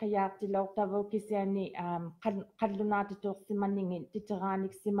Iqalungni saqqiyaartilortavu kisiani qallunaatituorsimanningin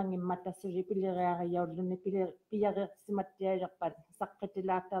titeraaniksimangimmata suri piliriariauluni piariqsimattialerpat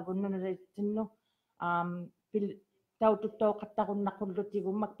saqqitilaatavu nunarittinnu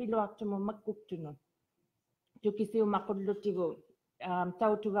taututtoqattarunnaqqullutigu makpiluartumu makkuktunun tukisiumaqqullutigu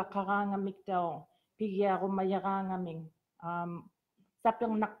tautugaqaraangamik tao pigiarumayaraangaming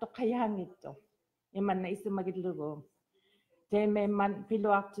sapernartoqayaangitto imanna isumagillugu teememman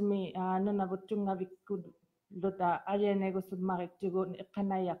piluartumi nunavuttungavikkulluta alianeegusummariktugu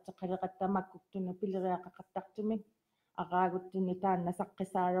iqqanayarteqaleqattamakkuktunnu piliriaqaqattartumi aqaaguttuni taanna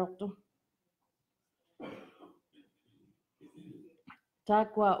saqqisaaroortu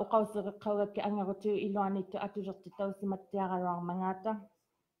taakua uqausereqqaugakki angarutiu iluanittu atulertitausimattiararuarmangaata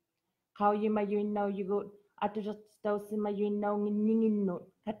qauyimayuinnauyigu atulertitausimayuinnaunginninginnu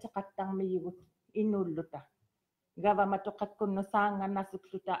kateqattarmiyugut inulluta gavamatoqakkunnu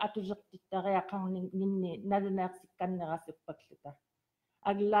saanganasukluta atulertittariaqarninginni naluneersikkannerasukpakluta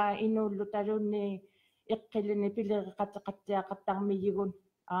aglaa inullutalunni iqqilini piliriqateqattiaqattarmiyugun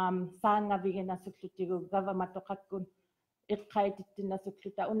saangaviginasuklutigu gavamatoqakkun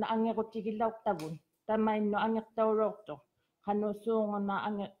iqqaitittinasukluta una angerutigillartavun tamainnu angertauroorto qanu suunguna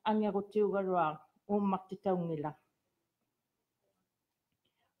angerutiugaruaq uummartitaungila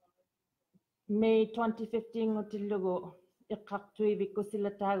May 2015 ngutillugu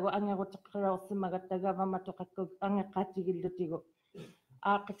iqqartuivikkusilataagu angerutiqqilaorsimagatta gavamatoqakkuk angeqqaatigillutigu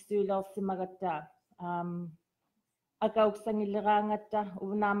aaqiksuilaorsimagatta akauksangilleraangatta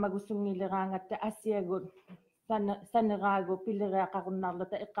unaamagusunngilleraangatta asiagut saniraagu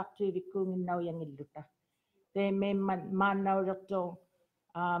piliriaqarunnarluta iqqartuivikkuunginnaujangilluta teemmeemman maannaulertu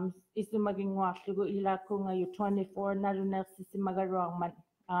isumaginguarlugu ilaakkuungaju 24 naluneersisimagaruarman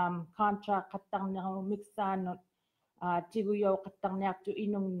contract qattarniaru miksaanut tiguyoqattarniartu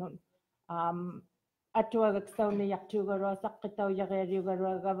inungnut atuagaksauniyartuugarua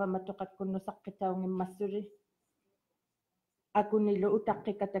saqqitaujarialiugarua gavamatoqakkunnu saqqitaungimmassuli akunilu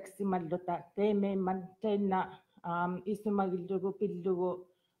utaqqikataksimalluta teemeemman teinna isumagillugu pillugu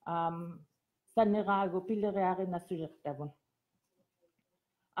saniraagu piliriarinassulertavun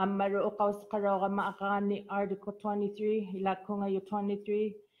ammalu uqausqaroorama aqaani article 23 ilaakkuungaju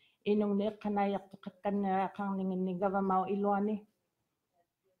 23 inungni iqqanayarteqakkanneriaqarninginni gavamau iluani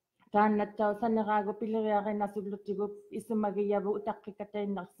taannattau saniraagu piliriarinasulutigu isumagiyavu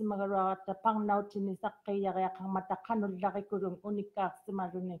utaqqikatainnarsimagaruaratta parnautini saqqiyariaqarmata qanullarikulung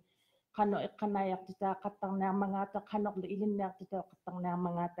unikkaarsimaluni qanu iqqanayartitaaqattarniarmangaata qanorlu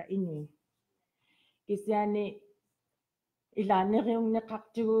ilinniartitaaqattarniarmangaata inui kisiani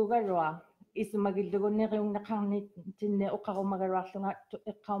ilaaniriungneqartiguugarua isumagilluguneriungneqarnitinni uqarumagaruarlunga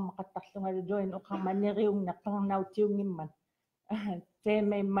iqqaumaqattarlungalu join uqarma neriungneqarnautiungimman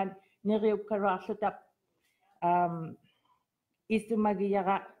teemeimman neriukkaruarluta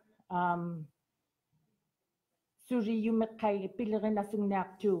isumagiyara suriyumeqqai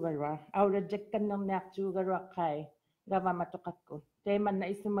pilerinasungniartuugarua aulajakkannerniartuugaruaqqai gavamatoqakku teemanna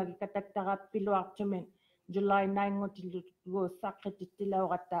isumagi kataktarapiluartumin July 9 ngutillugu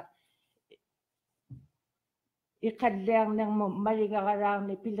saqqitittilaugatta iqalliarnermu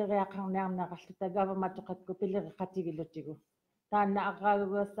maligaraarni piliriaqarniarnerarluta gavamatoqakku piliriqatigillutigu taanna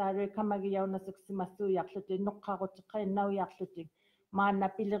aqaaguguassaalui kamagiyaunasuksimassuuyarluti noqqarutiqqainnaujarlutik maanna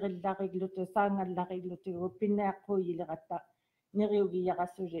pilirillariglute saangallariglutigu pinniaqquuyileratta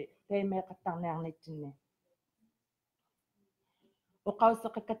neriugiyarasuli teemeeqattarniarnitsinni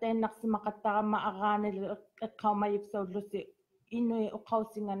uqauseqakkatainnarsimaqattarama araanilu iqqaumayuksaullusi inui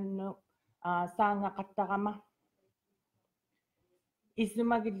uqausingannu saangaqattarama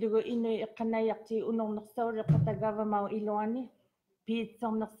isumagillugu inui iqqanayarti unornersauleqpata gavamau iluani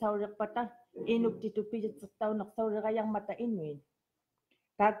piitsornersauleqpata inuktitu pijitsertaunersaulerayarmata inui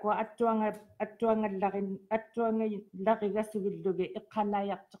taakua attuangallarigasuvillugi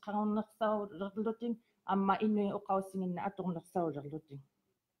iqqanayarteqarunnersaulerlutin amma inui uqausinginna atornersaulerlutin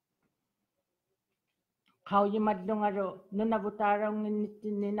qauyimallungalu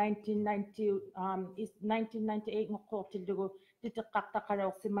nunavutaaraunginnittinni 1998 nguqquortillugu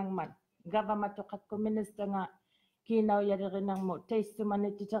titeqqartaqaloorsimangman gavamatoqakku ministernga kiinauyalerinermu teissumani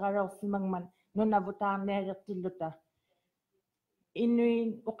titeraloorsimangman nunavutaarnialertilluta inui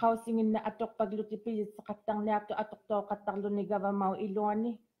uqausinginna atorpagluti pijitseqattarniartu atortooqattarluni gavamau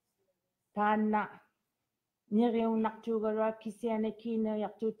iluani taanna niriunnartuugarua kisiani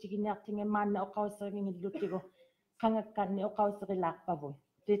kiinauyartuutiginiartinga maanna uqauseriingillutigu qangakkanni uqauserilaarpavun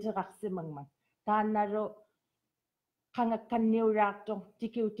titerarsimangman taannalu qangakkanniulaartu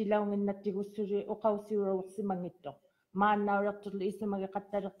tikiutilaunginnatigussuli uqausiuruursimangitto maannauriartullu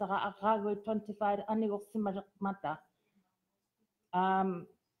isumagaqattalertaqa aqaagui 25 anigorsimalermata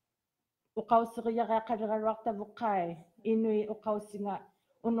uqausseriaqaqaleraruartavuqqai inui uqausinga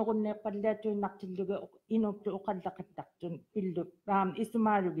unuqunneeqpalliatuinnartillugu inuttu uqallaqattartun pillu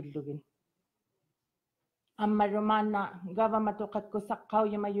isumaalugillugin ammarumaanna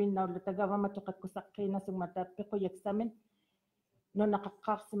gavamatuqakkusaqqauyamajuinnaulluta gavamatuqakkusaqqiinasugmata pequjaksamin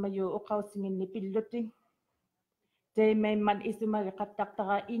nunaqaqqaarsimayu uqausinginni pilluti teimaimman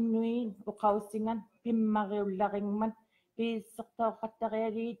isumagaqattartara innui uqausingan pimmariullaringman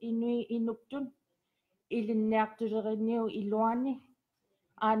piissertauqattariagiit innui inuktun ilinniartuleriniu iluani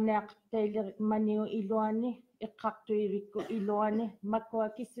aanneaqtailermaniu iluani iqqartuivikku iluani makua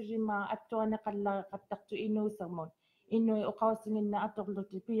kissurimaa attuaneqallaqattartu inuusermun innui uqausinginna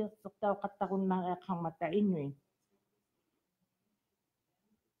atorluti piissertauqattarunnariaqarmata innui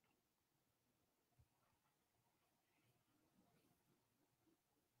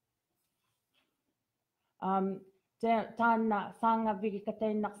taanna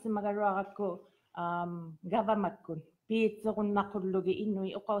saangavigikatainnarsimagaruarakku gavamakkun piitserunnaqullugi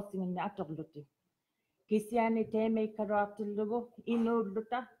innui uqausinginna atorluti kisiani teemeikkaruartillugu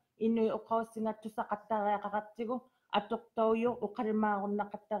inuulluta innui uqausinga tusaqattariaqaqatsigu atortauju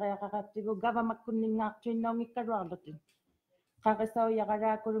uqalimaarunnaqqattariaqaqatsigu gavamakkunningaartuinnaungikkaruarluti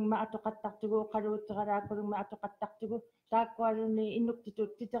qaqisaujaqalaakulungma atoqattartugu uqaluuteralaakulungma atoqattartugu taakkualuni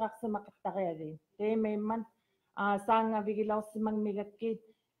inuktitut titerarsimaqattariagi teimaimman saangavigilausimangmigakki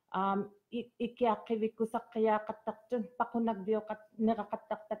ikiaqqivikkusaqqiyaaqattartun paqunakvioqat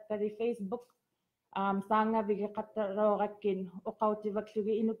neraqattartakkali Facebook saangavigiqattaroorаккин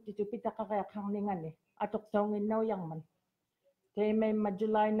uqautivaklugi inuktitu pitaqariaqarningani atortaunginnaujarman teimaimma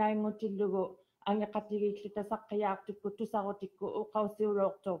July 9-ngutillugu angeqatigilluta saqqiyaartukku tusarutikku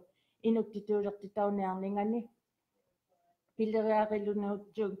uqausiuloortu inuktituulertitauniarningani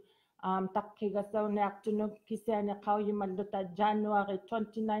pileriarillunuutjuk taqqigasauniartunuk kisiani qaujumalluta January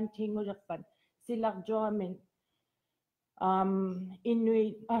 2019 ngulerpan silarjuamin innui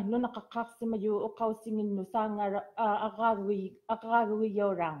nunaqaqqaarsimayu uqausinginnu saangara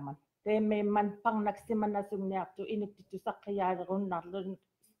aqraaguijoraarman teimaimman parnaksimanasunniartu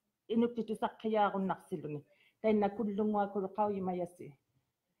inuktitusaqqiyaarunnarsiluni tainna kullunguakulu qaujumajasi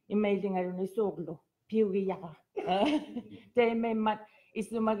imailingaluni suurlu piugiyaqa teimaimmat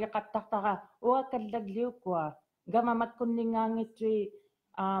isumagiqattartara uakallagliukkua gavamakkunningaangitui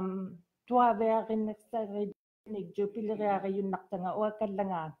tuavearinnersarinikju pileriariunnartanga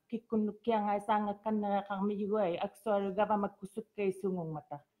uakallangaa kikkunnukkiangai saangakkannereqarmiyuai aksualu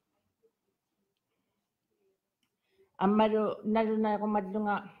gavamakkusukkaisungungmata ammalu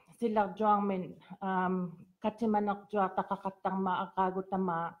nalunaiqumallunga silarjuarmin katimanerjuartaqaqattarma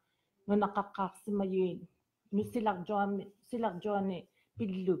aqaagutamaa nunaqaqqaarsimayuin silarjuani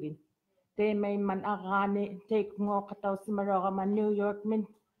pillugin teimaimman arraani teikngooqatausimaroorama New York min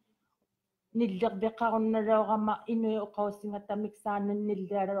nillerviqarunnaloorama inui uqausinga miksaanun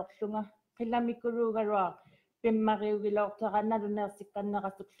qilamikuluugarua pimmariugiloortera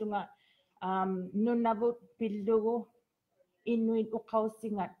nalunersikkannerasukklunga nunavut pillugu inuit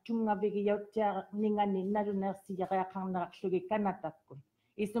uqausinga tungavigiyautiarningani nalunersiyariaqarneraqlugi kanatakkun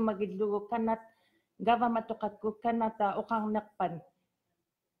isumagillugu kanat gavamatoqakku kanata uqarnerpan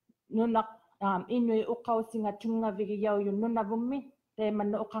nunaq inui uqausinga tungavigiyaujun nunavummi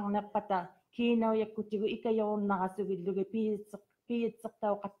teimanna uqarnerpata kiinauyakkutigu ikajorunarasugillugi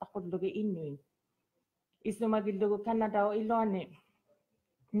piitsertauqattaqullugi innui isumagillugu kanadau iluani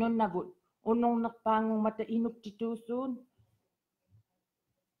nunnavut unornerpaangungmata inuktituusuun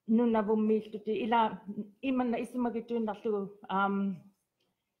nunavummiilluti ila imanna isumagituinnarlugu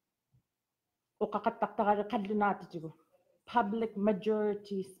uqaqattartarali qallunaatitigu public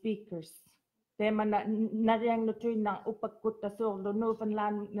majority speakers teemana nariangnutuinna upakkutta suurlu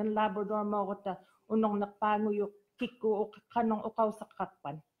Newfoundland Labrador-moorutta unornerpaanguyu kikku qanong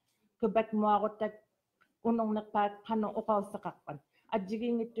uqausaqqarpan Quebec moaruttak unornerpaak qanong uqausaqqarpan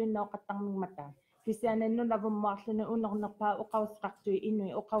ajigingittuinnauqattarmingmata kisianannunavummaarluni unornerpaa uqaussaqartui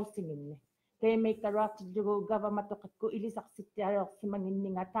innui uqausinginni teimikkaruartillugu gavamatoqakku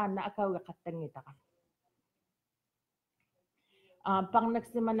ilisarsittaaloorsimanginninga taanna akaugeqattangitaqa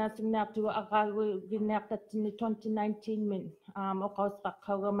parnaksimanaasugniartugu aqaaguginniartatsinni 2019 min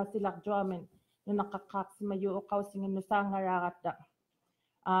uqausqaqqaugama nunaqaqqaarsimayu uqausinginnu saangaraaratta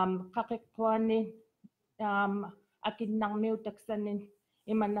qaqiqquani akinnarmiutaksanin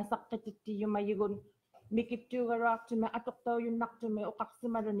imanna saqqitittiyumayigun mikittuugaruartumi atortaujunartumi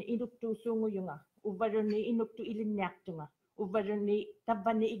uqarsimaluni inuktuusuungujunga uvaluni inuktu ilinniartunga uvaluni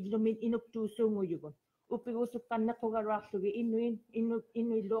tavvani iglumin inuktuusuunguyugun upigusukkanna qugaruarlugi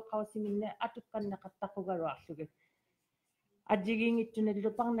Inuit lo qausinginne atukkanna qattaqugaruarlugi ajigingittunillu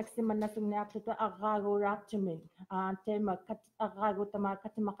parnaksimannasugniarluta arraaguuraartumin teema arraagutama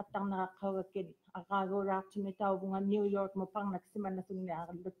katimaqattarneraqaugakkit arraaguuraartumi tauvunga New York mu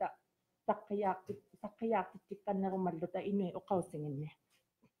parnaksimannasugniarluta saqqiyaartittikkannerumalluta Inuit uqausinginne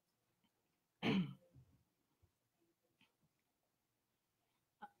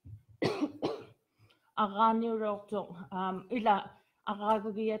Arraaniuroortuq ila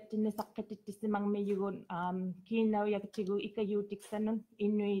arraagugiattinni saqqitittissimangmiyugun kiinaujaktigu ikayuutiksanun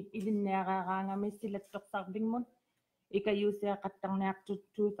Inuit ilinniaraaraangami silattoqsarvingmun ikayuusiaqattarniartut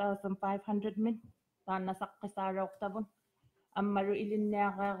 2,500 min taanna saqqisaaroortavun ammaru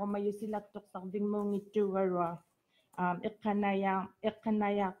ilinniaraerumayu silattoqsarvingmuungittuugarua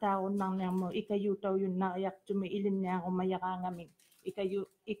eqqanayaartaarunnarniarmu ikayuutauyunnariartumi ilinniarumajaraangami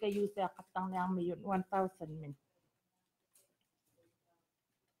ikayuusiaqattarniarmiyun 1,000 min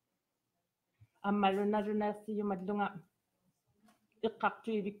ammalu narunersiyumallunga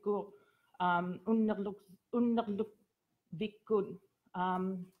iqqartuivikku unnerluk vikkun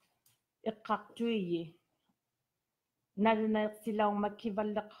iqqartuiyi narunersilauma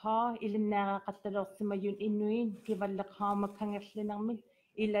kivalleqhaa ilinniaraaqattalorsimayun Inuit kivalleqhauma kangerlinermi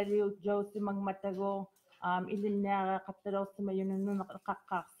ilaliujausimangmatago ilinniaraaqattalorsimayununnu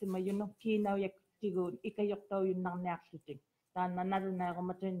qaqqaarsimayunu kiinaujaktiguun ikajortaujunnarniarlutik taanna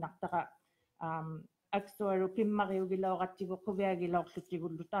naruneerumatuinnartaqa aksuaru pimmariugilauqatigu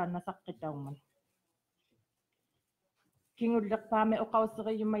quviagilorlutigullu taanna saqqitaumman kingullerpaami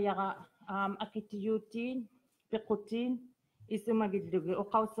uqauseriyumajara akitiyuutiin piqutiin isumagillugi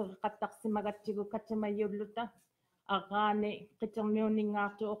uqausereqattarsimagatigu katimayulluta arraani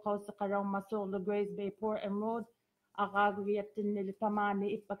qitermiuningaartu uqauseqaraumasuurlu Grace Bay Port and Road arraagugiattinnili tamaani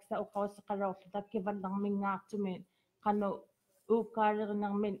ippaksa uqauseqaraorluta kivallermingaartumi qanu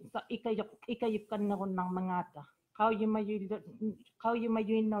uukaalerinermin ikayukkannerunnarmangaata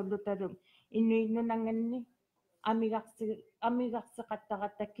qauyumayuinnaullutalum Inuit-nunanganni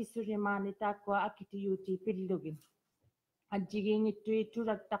amigarseqattaqatta kisulimaani taakkua akitiyuuti pillugin ajjigiingittui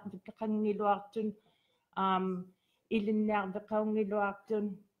tulattarviqqangiluartun ilinniarveqaungiluartun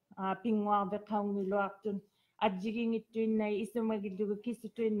pinguarveqaungiluartun ajjigiingittuinnai isumagillugu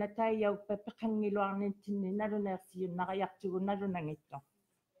kisutuinna taiyauppa peqangiluarnitsinni naluneersiyunnaqajartugu nalunangittu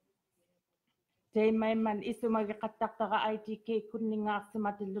teimmaimman isumagiqattartara ITK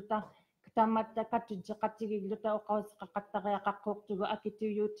kunningaarsimatilluta tamatta katujjeqatigilluta uqauseqaqattariaqaqqortugu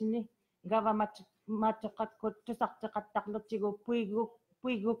akitiyuutini gavamatoqakkut tusarteqattarlutigu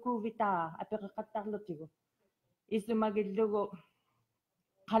puigukuvitaa apeqeqattarlutigu isumagillugu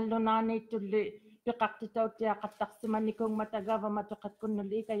qallunaaniittulli piqartitautiaqattarsimanikungmata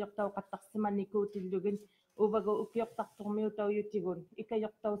gavamatoqakkunnulli ikajortauqattarsimanikuutillugin uvagu ukiortartormiutaujutigun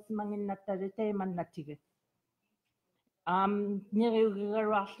ikajortausimanginnattali teemannatigi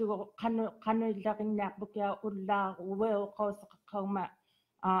niriugigaruarlugu qanuillarinnniarpukia ullaaruweuqauseqaqqauma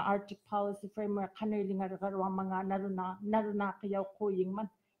Arctic Policy Framework qanuilingaruarmanga nalunaaqiauqquuyingman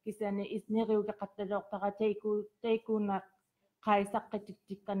kisani isniriugiqattaloortara teikuuna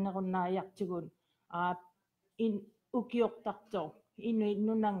qaisaqqitiktikkannerunnaajartugun ukiortartor Inuit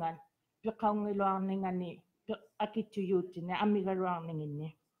nunangan piqaungiluarningani akituyuutini amigaruarninginni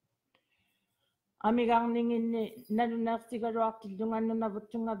amigarninginni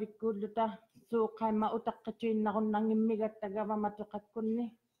naluneersigaruartillungannunavuttungavikkuulluta suuqaimma utaqqituinnarunnerngimmigatta gavamatoqakkunni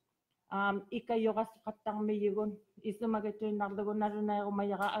ikajorasuqattarmiyugun isumagituinnarlugu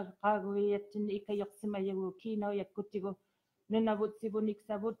naluneerumajara aqaagugiatsinni ikajorsimajugu kiinaujakkutigu nunavut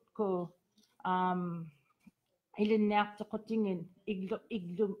sivuniksavutku ilinniartequtingin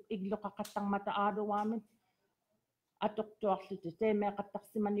igluqaqattarmata aaluaamin atoqtuarluti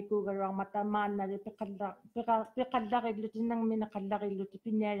teemeqattarsimanikuugaruarmata maannali piqallarillutinangmine qallarilluti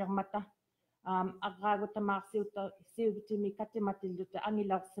piniajarmata arraagutamaarsiutimi katimatilluti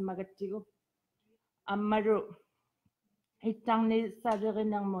angilaorsimagatigu ammalu ittarni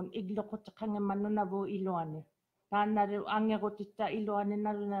salerinermun igluqutiqangemman nunavu iluani taannalu angerutitta iluani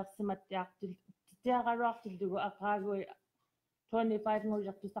naluneersimattiartillugu arraagui 25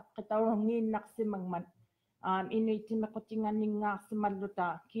 ngujartu saqqitaurungiinnarsimangman inuitimequtinganningaarsimalluta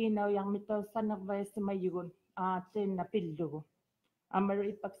kiinaujarmitausanervaissimayugun teenna pillugu amaru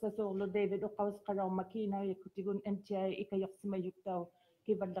ipaksasuurlu David uqausqalauma kiinaujakkutigun NTI ikajorsimayuktau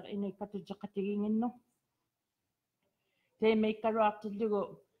kivalleq Inuit katujjeqatiginginnu teemeikkaruartillugu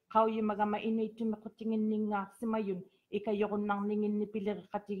qauyimagama inuitimequtinginningaarsimayun ikajorunarninginni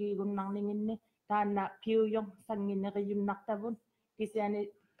pileriqatigigunnarninginni taanna piuyong sangineriyunnartavun kisiani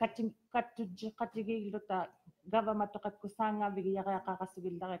kattigilluta government kusanga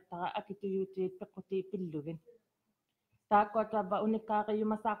kakasugillarittaqa akituyuutiit pequtiipillugin taakkutaba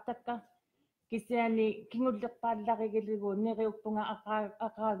unikkaaqiyumasartakka kisiani kingullerpaallarigilugu neriuppunga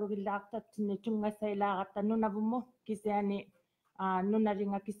aqaagugillaartatsinni tungassailaaqatta nunavummu kisiani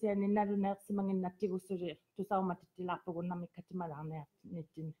nunalinga kisiani naluneersimanginnattigussuliq tusaumatittilaarpugunnamik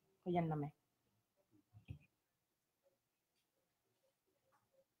katimalarniarnittin quyanname.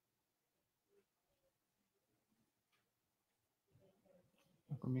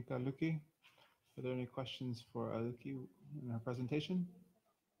 Nakumika Aluki. Are there any questions for Aluki in her presentation?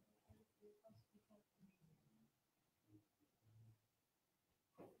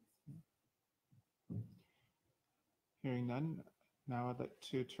 Hearing none, now I'd like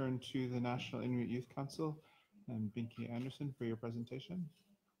to turn to the National Inuit Youth Council and Binky Anderson for your presentation.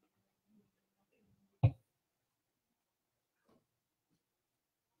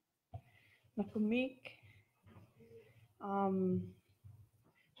 Nakumik.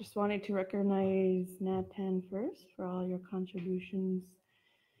 Just wanted to recognize Natan first for all your contributions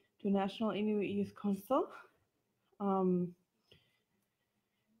to National Inuit Youth Council.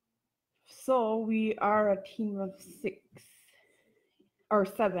 So we are a team of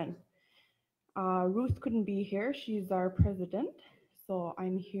 7. Ruth couldn't be here. She's our president. So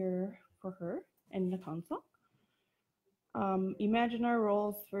I'm here for her and the council. Imagine our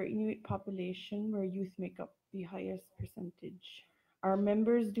roles for Inuit population where youth make up the highest percentage. Our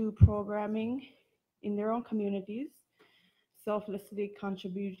members do programming in their own communities, selflessly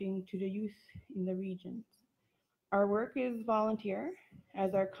contributing to the youth in the regions. Our work is volunteer,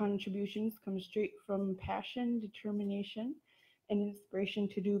 as our contributions come straight from passion, determination, and inspiration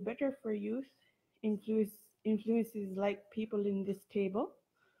to do better for youth, influences like people in this table,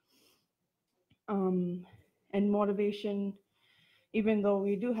 and motivation. Even though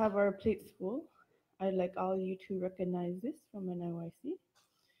we do have our plates full, I'd like all you to recognize this from NIYC.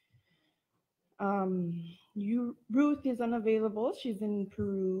 Ruth is unavailable. She's in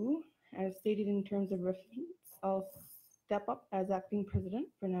Peru. As stated in terms of reference, I'll step up as acting president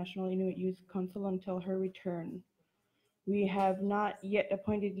for National Inuit Youth Council until her return. We have not yet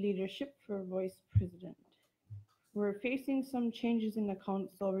appointed leadership for vice president. We're facing some changes in the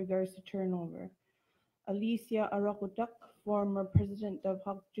council regards to turnover. Alicia Arakutak, former president of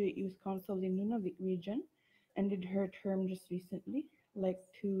Hakjuit Youth Council in Inuvik region, ended her term just recently. I'd like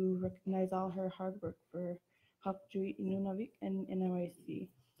to recognize all her hard work for Hakjuit in Inuvik and NIYC.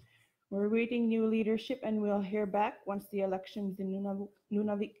 We're waiting new leadership and we'll hear back once the elections in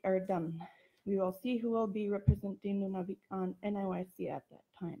Nunavik are done. We will see who will be representing Nunavik on NIYC at that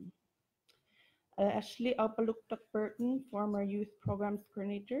time. Ashley Alpaluktak Burton, former youth programs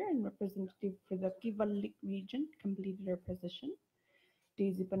coordinator and representative for the Kivalliq region, completed her position.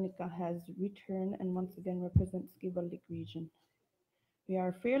 Daisy Panika has returned and once again represents Kivalliq region. We are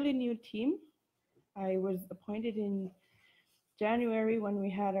a fairly new team. I was appointed in January when we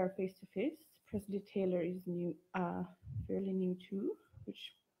had our face-to-face. President Taylor is new, fairly new too,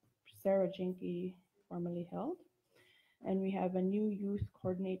 which Sarah Jenke formerly held. And we have a new youth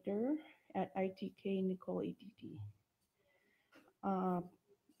coordinator at ITK, Nicole ETT.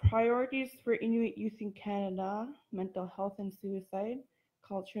 Priorities for Inuit youth in Canada: mental health and suicide,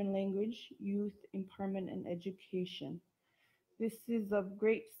 culture and language, youth empowerment and education. This is of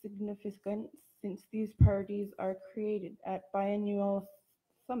great significance since these priorities are created at biannual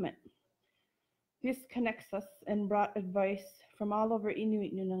summit. This connects us and brought advice from all over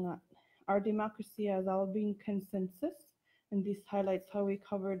Inuit Nunangat. Our democracy has all been consensus, and this highlights how we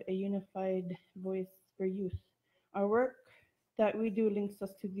covered a unified voice for youth. Our work that we do links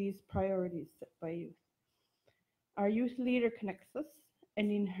us to these priorities set by youth. Our youth leader connects us,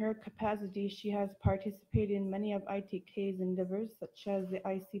 and in her capacity, she has participated in many of ITK's endeavors, such as the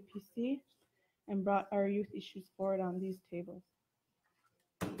ICPC, and brought our youth issues forward on these tables.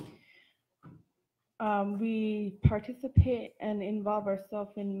 We participate and involve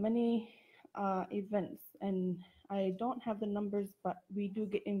ourselves in many events, and I don't have the numbers, but we do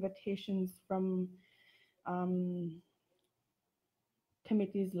get invitations from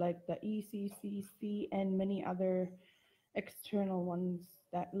committees like the ECCC and many other external ones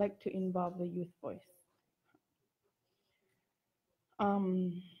that like to involve the youth voice.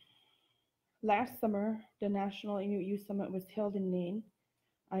 Last summer, the National Inuit Youth Summit was held in Nain.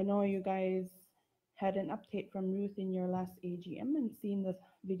 I know you guys had an update from Ruth in your last AGM and seen the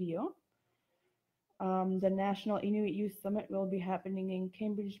video. The National Inuit Youth Summit will be happening in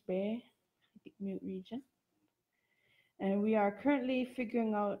Cambridge Bay, Inuit region. And we are currently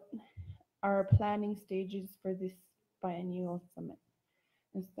figuring out our planning stages for this biannual summit.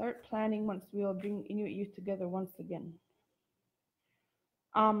 and start planning once we will bring Inuit youth together once again.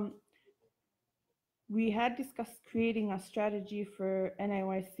 We had discussed creating a strategy for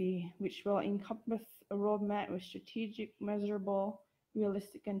NIYC, which will encompass a roadmap with strategic, measurable,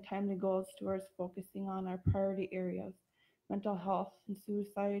 realistic, and timely goals towards focusing on our priority areas: mental health and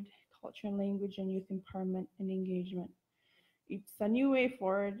suicide, culture and language, and youth empowerment and engagement. It's a new way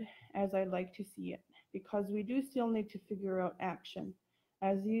forward, as I'd like to see it, because we do still need to figure out action,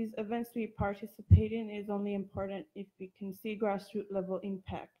 as these events we participate in is only important if we can see grassroots level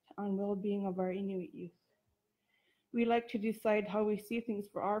impact on well-being of our Inuit youth. We like to decide how we see things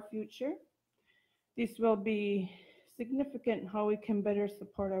for our future. This will be significant how we can better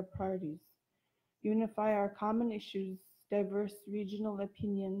support our priorities, unify our common issues, diverse regional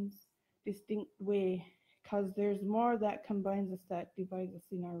opinions, distinct way, because there's more that combines us that divides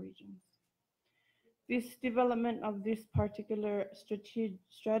us in our regions. This development of this particular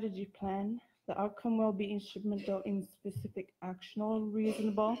strategy plan, the outcome will be instrumental in specific actionable,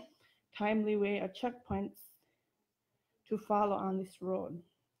 reasonable, timely way of checkpoints to follow on this road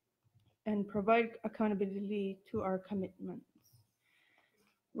and provide accountability to our commitments,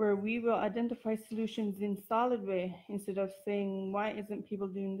 where we will identify solutions in solid way instead of saying, why isn't people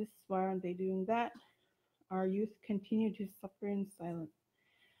doing this? Why aren't they doing that? Our youth continue to suffer in silence.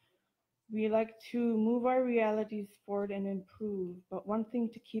 We like to move our realities forward and improve, but one thing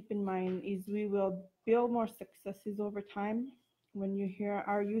to keep in mind is we will build more successes over time. When you hear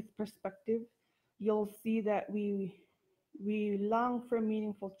our youth perspective, you'll see that we long for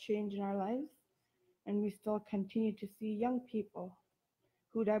meaningful change in our lives, and we still continue to see young people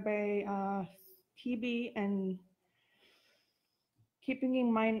who die by TB, and keeping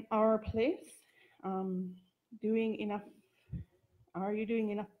in mind our place, doing enough, are you doing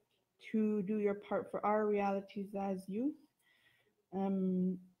enough to do your part for our realities as youth,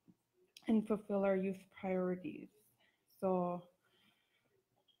 and fulfill our youth priorities? So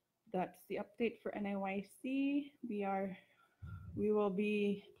that's the update for NIYC. We will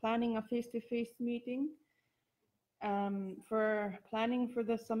be planning a face-to-face meeting for planning for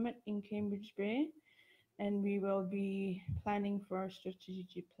the summit in Cambridge Bay, and we will be planning for our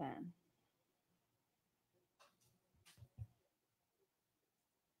strategic plan.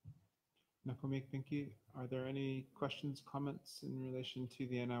 Nakomik, thank you. Are there any questions, comments in relation to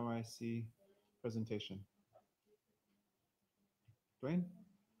the NIYC presentation? Dwayne?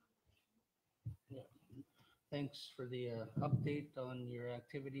 Yeah. Thanks for the update on your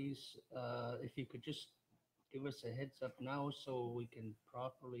activities. If you could just give us a heads up now so we can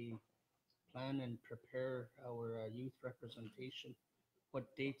properly plan and prepare our youth representation.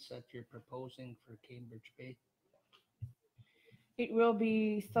 What dates that you're proposing for Cambridge Bay? It will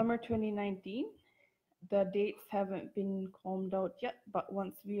be summer 2019. The dates haven't been combed out yet, but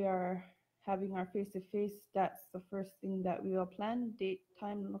once we are having our face-to-face, that's the first thing that we will plan: date,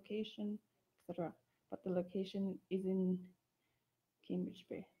 time, location, etc. But the location is in Cambridge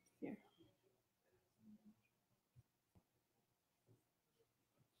Bay here.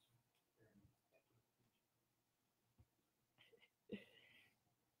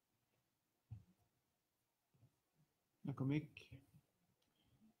 Nakomik.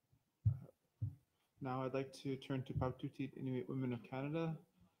 Now I'd like to turn to Paututut Inuit Women of Canada,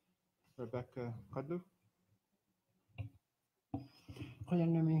 Rebecca Kadlu.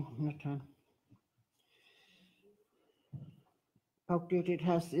 Paututut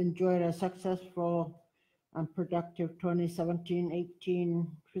has enjoyed a successful and productive 2017-18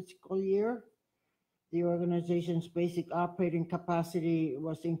 fiscal year. The organization's basic operating capacity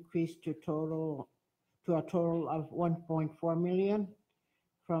was increased to a total of 1.4 million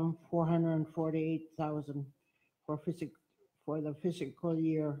from 448,000 for the fiscal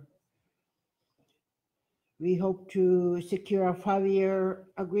year. We hope to secure a 5-year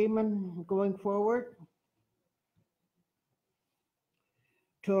agreement going forward.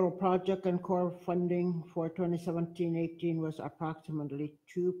 Total project and core funding for 2017-18 was approximately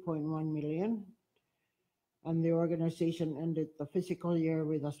 2.1 million, and the organization ended the fiscal year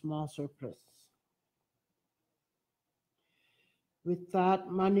with a small surplus. With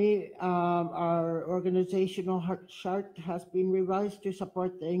that money, our organizational chart has been revised to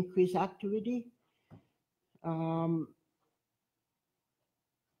support the increased activity. The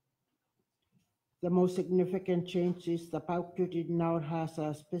most significant change is the Paututut now has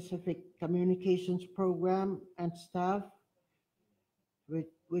a specific communications program and staff,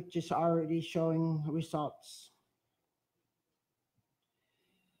 which is already showing results.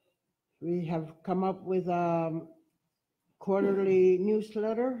 We have come up with a quarterly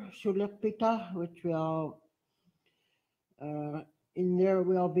newsletter, Sulek Pita, which will In there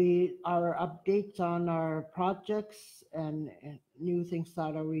will be our updates on our projects and new things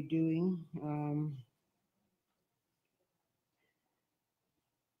that are we doing.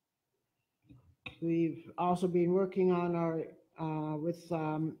 We've also been working on our with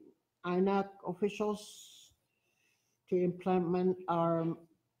INAC officials to implement our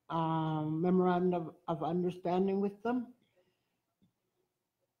memorandum of understanding with them.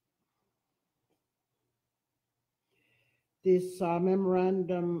 This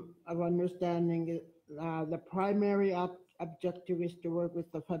memorandum of understanding, the primary objective is to work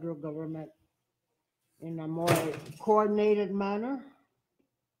with the federal government in a more coordinated manner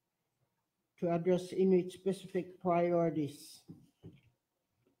to address Inuit specific priorities.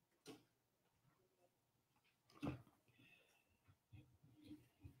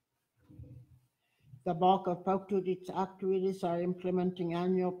 The bulk of Paukturit's activities are implementing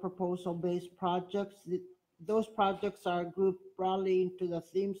annual proposal-based projects. Those projects are grouped broadly into the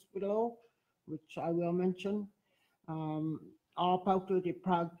themes below, which I will mention. All Paukturit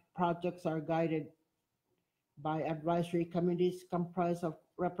projects are guided by advisory committees comprised of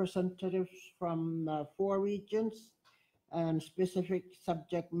representatives from 4 regions and specific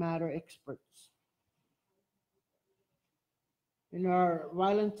subject matter experts. In our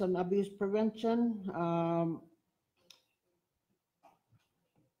violence and abuse prevention,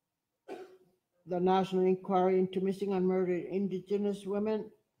 the National Inquiry into Missing and Murdered Indigenous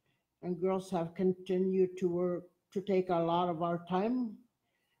Women and Girls have continued to work to take a lot of our time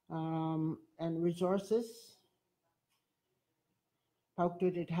and resources.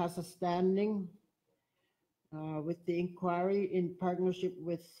 Paukturit has a standing with the inquiry in partnership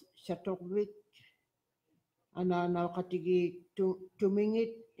with Inuvik, Ananaukatigi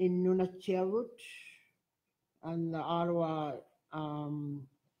Tumingit in Nunatsiavut, and the Ottawa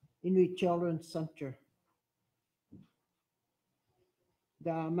Inuit Children's Center.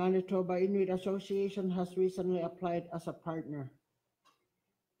 The Manitoba Inuit Association has recently applied as a partner.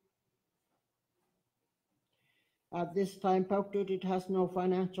 At this time, Paukturit has no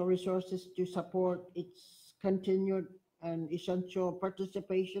financial resources to support its continued and essential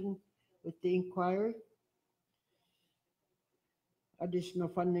participation with the inquiry. Additional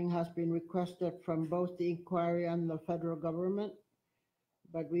funding has been requested from both the inquiry and the federal government,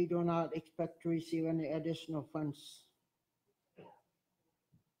 but we do not expect to receive any additional funds.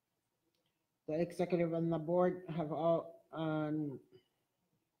 The executive and the board have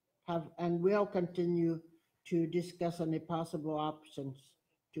and will continue to discuss any possible options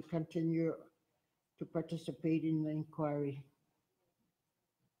to continue to participate in the inquiry.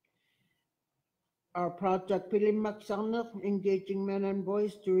 Our project Pilimaksanak, engaging men and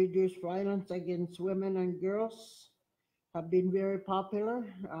boys to reduce violence against women and girls, have been very popular.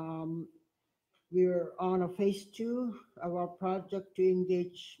 We're on a phase 2 of our project to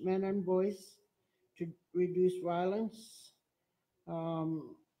engage men and boys to reduce violence.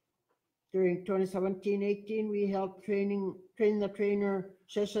 During 2017-18, we held train the trainer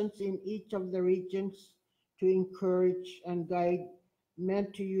sessions in each of the regions to encourage and guide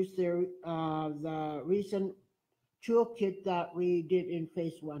men to use their the recent toolkit that we did in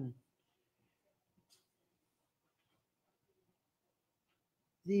phase 1.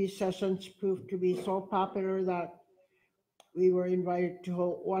 These sessions proved to be so popular that we were invited to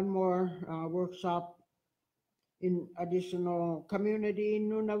hold one more workshop in additional community in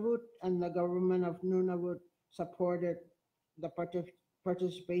Nunavut, and the government of Nunavut supported the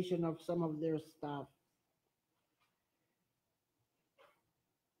participation of some of their staff.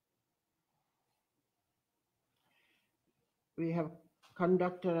 We have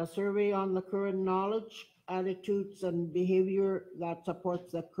conducted a survey on the current knowledge, attitudes, and behavior that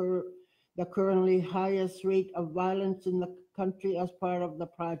supports the currently highest rate of violence in the country as part of the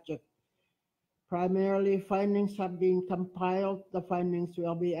project. Primarily, findings have been compiled. The findings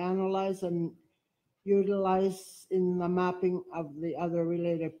will be analyzed and utilized in the mapping of the other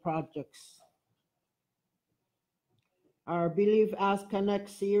related projects. Our Believe, Ask, Connect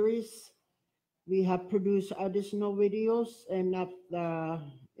series, we have produced additional videos and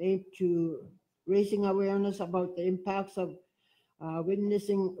aimed to raising awareness about the impacts of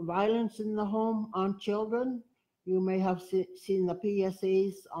witnessing violence in the home on children. You may have seen the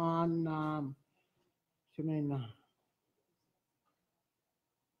PSAs on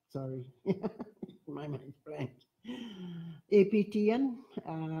sorry, my mind's blank. APTN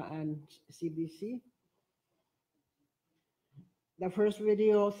and CBC. The first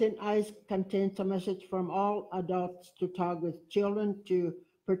video, Thin Ice, contains a message from all adults to talk with children to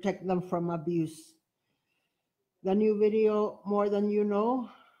protect them from abuse. The new video, More Than You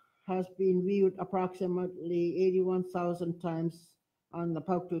Know, has been viewed approximately 81,000 times on the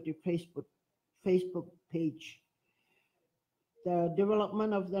Paututi Facebook page. The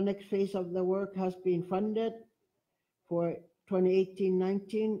development of the next phase of the work has been funded for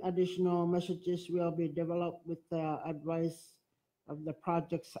 2018-19. Additional messages will be developed with the advice of the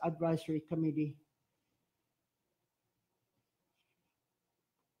project's advisory committee.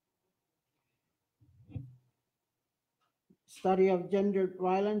 Study of gender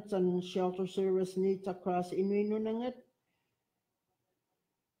violence and shelter service needs across Inuit Nunangat.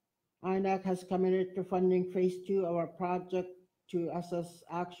 INAC has committed to funding phase 2 of our project to assess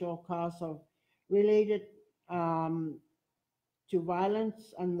actual costs of related to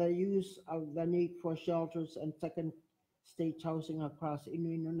violence and the use of the need for shelters and second stage housing across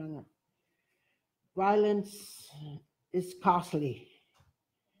Inuit Nunangat. Violence is costly.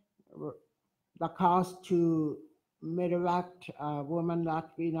 The cost to medevac a woman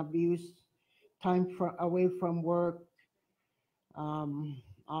that's been abused, time away from work,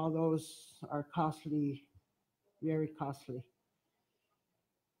 all those are costly, very costly.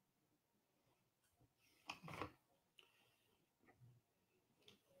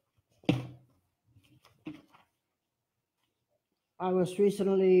 I was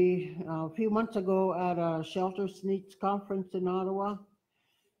recently, a few months ago, at a Shelters Needs conference in Ottawa.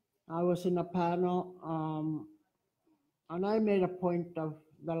 I was in a panel, and I made a point of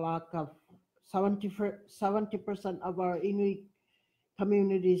the lack of 70% of our Inuit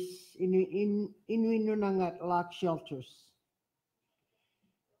communities in Inuit Nunangat lack shelters.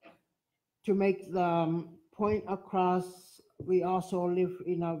 To make the point across, we also live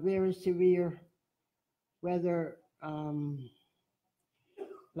in a very severe weather,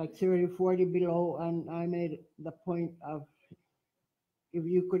 like 30, 40 below, and I made the point of, if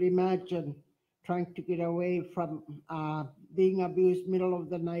you could imagine trying to get away from being abused middle of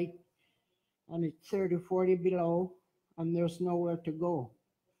the night, and it's 30, 40 below, and there's nowhere to go.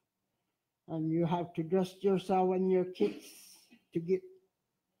 And you have to dress yourself and your kids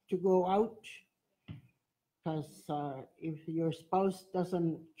to go out, because if your spouse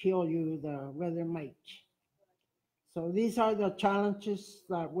doesn't kill you, the weather might. So these are the challenges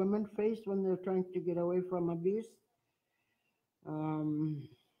that women face when they're trying to get away from abuse.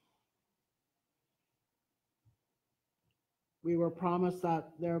 We were promised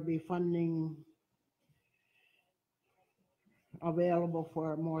that there will be funding available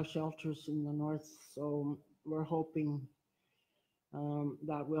for more shelters in the north, so we're hoping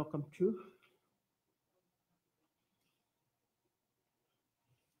that will come true.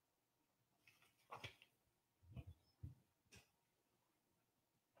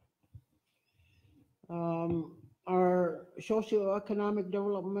 Our socioeconomic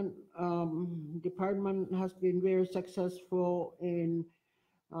development department has been very successful in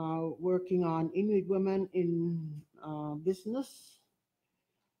working on Inuit women in business.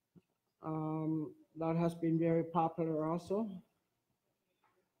 That has been very popular also.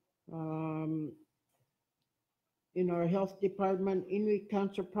 In our health department, Inuit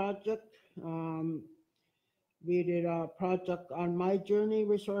Cancer Project, we did a project on My Journey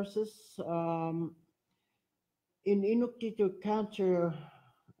resources. In Inuktitut, cancer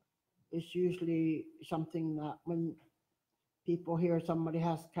is usually something that when people hear somebody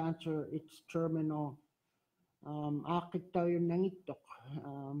has cancer, it's terminal. But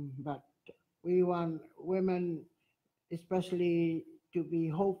we want women, especially, to be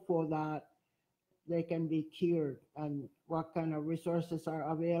hopeful that they can be cured and what kind of resources are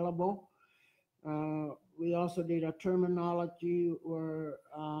available. We also did a terminology where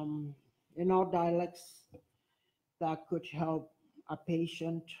in all dialects that could help a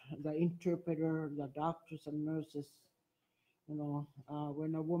patient, the interpreter, the doctors and nurses. You know,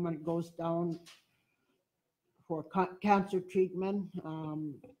 when a woman goes down for cancer treatment,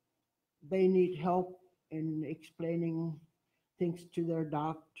 they need help in explaining things to their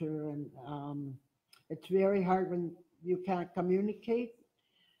doctor, and it's very hard when you can't communicate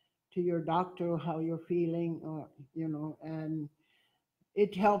to your doctor how you're feeling, or you know, and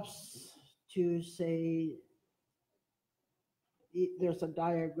it helps to say there's a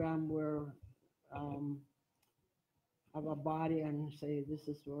diagram where of a body and say this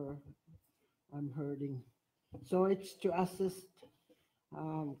is where I'm hurting. So it's to assist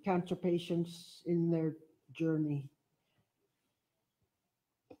cancer patients in their journey.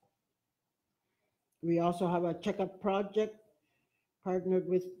 We also have a checkup project partnered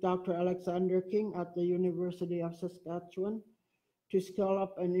with Dr. Alexander King at the University of Saskatchewan to scale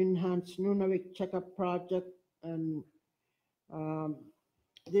up and enhance Nunavik checkup project. And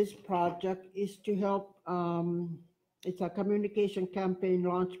this project is to help, it's a communication campaign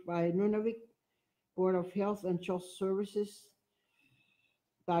launched by Nunavik Board of Health and Social Services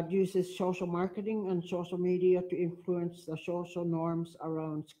that uses social marketing and social media to influence the social norms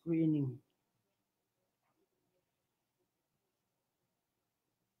around screening.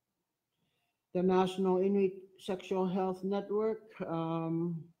 The National Inuit Sexual Health Network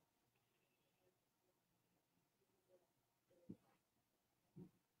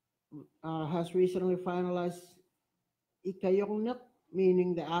has recently finalized Ikayongnik,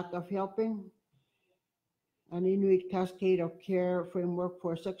 meaning the act of helping, an Inuit cascade of care framework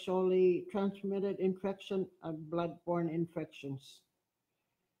for sexually transmitted infection and bloodborne infections.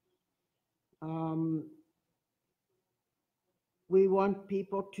 We want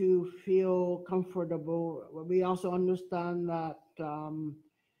people to feel comfortable. We also understand that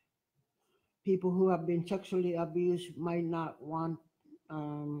people who have been sexually abused might not want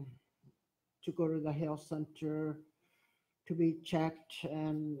to go to the health center to be checked,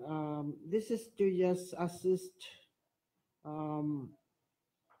 and this is to just assist and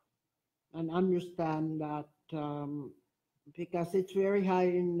understand that because it's very high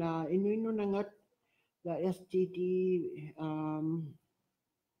in Inuit, the STD,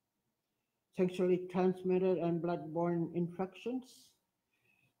 sexually transmitted and bloodborne infections.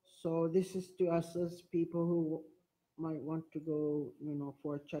 So this is to assist people who might want to go,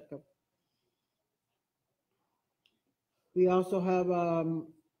 for a checkup. We also have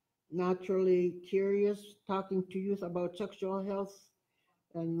Naturally Curious, talking to youth about sexual health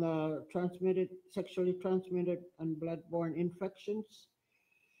and sexually transmitted and bloodborne infections.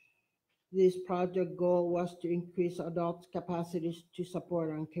 This project goal was to increase adults' capacities to support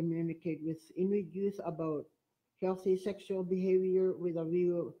and communicate with Inuit youth about healthy sexual behavior with a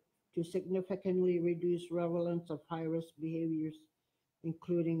view to significantly reduce prevalence of high-risk behaviors,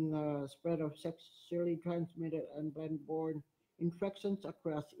 including the spread of sexually transmitted and bloodborne infections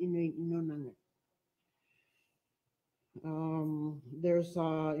across Inuit Nunangat. There's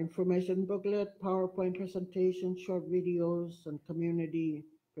information booklet, PowerPoint presentation, short videos, and community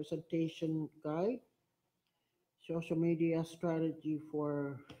presentation guide, social media strategy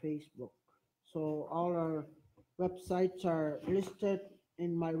for Facebook. So all our websites are listed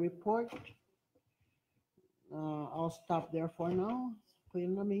in my report. I'll stop there for now. Kuya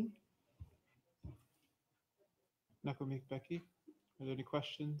Nami. Nakumik Becky, are there any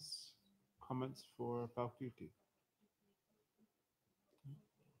questions, comments for Pauk Duty?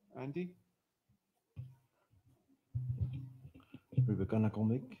 Andy? Rebecca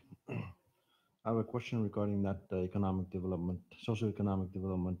Nakomik. I have a question regarding that economic development, socioeconomic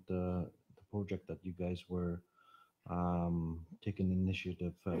development, the project that you guys were taking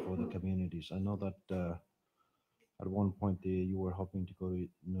initiative for the communities. I know that at one point you were hoping to go to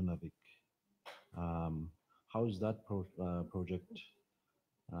Nunavik. How is that project?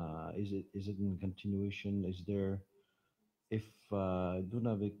 Is it in continuation? Is there, if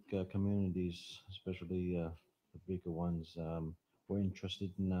Nunavik communities, especially the bigger ones, were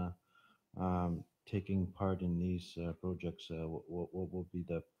interested in taking part in these projects, what would be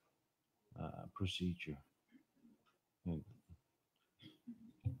the procedure? And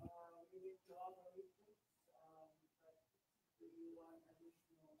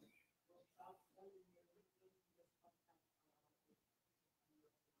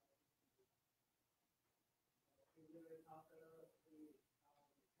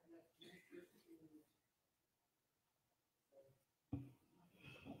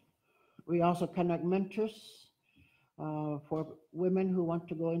We also connect mentors for women who want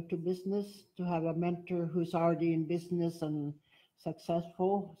to go into business, to have a mentor who's already in business and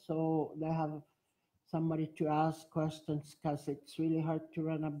successful, so they have somebody to ask questions, because it's really hard to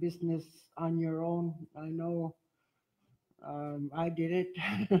run a business on your own. I know I did it.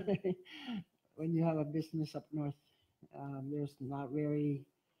 When you have a business up north, there's not very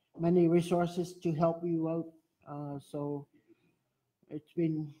many resources to help you out, so it's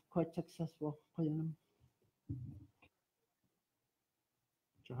been quite successful.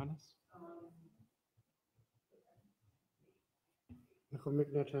 Johannes?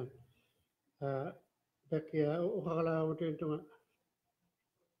 Nakumik Nathan. Becky, ukakala mo ito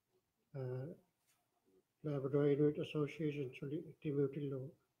Labrador Inuit Association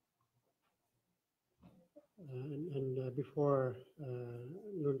Timotilo. And before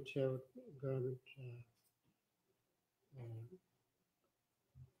Nuntia government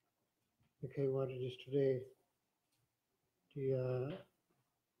became what it is today, the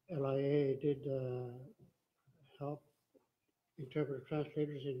LIA did help interpreter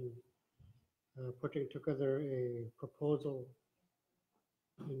translators in putting together a proposal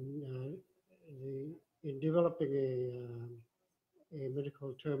in developing a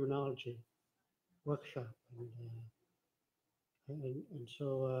medical terminology workshop. And And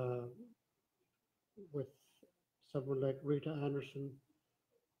so with someone like Rita Anderson,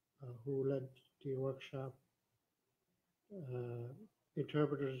 who led the workshop,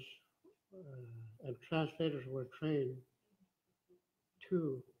 interpreters and translators were trained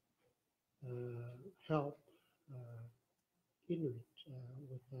to help Inuit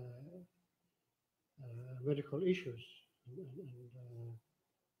with medical issues.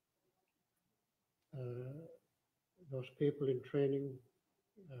 And those people in training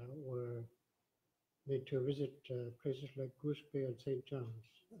were made to visit places like Goose Bay and St. John's,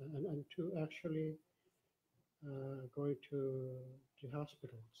 and to actually going to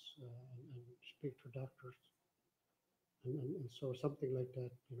hospitals and speak to doctors. And so something like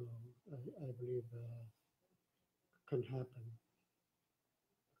that, I believe can happen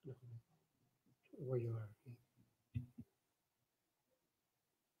where you are. Yeah.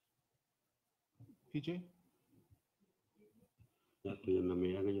 PJ? Nakuya na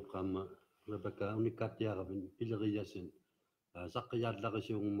may ang kama Rebecca unikatya kami pilariyasin sakya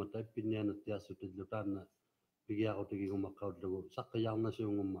lagasi yung mata pinyan at yaso tidlutan bigya ko tigi kumakaw dago sakya na siya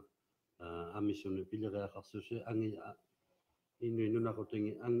yung amisyon pilariya kaksusi angi inu na ko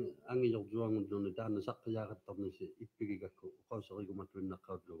tingi angi yung juang doon na sakya ka tapos si ipigi ko kausari ko matuin na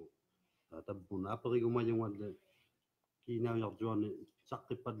kaw dago tabun apari ko mayong wala kinaw yung juang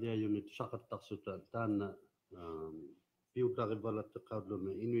sakya padya yun ito sakat taksuta tan piutar balat kaudlo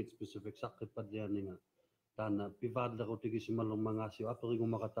me Inuit specific sakit padyaninga tana pivadla ko tigi simalong mga siyo apari ko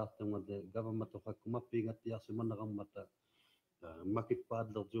makatatang made government of kumapingat ya simanakang mata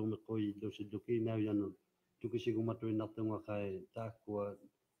makipadlo jung ko do si dukina yan tukisi ko matuin natong kay takwa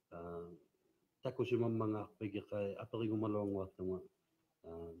tako si mga pigi kay apari ko malong watong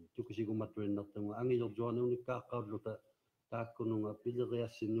tukisi ko matuin natong ang iyo jono ni kakaudlo ta tako nung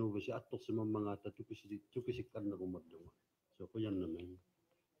pilya sinyo si atok si mga ta tukisi kan na kumadlo. So ko yan naman.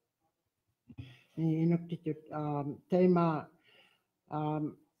 Inaptitude tema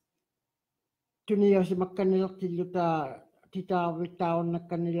tuniya si makanilak tiluta tita witaon na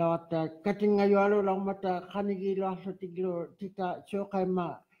kanila at kating ngayalo lang mata kanigilo sa tiglo tita so kay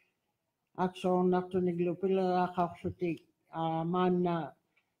ma akso na tuniglo pila ka sutik man na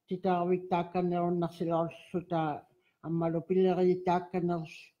tita witakan na sila suta amalo pila witakan na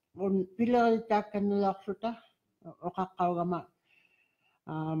pila witakan na suta o kakaw gama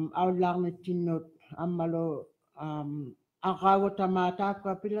lang ni tinot amalo akaw tamata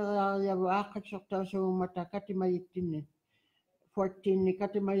ko pila ya akak sakta so mata kati mayitin 14 ni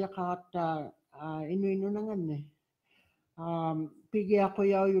kati mayakata inu nangan ne pigi ako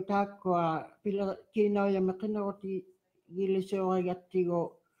yaw yutak ko pila kinaw ya makinoti gilisyo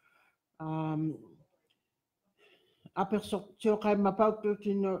yatigo apersok so kay mapauto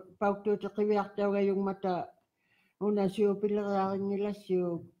kiwiak daw yung mata una siyo pila nila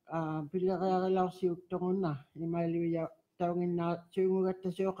siyo pila lang siyo tongona ni maliya tawngin na siyo ngata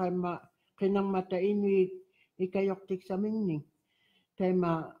siyo kay kinang mata Inuit ikayok tik sa mingning kay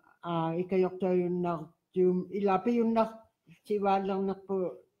ikayok tayo na ilapi yung siwalang na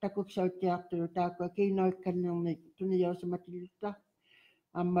po takok sa tiyak to takwa kinaw kanang tuniyaw sa matilita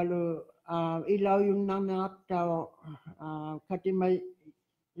amalo ilaw yung nangataw katimay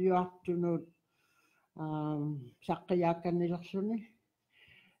you have to know sakayakan nila suni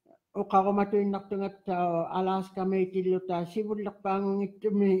o kako matuin naktungat Alaska may tiluta sibulak pangong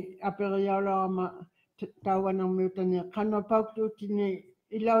itumi aperiyaw ma tawan ng muta niya kano pauktuti ni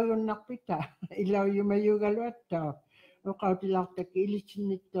ilaw yung nakpita ilaw yung mayugalwat to o kao tilak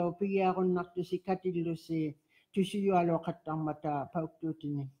takilicin nito pigya ako nakto si katilo si tusiyo alo katang mata pauktuti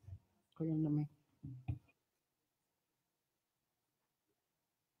ni kaya naman.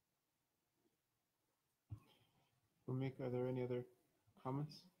 Umik, are there any other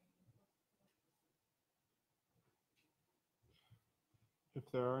comments? If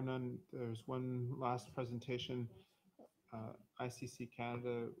there are none, there's one last presentation. ICC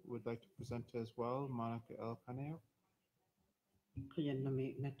Canada would like to present as well. Monica El Caneo. Kaya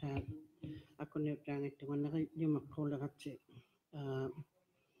naman nata ako na tangit ko na yung makola kasi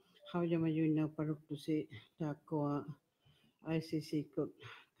how yung mayun na parok to si tako ICC ko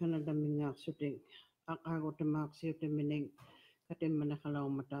Canada minga suting ako tamak siyo timining katim manakalaw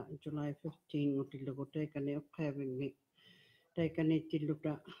mata July 15 utilo ko tay kani having me tay kani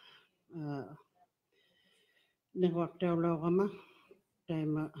tiluta nagwaktaw law kama tay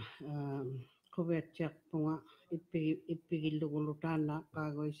ma kuwet check punga ipigil lulutan na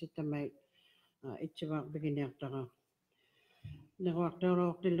kagoy si tamay itchawak biginek taka nagwaktaw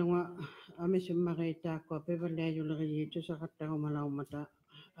law tilunga amis yung makita ko pebala yung lagi ito sa kataw malaw mata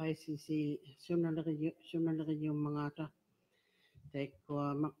ICC sunalagi yung mga ta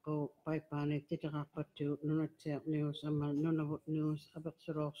Tekwa mako paipane titakapatu nunatsia news ama nunavut news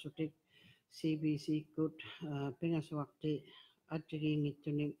abaksurok sutik CBC kut pingaswakti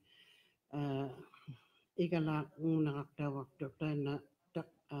atigingitunik igala ngunakakta waktu taina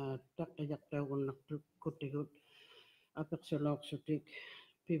tak ajakta unaktu kutikut abaksurok sutik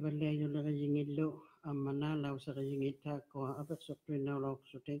pibalayo lagayingilo ama nalaw sa kayingita ko abaksuktu nalok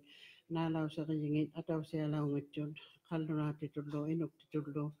sutik nalaw sa kayingit ataw siya law ngitun kaluna titulo inuk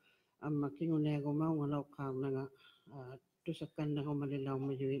titulo amma kingunego mau ngalaw kang nga tusakan na ko malilaw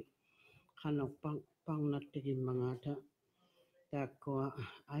mo yun kano pang natigin mga ko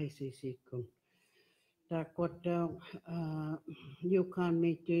ICC ko ko daw you can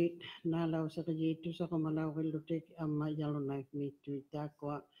meet it nalaw sa kayito sa kamalaw kilutik amma yalo na meet it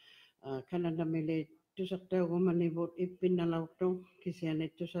ko Canada mili tusak daw ko manibot ipinalaw to kisyan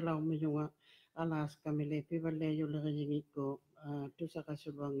ito sa law mo yung Alaska mili pibalayo lagayingit ko tu sa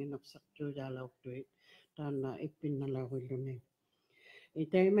kasulwangin of sakto dalaw to it tana ipinalaw ko yun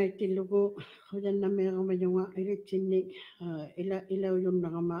itay may tilugo kuyan na meron mo yung ilitinik ilaw yung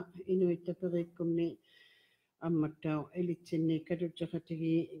nakama inuita pirit ko ni amataw ilitinik kadut sa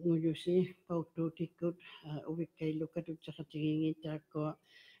katigi nguyusi pauto tikot uwik kailo kadut sa katigi ngita ko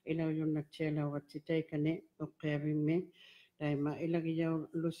ilaw yung nagselaw at sitay kani o kaya dahil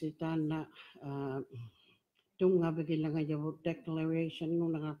mailagyaw lusitan na tunga bigilang ayaw declaration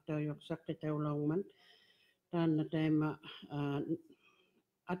nung nakatayok sa kitawlaw man tan na tayo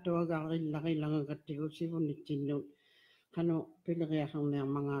ato laki lang ang katigo si Bunitinyo kano pilagayakang na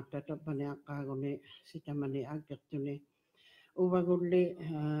mga tatapa ni akago ni sita mani agad ni ubaguli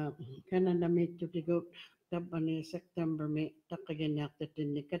kananamit tigo tapa ni September me takaganyak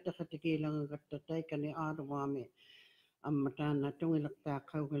tatin ni katakatigilang ang katatay kani arwami amatana tung ilakta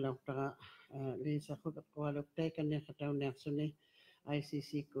kau ilakta lisa ko kwalok tay kanya kataw naksuni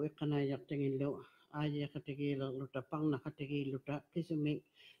ICC ko ikanayak tingilo aya katigilo luta pang nakatigilo ta kisumi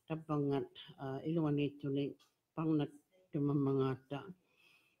tabangat iluwan ito ni pang nat tumamangata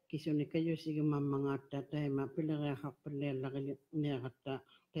kisuni kayo sige mamangata tay mapilaya kapalela niya kata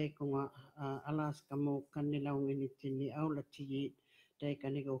tay ko nga Alaska mo kanilaw initini awla tiyi tay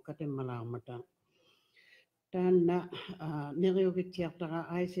kanigo katimalamata Tana niriyogit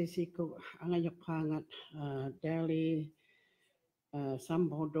tiyata ICC ko ang ayok hangat Delhi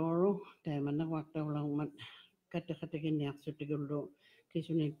Sambodoro tayo manawak daw lang katakatakin niya sa tigulo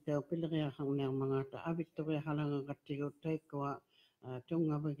kisunig daw pilariya kang niyang mga Victoria halang ang katigo tayo ko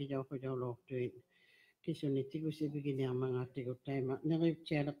tunga bagiyaw ko daw lok tuwid kisunig tigo si bigin niyang mga tigo tayo niriyog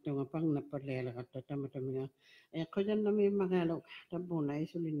tiyalak daw nga pang napalela ka tatamatamin nga ko dyan na may magalok tabo na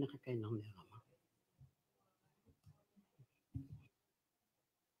isulin na kakain ng niya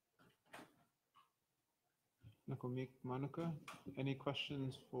Nakumik, Monica, any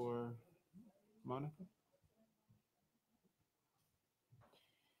questions for Monica?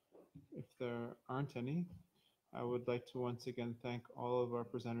 If there aren't any, I would like to once again thank all of our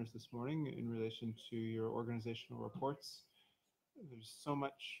presenters this morning in relation to your organizational reports. There's so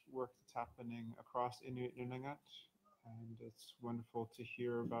much work that's happening across Inuit Nunangat, and it's wonderful to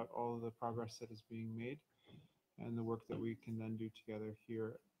hear about all of the progress that is being made and the work that we can then do together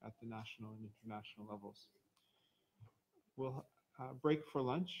here at the national and international levels. We'll break for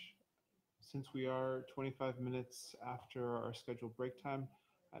lunch. Since we are 25 minutes after our scheduled break time,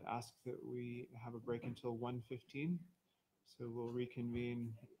 I'd ask that we have a break until 1:15. So we'll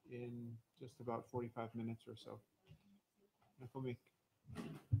reconvene in just about 45 minutes or so. Nakumik.